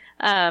creepy.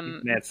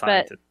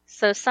 But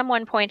so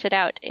someone pointed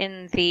out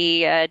in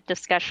the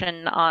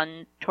discussion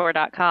on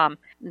Tor.com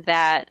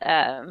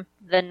that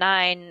the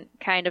 9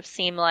 kind of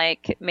seem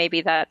like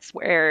maybe that's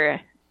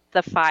where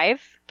the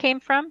 5 came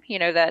from. You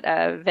know, that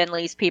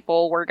Venli's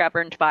people were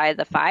governed by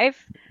the 5.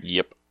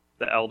 Yep.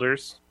 The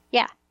elders?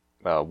 Yeah.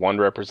 One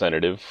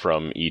representative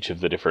from each of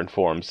the different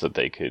forms that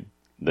they could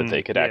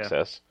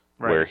access.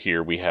 Right. Where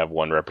here we have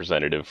one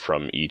representative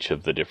from each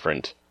of the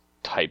different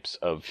types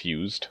of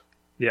fused.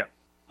 Yeah.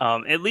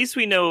 At least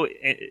we know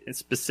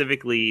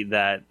specifically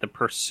that the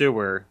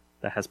pursuer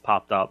that has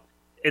popped up,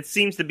 it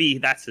seems to be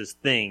that's his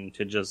thing,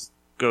 to just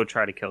go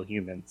try to kill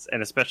humans,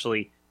 and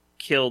especially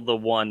kill the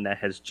one that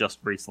has just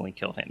recently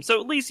killed him. So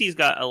at least he's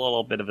got a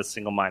little bit of a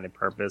single-minded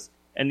purpose,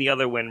 and the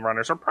other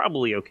Windrunners are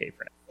probably okay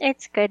for him.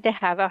 It's good to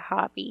have a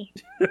hobby.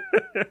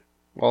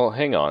 Well,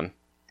 hang on.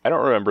 I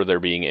don't remember there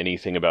being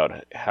anything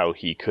about how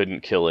he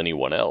couldn't kill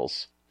anyone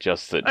else.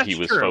 Just that he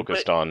was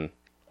focused on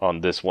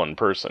this one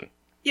person.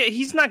 Yeah,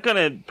 he's not going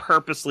to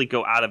purposely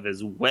go out of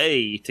his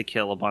way to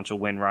kill a bunch of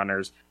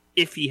Windrunners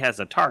if he has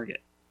a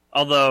target.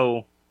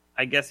 Although,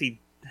 I guess he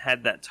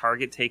had that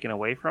target taken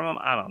away from him.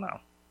 I don't know.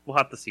 We'll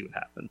have to see what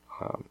happens.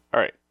 All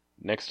right,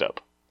 next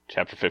up,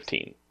 Chapter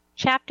 15.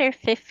 Chapter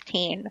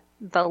 15,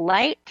 The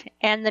Light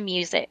and the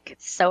Music.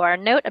 So our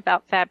note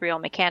about fabrial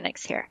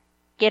mechanics here.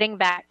 Getting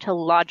back to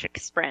logic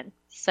spren.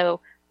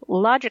 So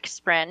logic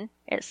spren,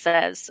 it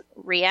says,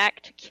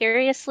 react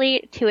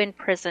curiously to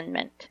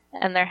imprisonment.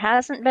 And there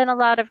hasn't been a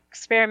lot of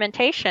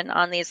experimentation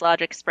on these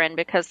logic spren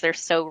because they're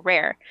so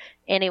rare.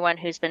 Anyone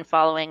who's been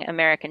following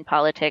American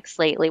politics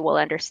lately will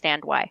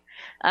understand why.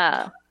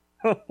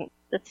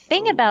 The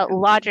thing about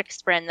logic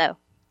spren, though,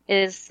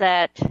 is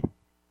that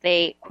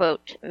they,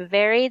 quote,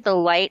 vary the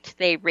light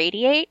they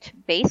radiate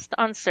based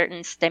on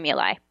certain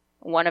stimuli.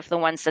 One of the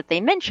ones that they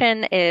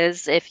mention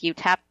is if you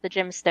tap the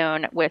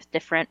gemstone with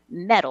different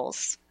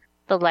metals,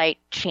 the light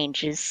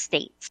changes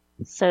states.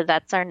 So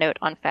that's our note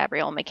on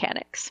fabrial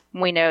mechanics.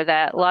 We know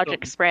that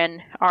logic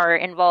spren are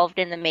involved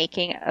in the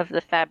making of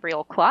the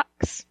fabrial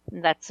clocks.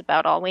 That's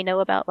about all we know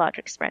about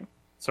logic spren.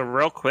 So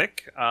real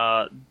quick,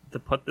 to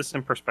put this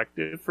in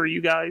perspective for you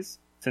guys,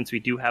 since we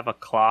do have a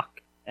clock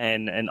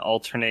and an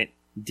alternate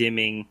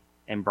dimming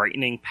and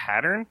brightening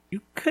pattern,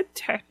 you could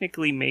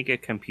technically make a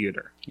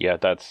computer. Yeah,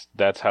 that's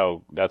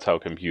how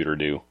computer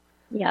do.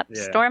 Yep,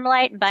 yeah.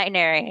 Stormlight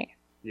binary.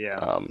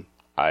 Yeah.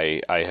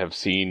 I have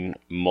seen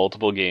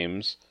multiple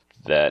games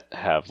that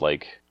have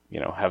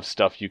have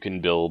stuff you can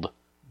build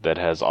that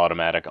has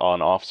automatic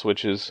on-off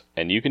switches,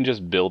 and you can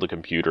just build a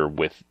computer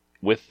with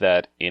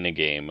that in a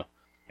game.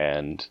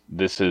 And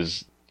this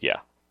is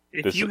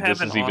this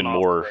is even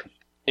more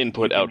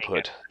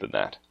input-output than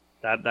that.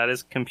 That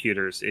is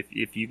computers.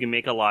 If you can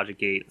make a logic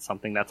gate,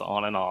 something that's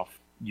on and off,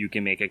 you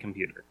can make a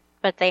computer.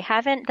 But they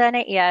haven't done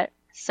it yet,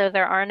 so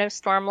there are no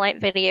Stormlight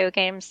video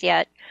games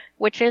yet,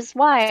 which is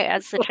why,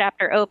 as the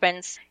chapter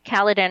opens,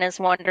 Kaladin is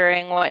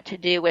wondering what to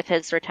do with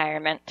his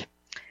retirement.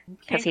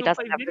 Because he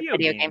doesn't have a video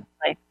game to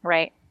play.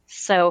 Right.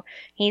 So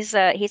he's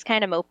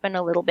kind of moping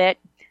a little bit,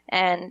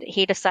 and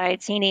he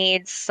decides he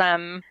needs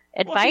some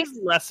advice. He's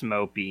less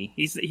mopey.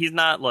 He's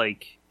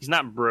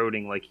not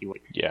brooding like he would.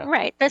 Yeah.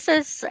 Right. This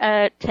is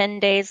 10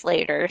 days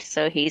later,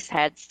 so he's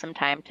had some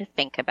time to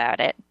think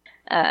about it.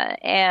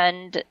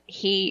 And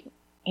he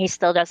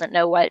still doesn't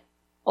know what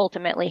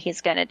ultimately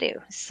he's going to do.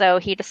 So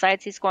he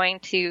decides he's going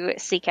to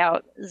seek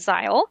out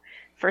Zyle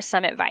for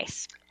some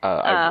advice.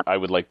 I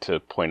would like to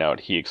point out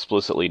he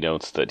explicitly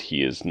notes that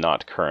he is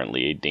not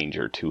currently a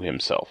danger to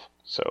himself.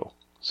 So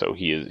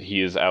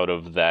he is out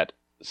of that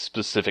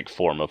specific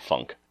form of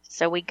funk.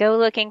 So we go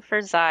looking for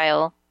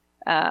Zyle.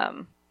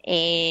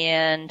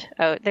 And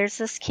there's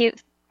this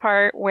cute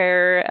part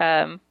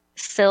where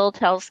Syl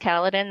tells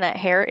Kaladin that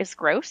hair is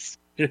gross.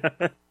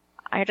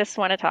 I just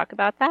want to talk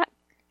about that.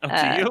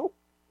 Oh, do you?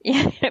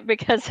 Yeah,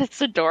 because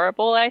it's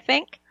adorable, I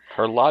think.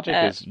 Her logic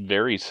is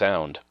very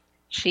sound.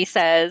 She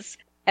says,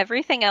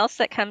 everything else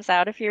that comes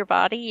out of your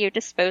body you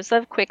dispose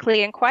of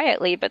quickly and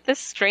quietly, but this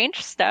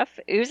strange stuff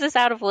oozes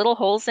out of little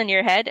holes in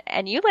your head,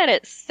 and you let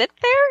it sit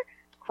there?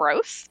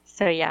 Gross.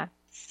 So yeah,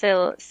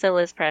 Syl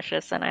is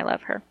precious, and I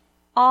love her.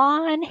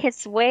 On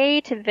his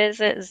way to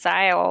visit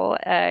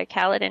Zyle,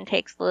 Kaladin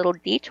takes a little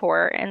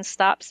detour and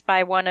stops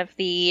by one of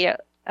the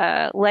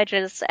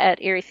ledges at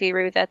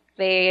Irithiru that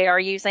they are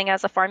using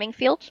as a farming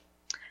field,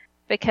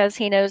 because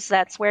he knows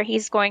that's where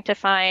he's going to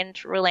find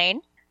Rulain.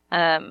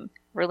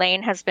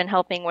 Rulain has been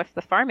helping with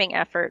the farming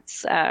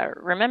efforts.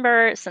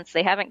 Remember, since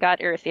they haven't got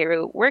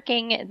Irithiru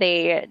working,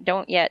 they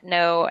don't yet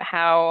know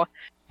how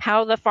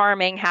the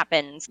farming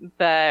happens,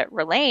 but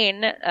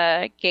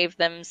Rulain gave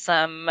them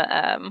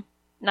some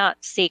not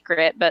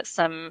secret, but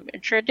some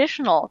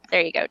traditional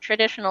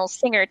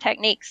singer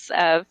techniques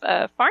of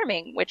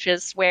farming, which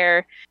is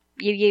where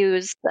you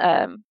use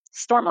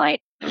stormlight,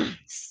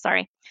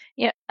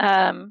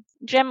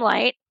 gem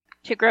light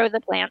to grow the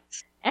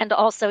plants, and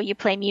also you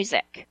play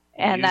music.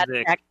 And that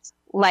affects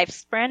life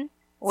spren,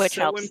 which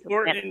so helps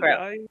important, the plant grow.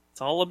 guys.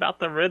 It's all about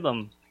the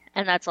rhythm.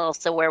 And that's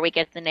also where we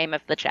get the name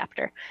of the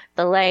chapter.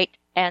 The light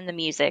and the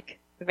music.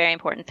 Very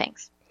important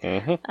things.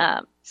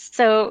 Mm-hmm.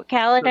 So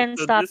Kaladin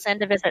stops in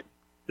to visit.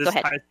 This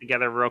ties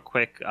together real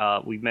quick.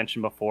 We've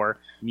mentioned before,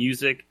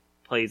 music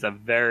plays a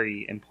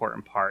very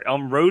important part.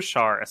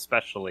 Roshar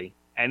especially.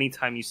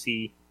 Anytime you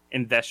see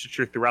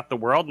investiture throughout the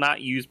world,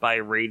 not used by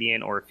a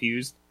Radiant or a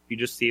Fused, you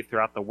just see it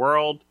throughout the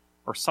world,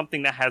 or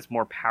something that has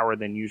more power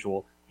than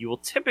usual, you will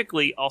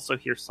typically also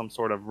hear some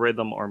sort of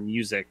rhythm or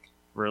music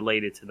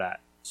related to that.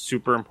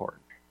 Super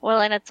important.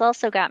 Well, and it's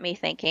also got me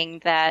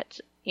thinking that,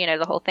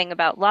 the whole thing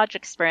about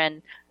logic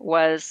spren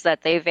was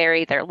that they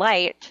vary their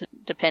light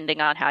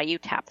depending on how you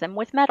tap them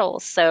with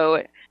metals.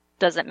 So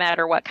does it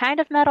matter what kind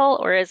of metal,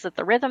 or is it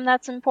the rhythm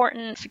that's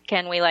important?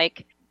 Can we,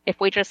 if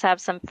we just have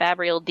some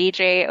fabrial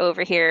DJ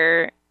over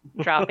here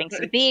dropping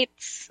some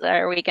beats,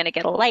 are we going to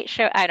get a light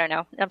show? I don't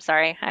know. I'm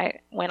sorry. I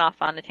went off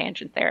on a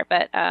tangent there.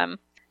 But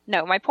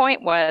No, my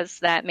point was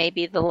that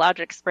maybe the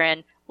logic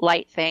sprint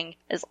light thing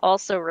is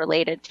also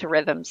related to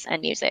rhythms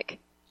and music.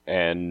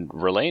 And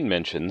Rlain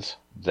mentions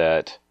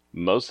that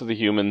most of the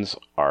humans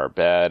are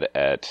bad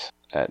at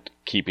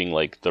keeping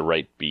like the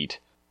right beat.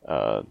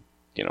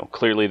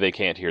 Clearly they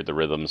can't hear the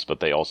rhythms, but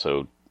they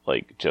also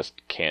like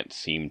just can't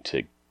seem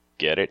to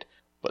get it.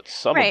 But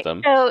some of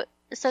them,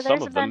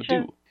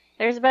 do.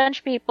 There's a bunch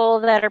of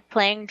people that are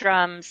playing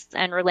drums,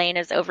 and Rlain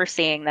is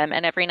overseeing them,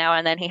 and every now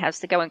and then he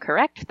has to go and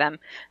correct them,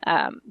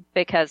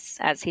 because,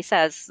 as he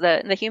says,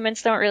 the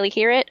humans don't really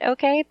hear it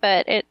okay,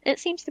 but it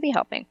seems to be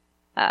helping.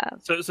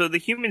 So the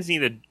humans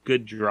need a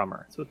good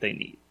drummer. That's what they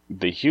need.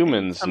 The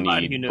humans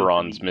need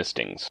bronze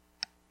mistings.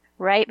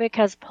 Right,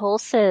 because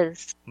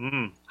pulses.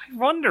 I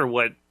wonder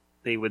what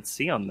they would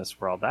see on this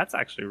world. That's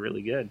actually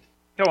really good.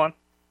 Go on.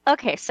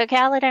 Okay, so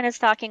Kaladin is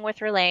talking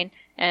with Rlain,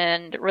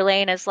 and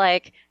Rlain is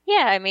like,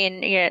 yeah, I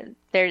mean,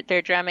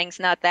 their drumming's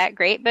not that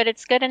great, but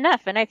it's good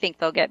enough, and I think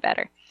they'll get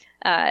better.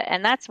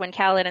 And that's when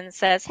Kaladin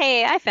says,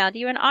 hey, I found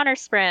you an honor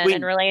sprint,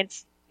 and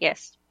Rlain's,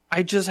 yes.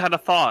 I just had a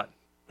thought.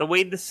 The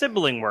way the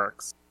sibling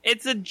works.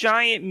 It's a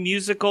giant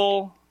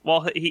musical,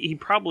 well, he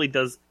probably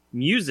does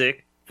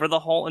music for the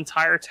whole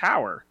entire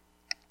tower.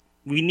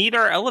 We need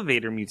our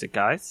elevator music,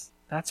 guys.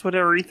 That's what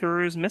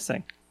Aretharu is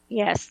missing.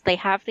 Yes, they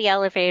have the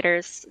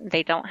elevators.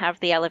 They don't have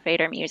the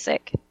elevator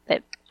music.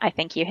 But I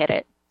think you hit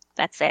it.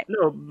 That's it.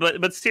 No,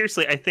 but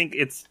seriously, I think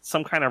it's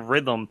some kind of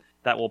rhythm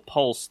that will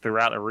pulse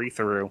throughout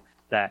Aretharu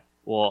that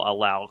will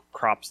allow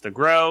crops to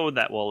grow,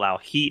 that will allow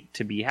heat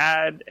to be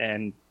had,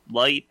 and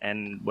light,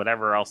 and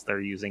whatever else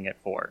they're using it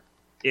for.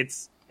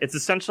 It's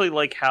essentially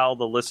like how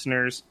the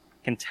listeners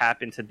can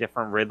tap into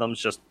different rhythms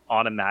just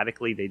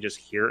automatically. They just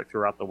hear it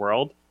throughout the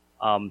world.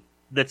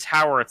 The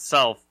tower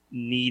itself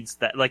needs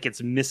that, like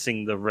it's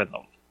missing the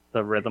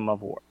rhythm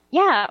of war.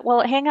 Yeah,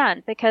 well, hang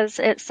on, because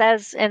it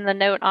says in the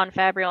note on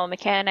Fabrial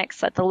Mechanics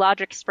that the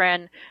logic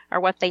spren are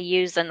what they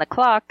use in the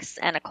clocks,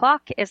 and a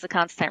clock is a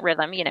constant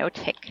rhythm,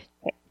 tick,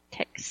 tick,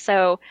 tick.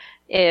 So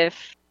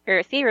if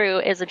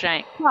Urithiru is a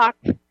giant clock,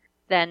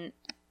 then...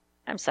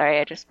 I'm sorry,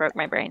 I just broke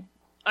my brain.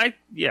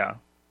 Yeah.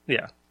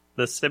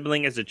 The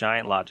sibling is a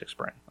giant logic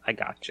spren. I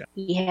gotcha.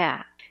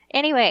 Yeah.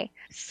 Anyway,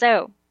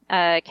 so...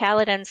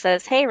 Kaladin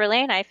says, hey,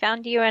 Rlain, I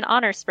found you an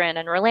honor sprint.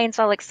 And Rlain's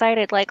all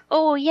excited, like,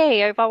 oh,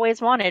 yay, I've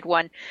always wanted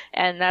one.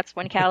 And that's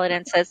when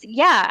Kaladin says,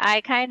 yeah,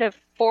 I kind of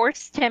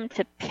forced him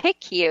to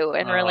pick you.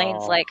 And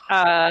Rlain's like,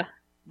 the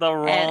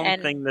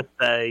wrong thing to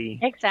say.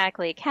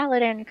 Exactly.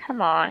 Kaladin,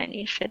 come on,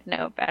 you should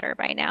know better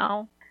by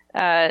now.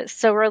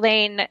 So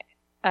Rlain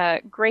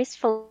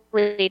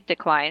gracefully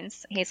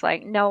declines. He's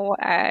like, no,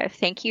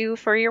 thank you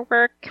for your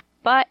work,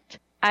 but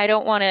I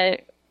don't want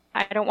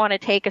to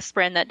take a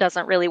sprint that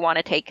doesn't really want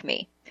to take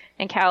me.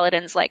 And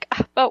Kaladin's like,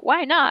 but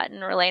why not?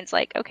 And Rlain's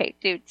like, okay,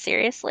 dude,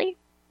 seriously?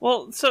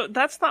 Well, so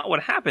that's not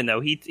what happened,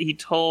 though. He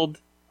told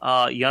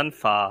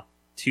Yunfa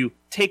to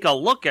take a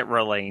look at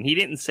Rlain. He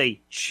didn't say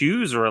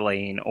choose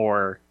Rlain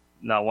or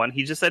no one.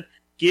 He just said,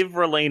 give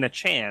Rlain a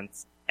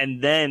chance.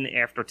 And then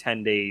after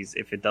 10 days,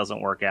 if it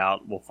doesn't work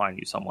out, we'll find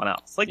you someone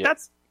else. Like,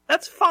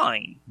 that's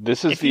fine.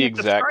 This is the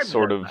exact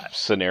sort of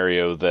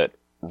scenario that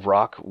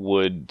Rock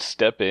would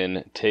step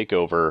in, take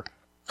over,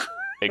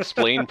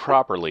 explain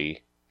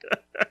properly,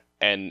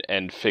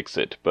 and fix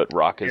it. But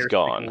Rock is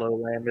gone.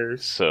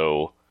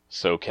 So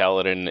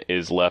Kaladin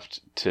is left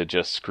to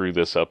just screw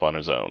this up on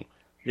his own.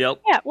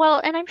 Yep. Yeah,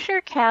 well, and I'm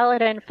sure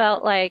Kaladin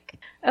felt like,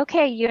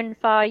 okay,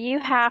 Yunfa, you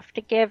have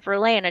to give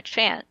Rlain a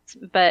chance.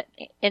 But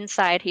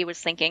inside he was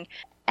thinking,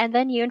 and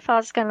then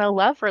Yunfa's going to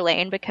love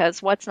Rlain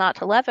because what's not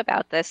to love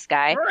about this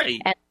guy?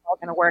 Right. And it's all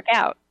going to work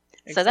out.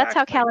 Exactly. So that's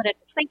how Kaladin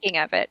was thinking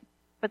of it.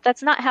 But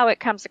that's not how it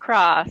comes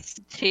across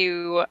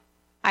to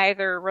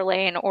either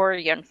Rlain or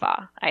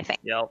Yunfa, I think.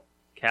 Yep.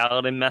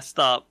 Kaladin messed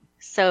up.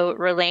 So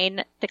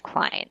Rlain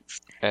declines.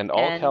 And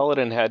all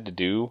Kaladin had to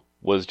do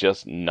was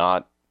just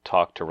not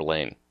talk to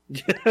Rlain.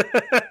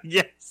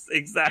 Yes,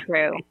 exactly.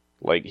 True.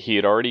 Like, he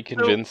had already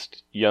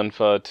convinced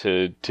Yunfa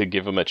to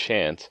give him a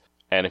chance,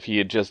 and if he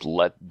had just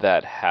let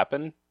that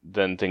happen,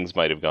 then things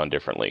might have gone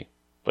differently.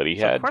 But he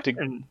had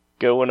to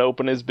go and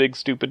open his big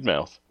stupid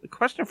mouth. The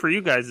question for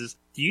you guys is,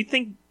 do you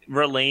think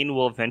Rlain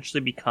will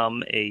eventually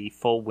become a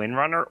full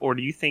Windrunner, or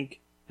do you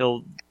think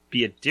he'll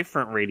be a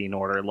different rating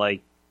order,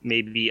 like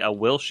maybe a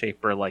Will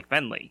Shaper like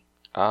Venli?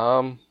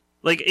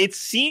 Like, it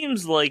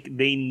seems like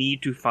they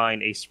need to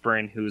find a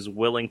sprint who's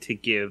willing to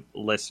give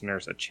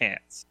listeners a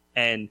chance.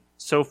 And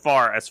so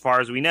far, as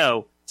we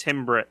know,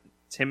 Timbre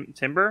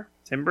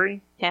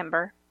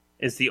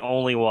is the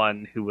only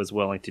one who was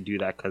willing to do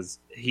that, because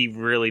he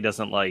really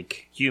doesn't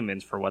like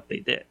humans for what they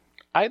did.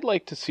 I'd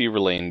like to see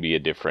Rlain be a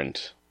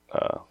different,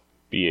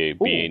 be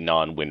a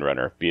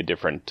non-Windrunner, be a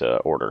different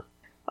order.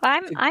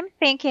 I'm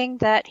thinking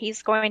that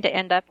he's going to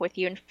end up with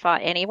Yunfa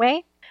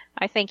anyway.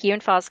 I think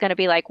Yunfa's going to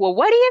be like, well,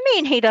 what do you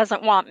mean he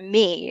doesn't want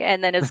me?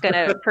 And then is going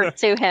to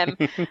pursue him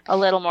a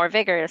little more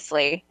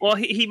vigorously. Well,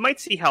 he might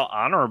see how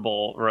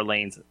honorable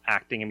Rlain's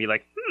acting and be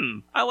like,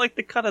 I like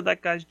the cut of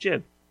that guy's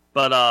jib.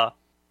 But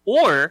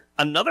Or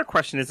another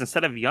question is,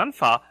 instead of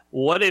Yunfa,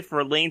 what if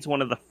Rlain's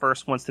one of the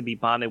first ones to be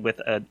bonded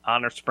with an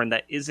honor sprint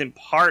that isn't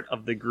part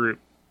of the group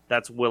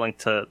that's willing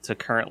to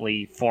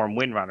currently form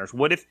Windrunners?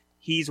 What if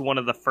he's one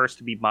of the first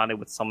to be bonded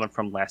with someone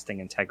from Lasting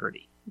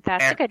Integrity?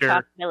 That's a good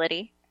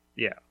possibility.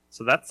 Yeah,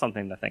 so that's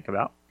something to think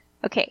about.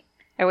 Okay,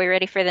 are we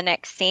ready for the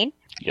next scene?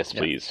 Yes,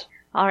 please.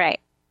 All right.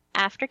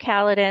 After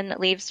Kaladin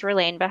leaves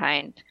Rlain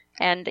behind,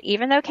 and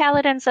even though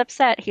Kaladin's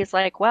upset, he's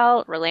like,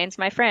 well, Rlain's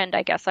my friend.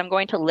 I guess I'm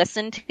going to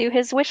listen to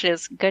his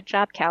wishes. Good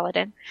job,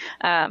 Kaladin.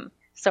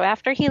 So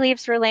after he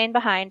leaves Rlain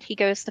behind, he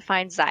goes to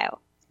find Xyle.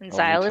 And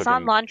Xyle is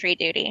on laundry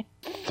duty.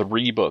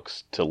 3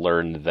 books to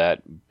learn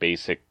that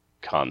basic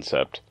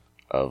concept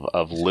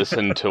of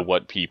listen to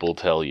what people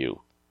tell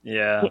you.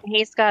 Yeah.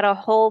 He's got a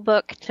whole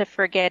book to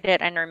forget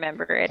it and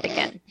remember it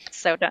again.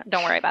 So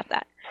don't worry about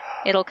that.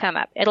 It'll come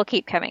up. It'll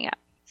keep coming up.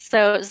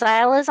 So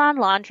Xyle is on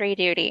laundry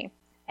duty.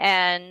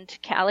 And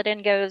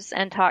Kaladin goes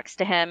and talks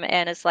to him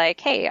and is like,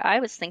 hey, I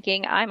was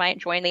thinking I might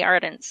join the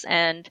Ardents.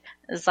 And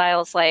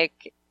Xyle's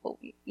like,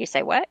 you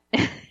say what?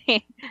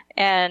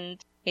 And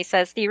he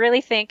says, do you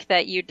really think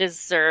that you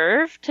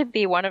deserve to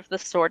be one of the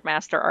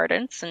Swordmaster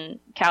Ardents? And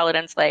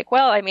Kaladin's like,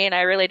 well, I mean,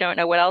 I really don't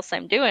know what else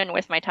I'm doing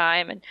with my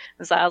time. And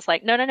Xyle's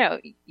like, no.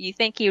 You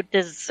think you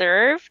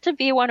deserve to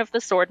be one of the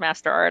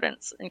Swordmaster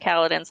Ardents? And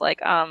Kaladin's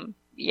like,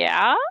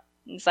 yeah?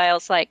 And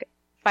Xyle's like,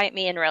 fight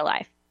me in real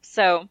life.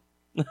 So...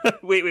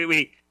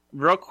 Wait.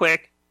 Real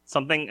quick,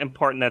 something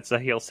important that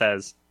Zahil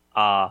says.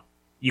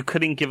 You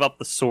couldn't give up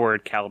the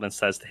sword, Kaladin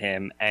says to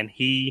him, and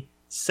he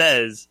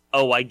says,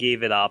 oh, I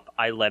gave it up,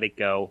 I let it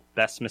go,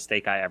 best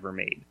mistake I ever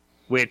made.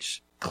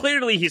 Which,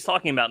 clearly he's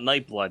talking about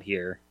Nightblood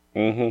here.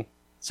 Mm-hmm.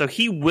 So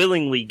he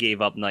willingly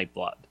gave up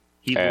Nightblood.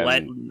 He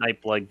let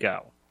Nightblood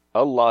go.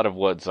 A lot of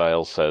what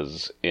Xyle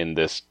says in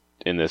this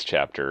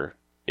chapter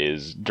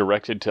is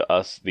directed to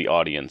us, the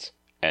audience,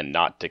 and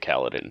not to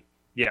Kaladin.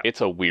 Yeah.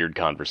 It's a weird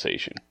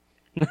conversation.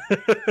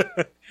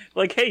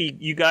 Like, hey,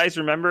 you guys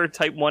remember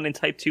Type 1 and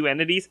Type 2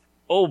 entities?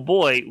 Oh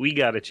boy, we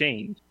gotta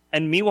change.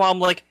 And meanwhile, I'm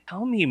like,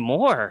 tell me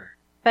more.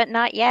 But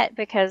not yet,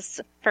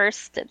 because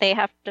first they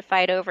have to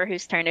fight over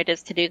whose turn it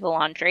is to do the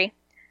laundry.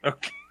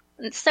 Okay.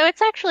 So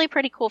it's actually a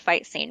pretty cool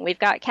fight scene. We've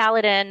got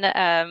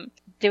Kaladin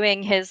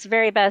doing his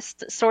very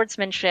best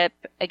swordsmanship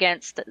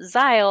against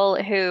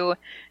Xyle, who,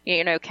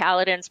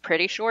 Kaladin's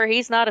pretty sure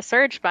he's not a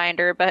surge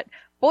binder, but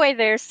boy,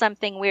 there's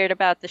something weird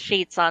about the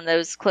sheets on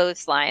those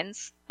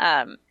clotheslines.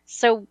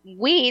 So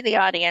we, the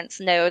audience,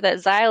 know that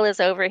Xyle is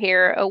over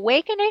here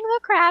awakening the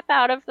crap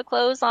out of the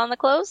clothes on the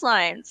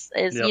clotheslines,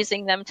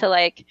 using them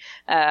to,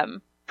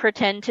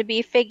 pretend to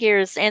be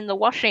figures in the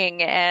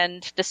washing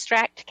and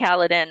distract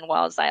Kaladin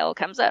while Xyle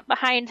comes up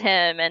behind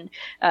him and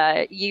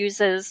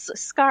uses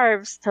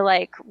scarves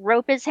to,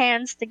 rope his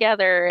hands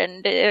together.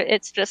 And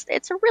it's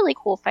a really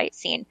cool fight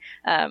scene.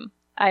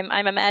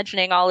 I'm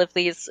imagining all of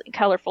these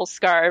colorful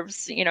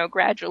scarves,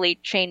 gradually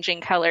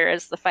changing color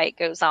as the fight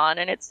goes on,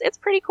 and it's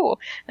pretty cool.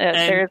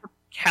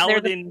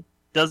 Kaladin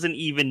doesn't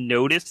even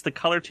notice the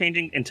color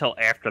changing until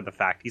after the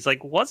fact. He's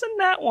like, wasn't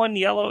that one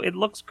yellow? It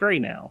looks gray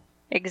now.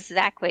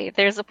 Exactly.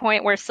 There's a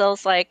point where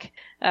Syl's like,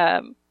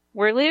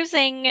 we're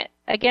losing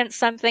against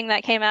something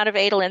that came out of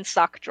Adolin's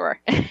sock drawer,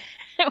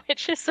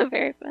 which is a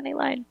very funny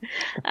line.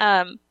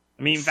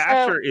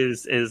 Vasher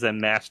is a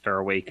master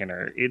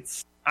awakener.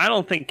 I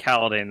don't think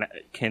Kaladin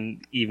can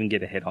even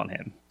get a hit on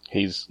him.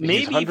 He's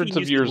hundreds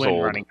of years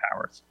old. Running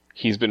powers.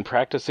 He's been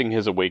practicing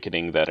his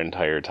awakening that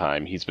entire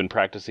time. He's been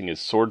practicing his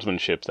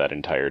swordsmanship that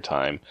entire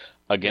time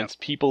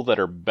against people that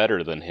are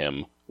better than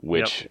him,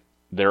 which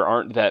there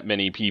aren't that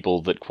many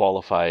people that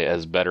qualify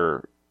as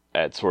better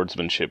at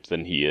swordsmanship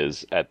than he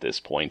is at this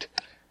point.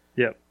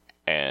 Yep.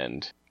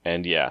 And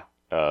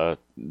Xyle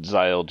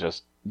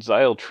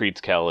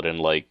treats Kaladin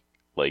like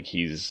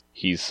he's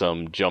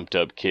some jumped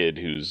up kid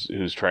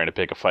who's trying to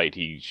pick a fight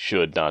he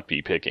should not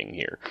be picking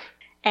here.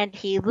 And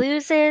he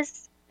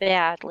loses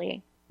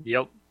badly.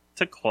 Yep.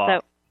 To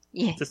Claw.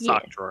 To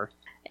sock drawer.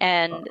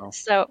 And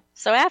so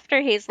after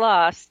he's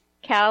lost,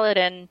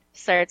 Kaladin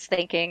starts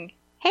thinking,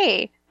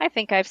 hey, I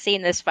think I've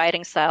seen this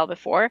fighting style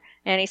before.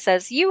 And he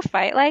says, you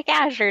fight like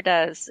Azure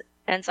does.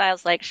 And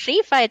Xyle's like,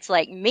 she fights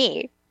like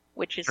me,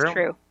 which is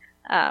true.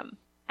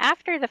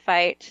 After the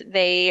fight,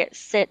 they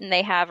sit and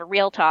they have a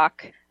real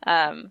talk.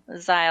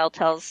 Xyle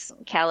tells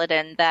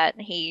Kaladin that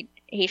he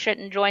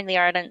shouldn't join the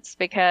Ardents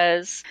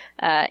because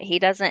he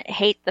doesn't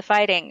hate the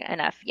fighting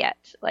enough yet.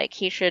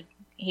 He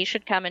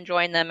should come and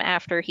join them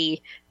after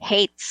he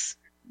hates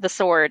the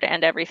sword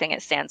and everything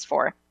it stands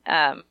for.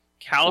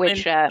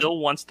 Kaladin still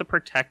wants to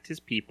protect his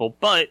people,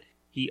 but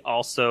he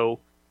also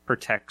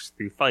protects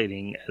through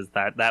fighting, as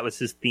that was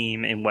his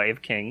theme in Way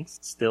of Kings.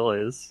 Still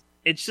is.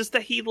 It's just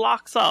that he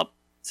locks up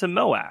to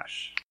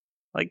Moash.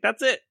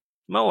 That's it.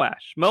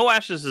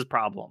 Moash is his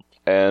problem.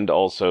 And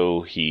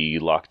also he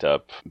locked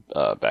up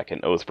back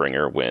in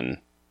Oathbringer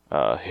when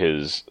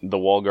the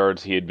wall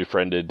guards he had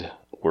befriended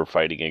were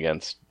fighting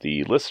against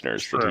the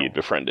listeners that he had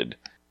befriended.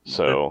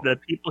 So the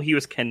people he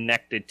was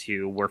connected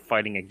to were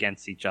fighting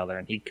against each other,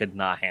 and he could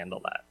not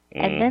handle that.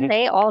 And then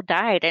they all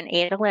died, and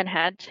Adolin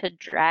had to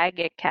drag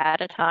a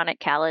catatonic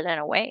Kaladin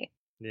away.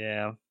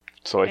 Yeah.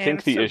 So I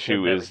think the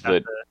issue is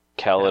that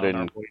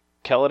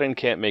Kaladin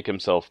can't make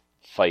himself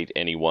fight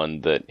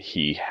anyone that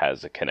he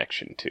has a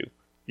connection to.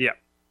 Yeah.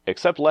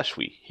 Except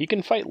Leshwi. He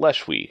can fight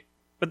Leshwi.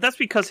 But that's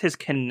because his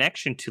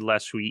connection to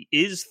Leshwi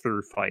is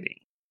through fighting.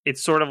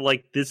 It's sort of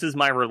like, this is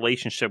my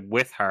relationship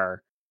with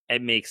her.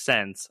 It makes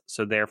sense,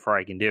 so therefore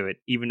I can do it,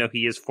 even though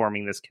he is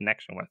forming this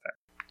connection with her.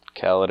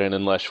 Kaladin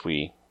and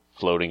Leshwi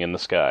floating in the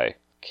sky.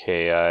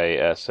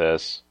 Kissi.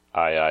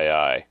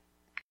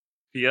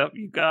 Yep,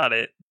 you got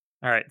it.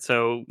 All right,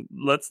 so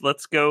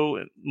let's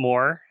go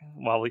more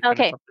while we finish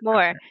Okay, up the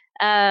more.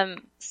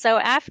 So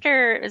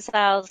after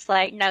Zal's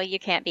like, no, you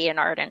can't be an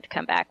Ardent,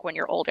 come back when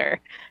you're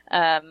older,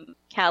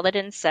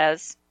 Kaladin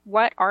says,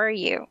 what are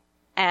you?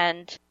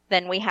 And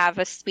then we have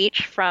a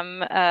speech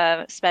from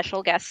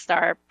special guest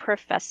star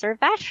Professor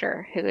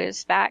Vasher, who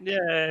is back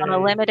on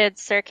a limited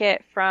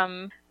circuit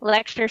from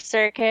lecture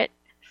circuit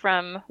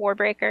from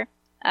Warbreaker.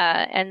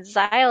 And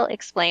Zyle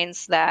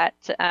explains that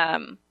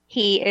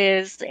he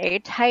is a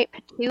Type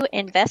 2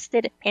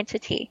 invested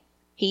entity.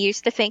 He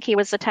used to think he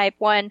was a Type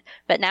 1,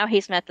 but now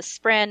he's met the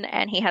Spren,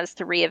 and he has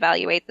to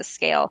reevaluate the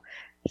scale.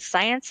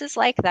 Science is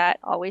like that,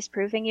 always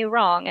proving you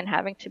wrong and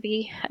having to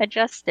be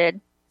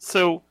adjusted.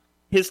 So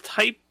his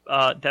type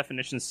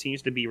definition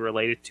seems to be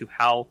related to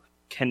how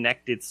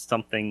connected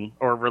something,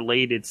 or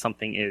related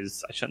something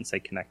is, I shouldn't say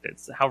connected,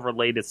 how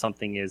related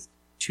something is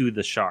to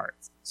the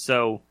shards.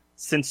 So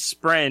since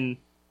Spren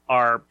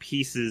are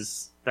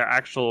pieces, they're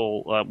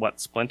actual,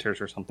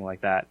 splinters or something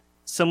like that,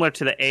 similar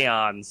to the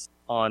Aeons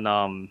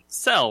on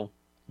Cell.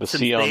 The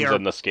Seons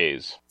and the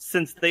Skays.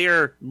 Since they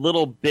are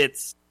little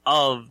bits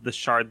of the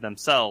shard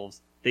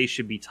themselves, they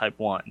should be Type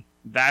 1.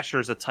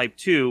 Vasher's a Type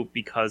 2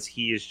 because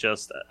he is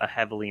just a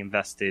heavily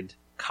invested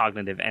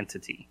cognitive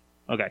entity.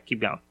 Okay, keep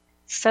going.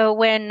 So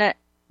when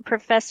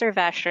Professor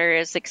Vasher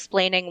is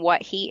explaining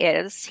what he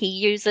is, he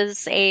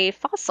uses a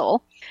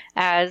fossil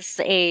as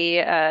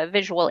a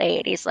visual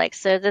aid. He's like,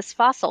 so this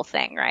fossil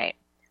thing, right?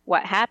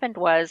 What happened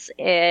was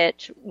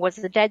it was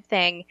a dead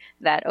thing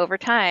that over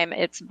time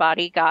its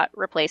body got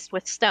replaced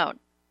with stone.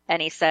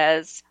 And he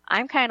says,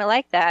 I'm kind of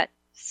like that.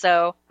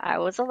 So I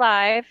was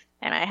alive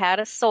and I had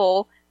a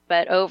soul,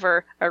 but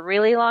over a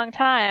really long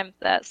time,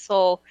 that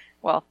soul,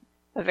 well,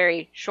 a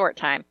very short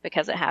time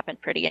because it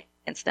happened pretty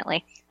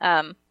instantly,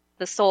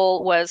 the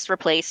soul was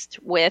replaced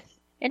with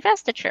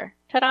investiture.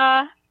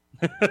 Ta-da!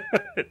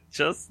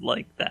 Just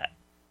like that.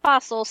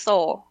 Fossil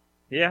soul.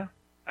 Yeah.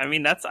 I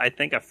mean, that's, I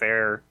think, a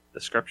fair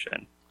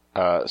description.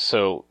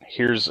 So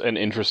here's an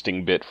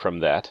interesting bit from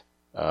that.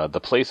 The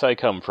place I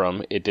come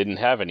from, it didn't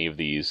have any of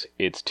these.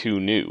 It's too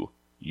new.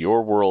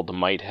 Your world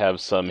might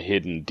have some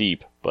hidden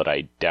deep, but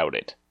I doubt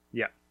it.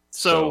 Yeah.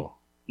 So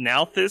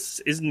Nalthis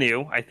is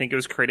new. I think it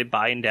was created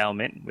by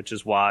Endowment, which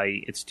is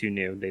why it's too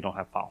new. They don't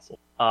have fossils.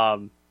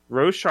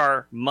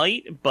 Roshar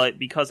might, but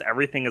because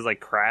everything is like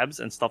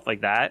crabs and stuff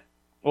like that,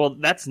 well,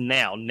 that's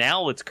now.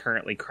 Now it's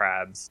currently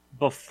crabs.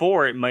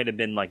 Before, it might have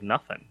been like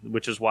nothing,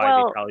 which is why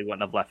they probably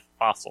wouldn't have left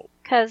fossil.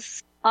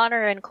 Because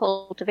Honor and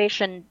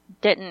Cultivation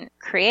didn't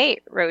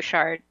create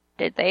Roshar,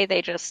 did they?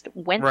 They just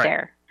went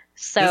there.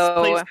 So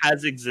this place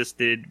has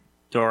existed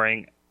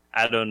during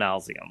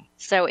Adonalsium.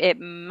 So it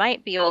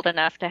might be old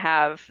enough to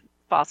have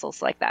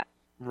fossils like that.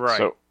 Right.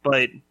 So,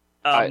 but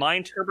my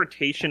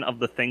interpretation of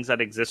the things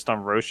that exist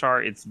on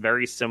Roshar, it's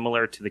very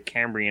similar to the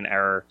Cambrian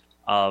era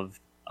of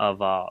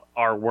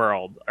our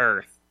world,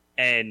 Earth.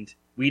 And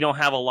we don't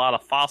have a lot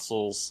of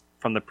fossils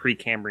from the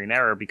pre-Cambrian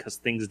era because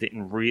things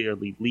didn't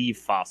really leave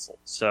fossils.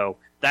 So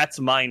that's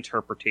my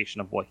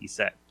interpretation of what he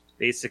said.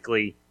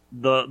 Basically,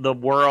 the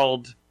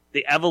world,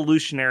 the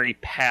evolutionary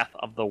path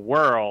of the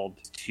world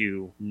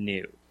to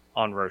new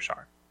on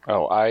Roshar.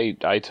 Oh,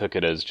 I took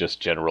it as just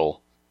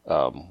general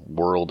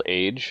world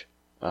age.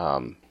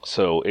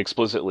 So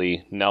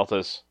explicitly,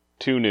 Nalthis,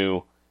 too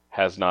new,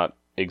 has not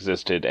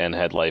existed and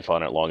had life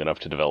on it long enough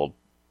to develop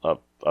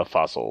a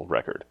fossil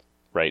record,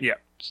 right? Yeah,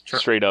 sure.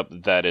 Straight up,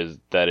 that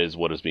is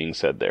what is being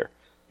said there.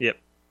 Yep.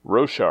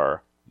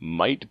 Roshar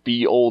might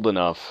be old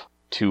enough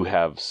to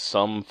have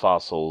some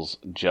fossils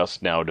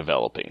just now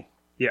developing.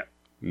 Yeah.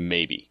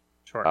 Maybe.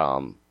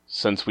 Sure.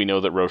 Since we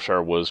know that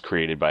Roshar was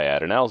created by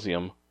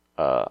Adonalsium,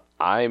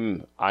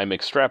 I'm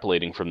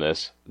extrapolating from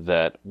this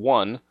that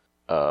one,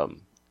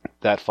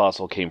 that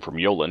fossil came from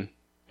Yolen.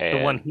 And,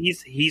 the one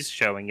he's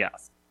showing,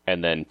 yes.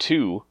 And then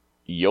two,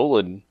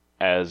 Yolen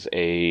as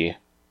a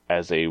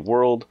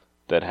world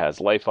that has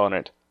life on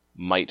it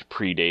might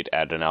predate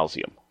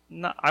Adonalsium.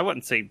 No, I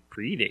wouldn't say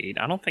predate.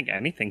 I don't think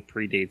anything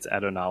predates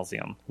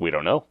Adonalsium. We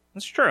don't know.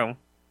 That's true.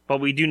 But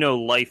we do know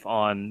life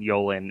on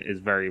Yolen is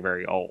very,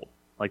 very old.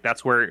 Like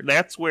that's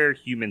where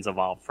humans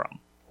evolved from.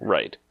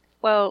 Right.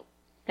 Well,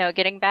 now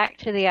getting back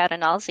to the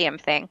Adonalsium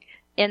thing,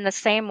 in the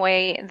same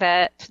way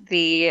that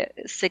the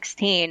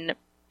 16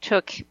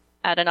 took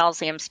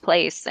Adonalsium's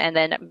place and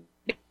then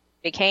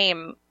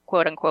became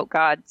quote-unquote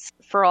gods,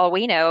 for all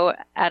we know,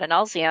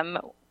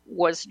 Adonalsium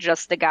was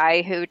just the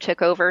guy who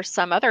took over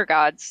some other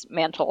god's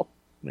mantle.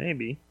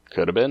 Maybe.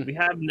 Could have been. We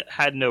have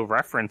had no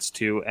reference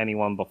to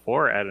anyone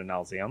before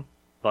Adonalsium,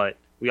 but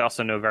we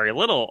also know very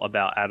little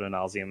about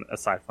Adonalsium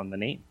aside from the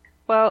name.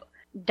 Well,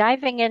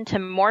 diving into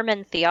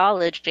Mormon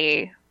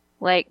theology,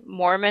 like,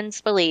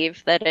 Mormons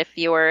believe that if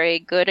you are a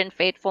good and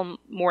faithful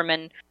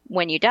Mormon,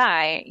 when you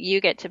die,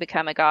 you get to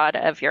become a god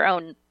of your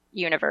own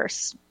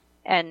universe.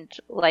 And,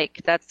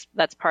 like, that's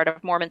part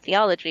of Mormon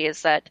theology,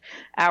 is that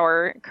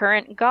our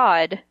current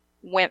god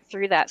went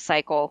through that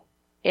cycle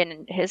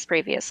in his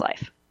previous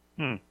life.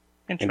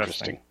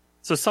 Interesting.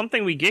 So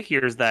something we get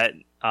here is that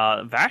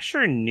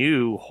Vasher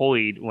knew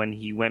Hoid when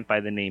he went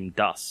by the name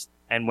Dust,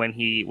 and when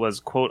he was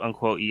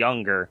quote-unquote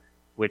younger,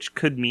 which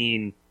could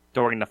mean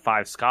during the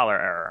Five Scholar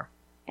era.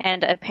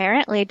 And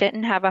apparently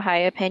didn't have a high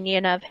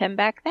opinion of him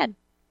back then.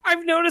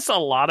 I've noticed a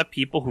lot of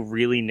people who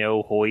really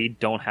know Hoid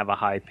don't have a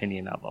high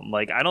opinion of him.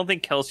 Like, I don't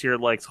think Kelsier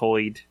likes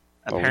Hoid.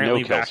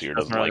 Apparently, Kelsier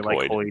doesn't really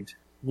like Hoid.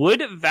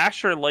 Would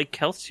Vasher like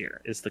Kelsier,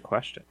 is the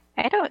question.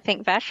 I don't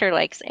think Vasher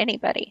likes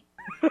anybody.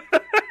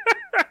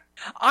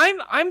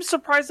 I'm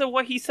surprised at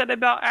what he said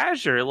about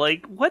Azure.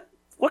 Like, what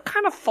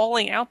kind of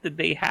falling out did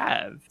they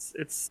have?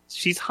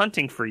 She's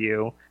hunting for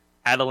you.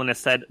 Adeline has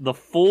said the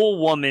full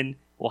woman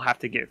will have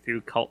to get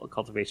through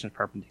cultivation's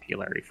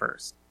perpendicularity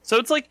first. So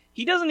it's like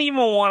he doesn't even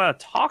want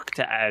to talk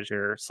to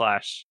Azure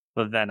 /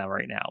 Vivenna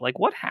right now. Like,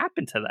 what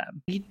happened to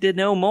them? He did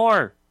no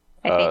more.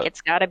 I think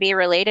it's got to be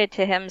related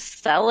to him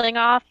selling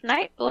off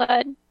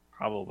Nightblood.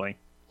 Probably.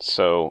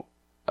 So,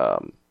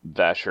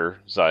 Vasher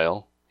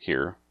Zyle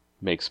here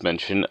makes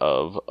mention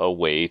of a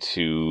way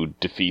to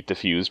defeat the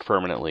fused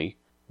permanently,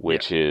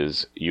 which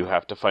is you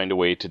have to find a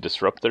way to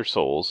disrupt their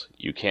souls.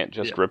 You can't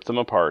just rip them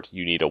apart.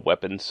 You need a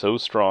weapon so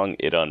strong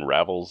it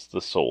unravels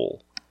the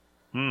soul.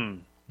 Where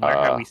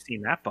have we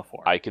seen that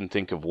before? I can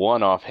think of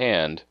one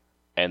offhand,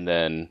 and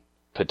then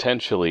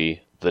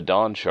potentially the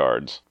Dawn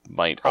Shards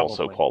might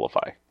also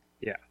qualify.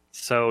 Yeah.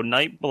 So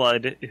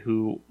Nightblood,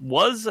 who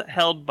was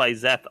held by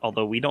Zeth,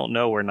 although we don't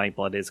know where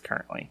Nightblood is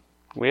currently.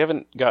 We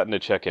haven't gotten to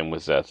check in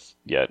with Zeth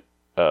yet.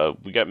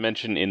 We got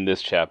mentioned in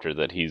this chapter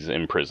that he's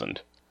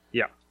imprisoned.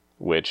 Yeah.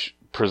 Which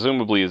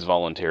presumably is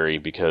voluntary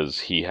because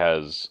he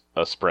has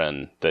a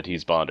spren that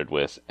he's bonded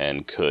with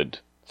and could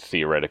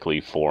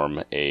theoretically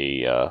form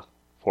a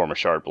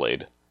shard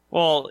blade.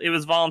 Well, it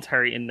was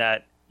voluntary in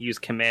that he was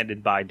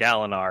commanded by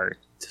Dalinar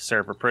to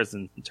serve a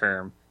prison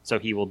term, so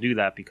he will do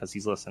that because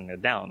he's listening to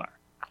Dalinar.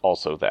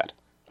 Also that.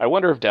 I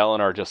wonder if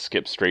Dalinar just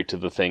skipped straight to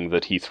the thing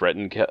that he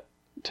threatened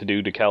to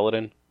do to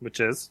Kaladin. Which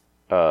is?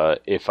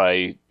 If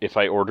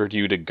I ordered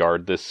you to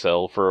guard this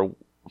cell for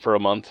a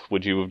month,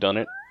 would you have done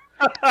it?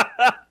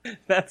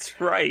 That's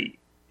right.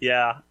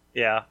 Yeah,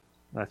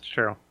 that's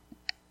true.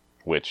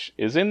 Which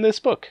is in this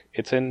book.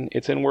 It's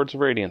in Words of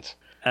Radiance.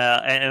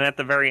 And at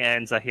the very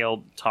end,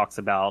 Zahil talks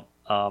about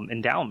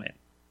endowment.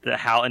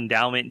 How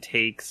endowment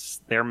takes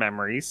their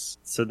memories,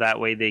 so that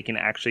way they can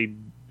actually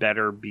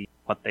better be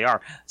what they are.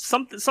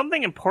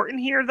 Something important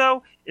here,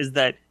 though, is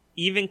that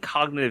even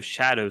cognitive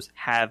shadows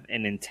have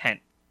an intent.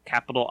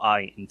 Capital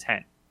I,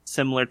 intent.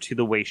 Similar to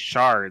the way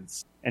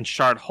shards and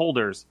shard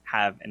holders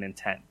have an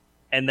intent.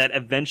 And that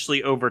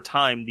eventually, over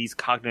time, these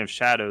cognitive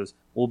shadows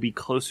will be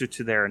closer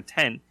to their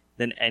intent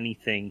than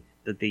anything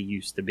that they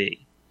used to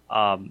be.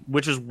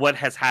 Which is what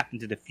has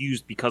happened to the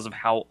Fused because of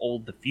how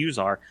old the Fused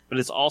are, but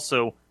it's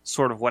also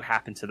sort of what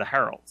happened to the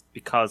Heralds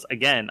because,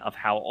 again, of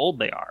how old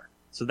they are.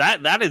 So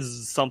that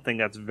is something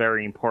that's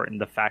very important,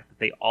 the fact that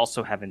they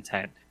also have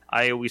intent.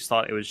 I always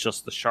thought it was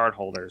just the shard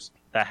holders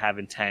that have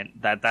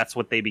intent, that's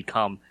what they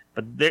become.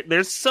 But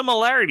there's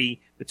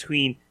similarity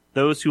between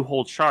those who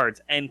hold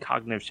shards and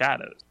cognitive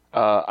shadows.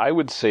 I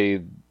would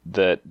say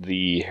that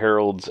the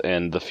Heralds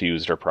and the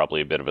Fused are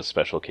probably a bit of a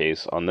special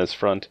case on this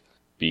front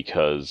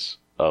because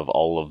of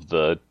all of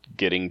the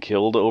getting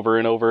killed over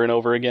and over and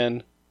over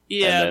again.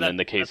 Yeah. And then in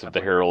the case of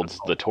the Heralds,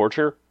 the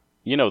torture.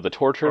 You know, the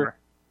torture. Sure.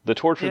 The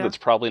torture that's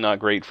probably not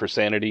great for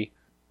sanity.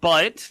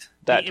 But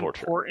that the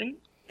torture. Important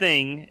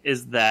thing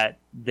is that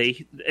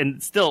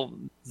and still,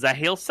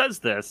 Zahil says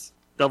this,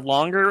 the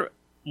longer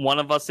one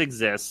of us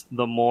exists,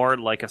 the more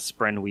like a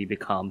spren we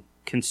become,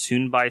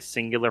 consumed by a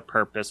singular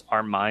purpose,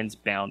 our minds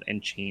bound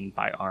and chained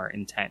by our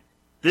intent.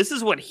 This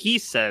is what he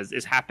says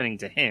is happening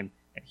to him,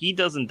 and he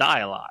doesn't die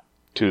a lot.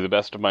 To the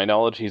best of my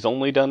knowledge, he's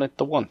only done it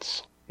the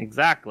once.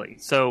 Exactly.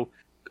 So,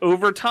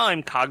 over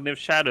time, cognitive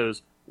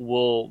shadows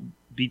will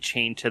be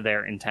chained to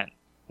their intent,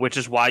 which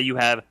is why you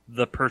have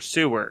the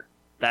pursuer.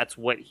 That's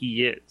what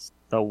he is,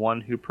 the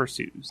one who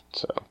pursues.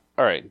 So,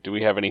 all right, do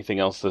we have anything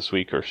else this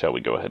week, or shall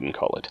we go ahead and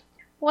call it?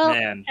 Well,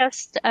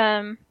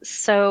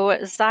 so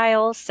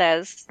Zyle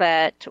says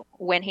that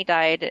when he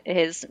died,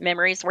 his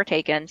memories were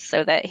taken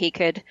so that he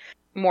could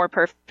more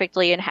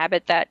perfectly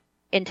inhabit that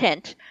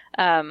intent.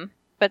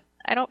 But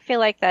I don't feel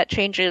like that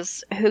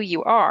changes who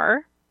you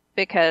are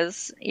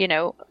because,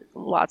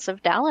 lots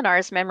of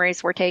Dalinar's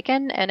memories were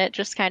taken and it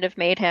just kind of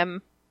made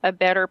him a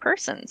better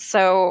person.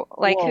 So,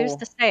 who's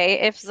to say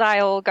if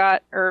Zyle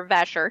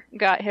Vasher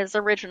got his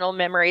original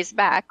memories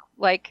back?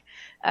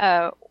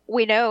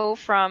 We know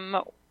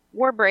from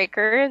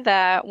Warbreaker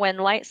that when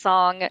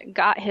Lightsong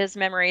got his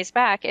memories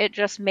back, it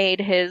just made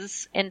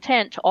his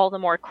intent all the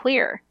more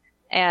clear.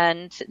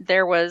 And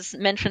there was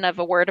mention of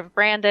a word of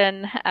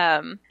Brandon,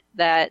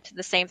 that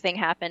the same thing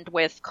happened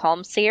with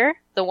Calmseer,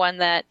 the one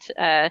that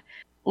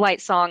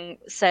Lightsong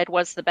said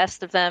was the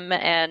best of them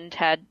and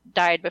had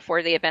died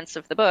before the events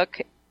of the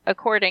book.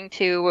 According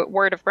to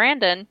Word of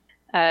Brandon,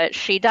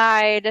 she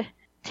died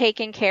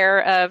taking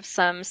care of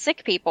some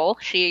sick people.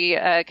 She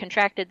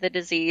contracted the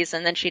disease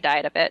and then she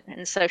died of it,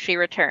 and so she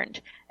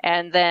returned.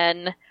 And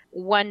then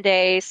one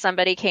day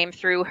somebody came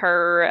through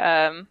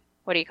her,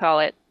 what do you call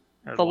it?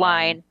 The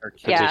line.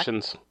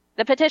 Petitions. Yeah.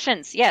 The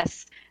petitions,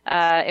 yes.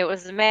 It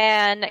was a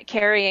man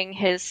carrying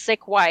his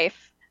sick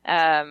wife,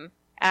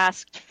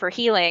 asked for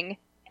healing,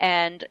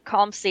 and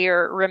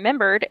Calmseer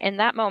remembered in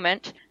that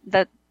moment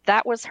that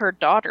that was her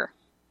daughter,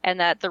 and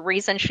that the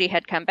reason she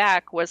had come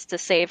back was to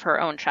save her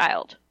own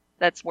child.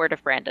 That's Word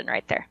of Brandon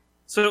right there.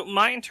 So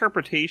my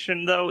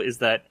interpretation, though, is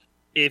that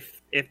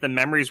if the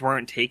memories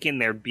weren't taken,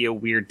 there'd be a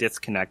weird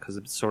disconnect, because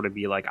it'd sort of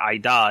be like, I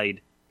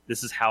died,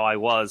 this is how I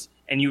was,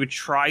 and you would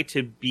try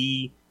to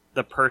be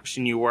the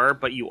person you were,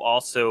 but you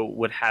also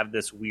would have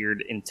this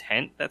weird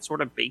intent that's sort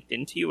of baked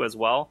into you as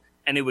well,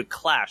 and it would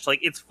clash. Like,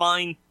 it's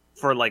fine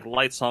for, like,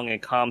 Lightsong and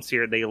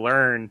Calmseer, they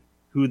learn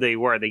who they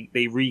were,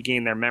 they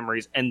regain their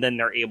memories, and then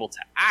they're able to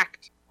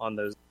act on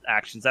those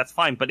actions. That's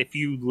fine, but if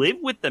you live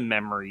with the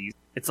memories,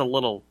 it's a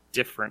little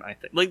different, I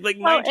think. Like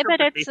my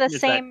interpretation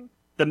is that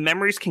the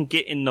memories can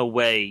get in the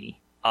way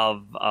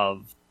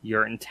of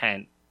your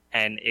intent,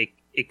 and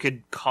it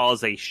could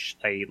cause a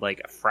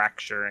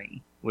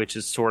fracturing, which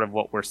is sort of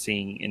what we're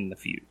seeing in the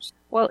fuse.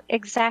 Well,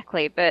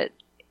 exactly, but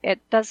it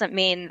doesn't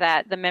mean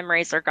that the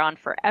memories are gone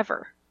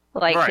forever.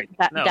 Like, right.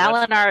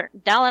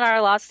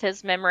 Dalinar lost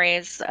his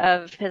memories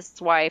of his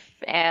wife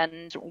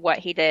and what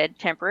he did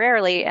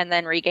temporarily, and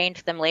then regained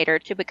them later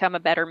to become a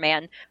better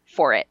man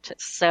for it.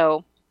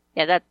 So,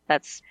 yeah,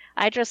 that's.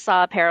 I just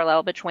saw a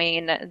parallel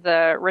between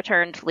the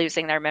returned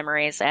losing their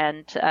memories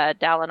and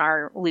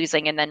Dalinar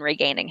losing and then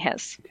regaining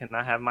his. Can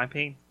I have my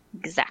pain?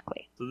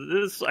 Exactly. So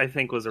this, I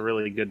think, was a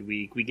really good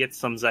week. We get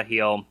some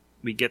Zahil,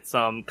 we get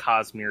some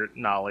Cosmere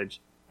knowledge.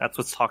 That's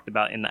what's talked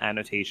about in the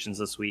annotations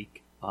this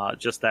week.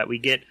 Just that we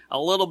get a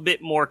little bit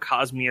more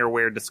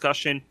Cosmere-aware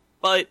discussion,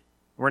 but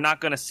we're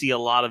not going to see a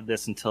lot of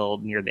this until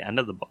near the end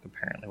of the book,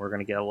 apparently. We're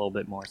going to get a little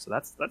bit more, so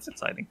that's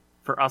exciting.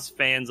 For us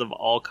fans of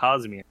all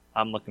Cosmere,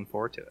 I'm looking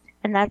forward to it.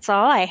 And that's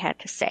all I had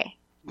to say.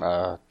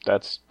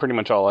 That's pretty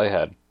much all I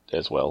had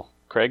as well.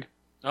 Craig?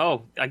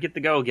 Oh, I get to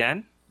go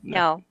again?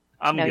 No.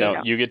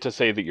 You get to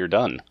say that you're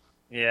done.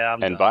 Yeah,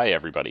 I'm and done. Bye,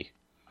 everybody.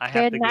 I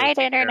have Good to night,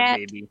 go Internet.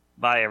 there, baby.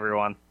 Bye,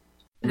 everyone.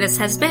 This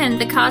has been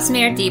the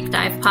Cosmere Deep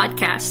Dive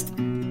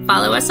Podcast.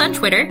 Follow us on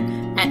Twitter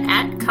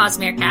at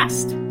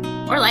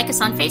CosmereCast, or like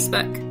us on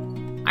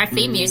Facebook. Our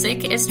theme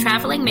music is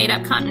Traveling Made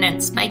Up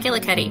Continents by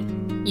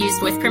Gillicuddy,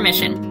 used with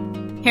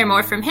permission. Hear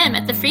more from him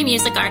at the Free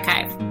Music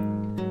Archive.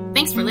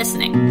 Thanks for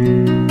listening.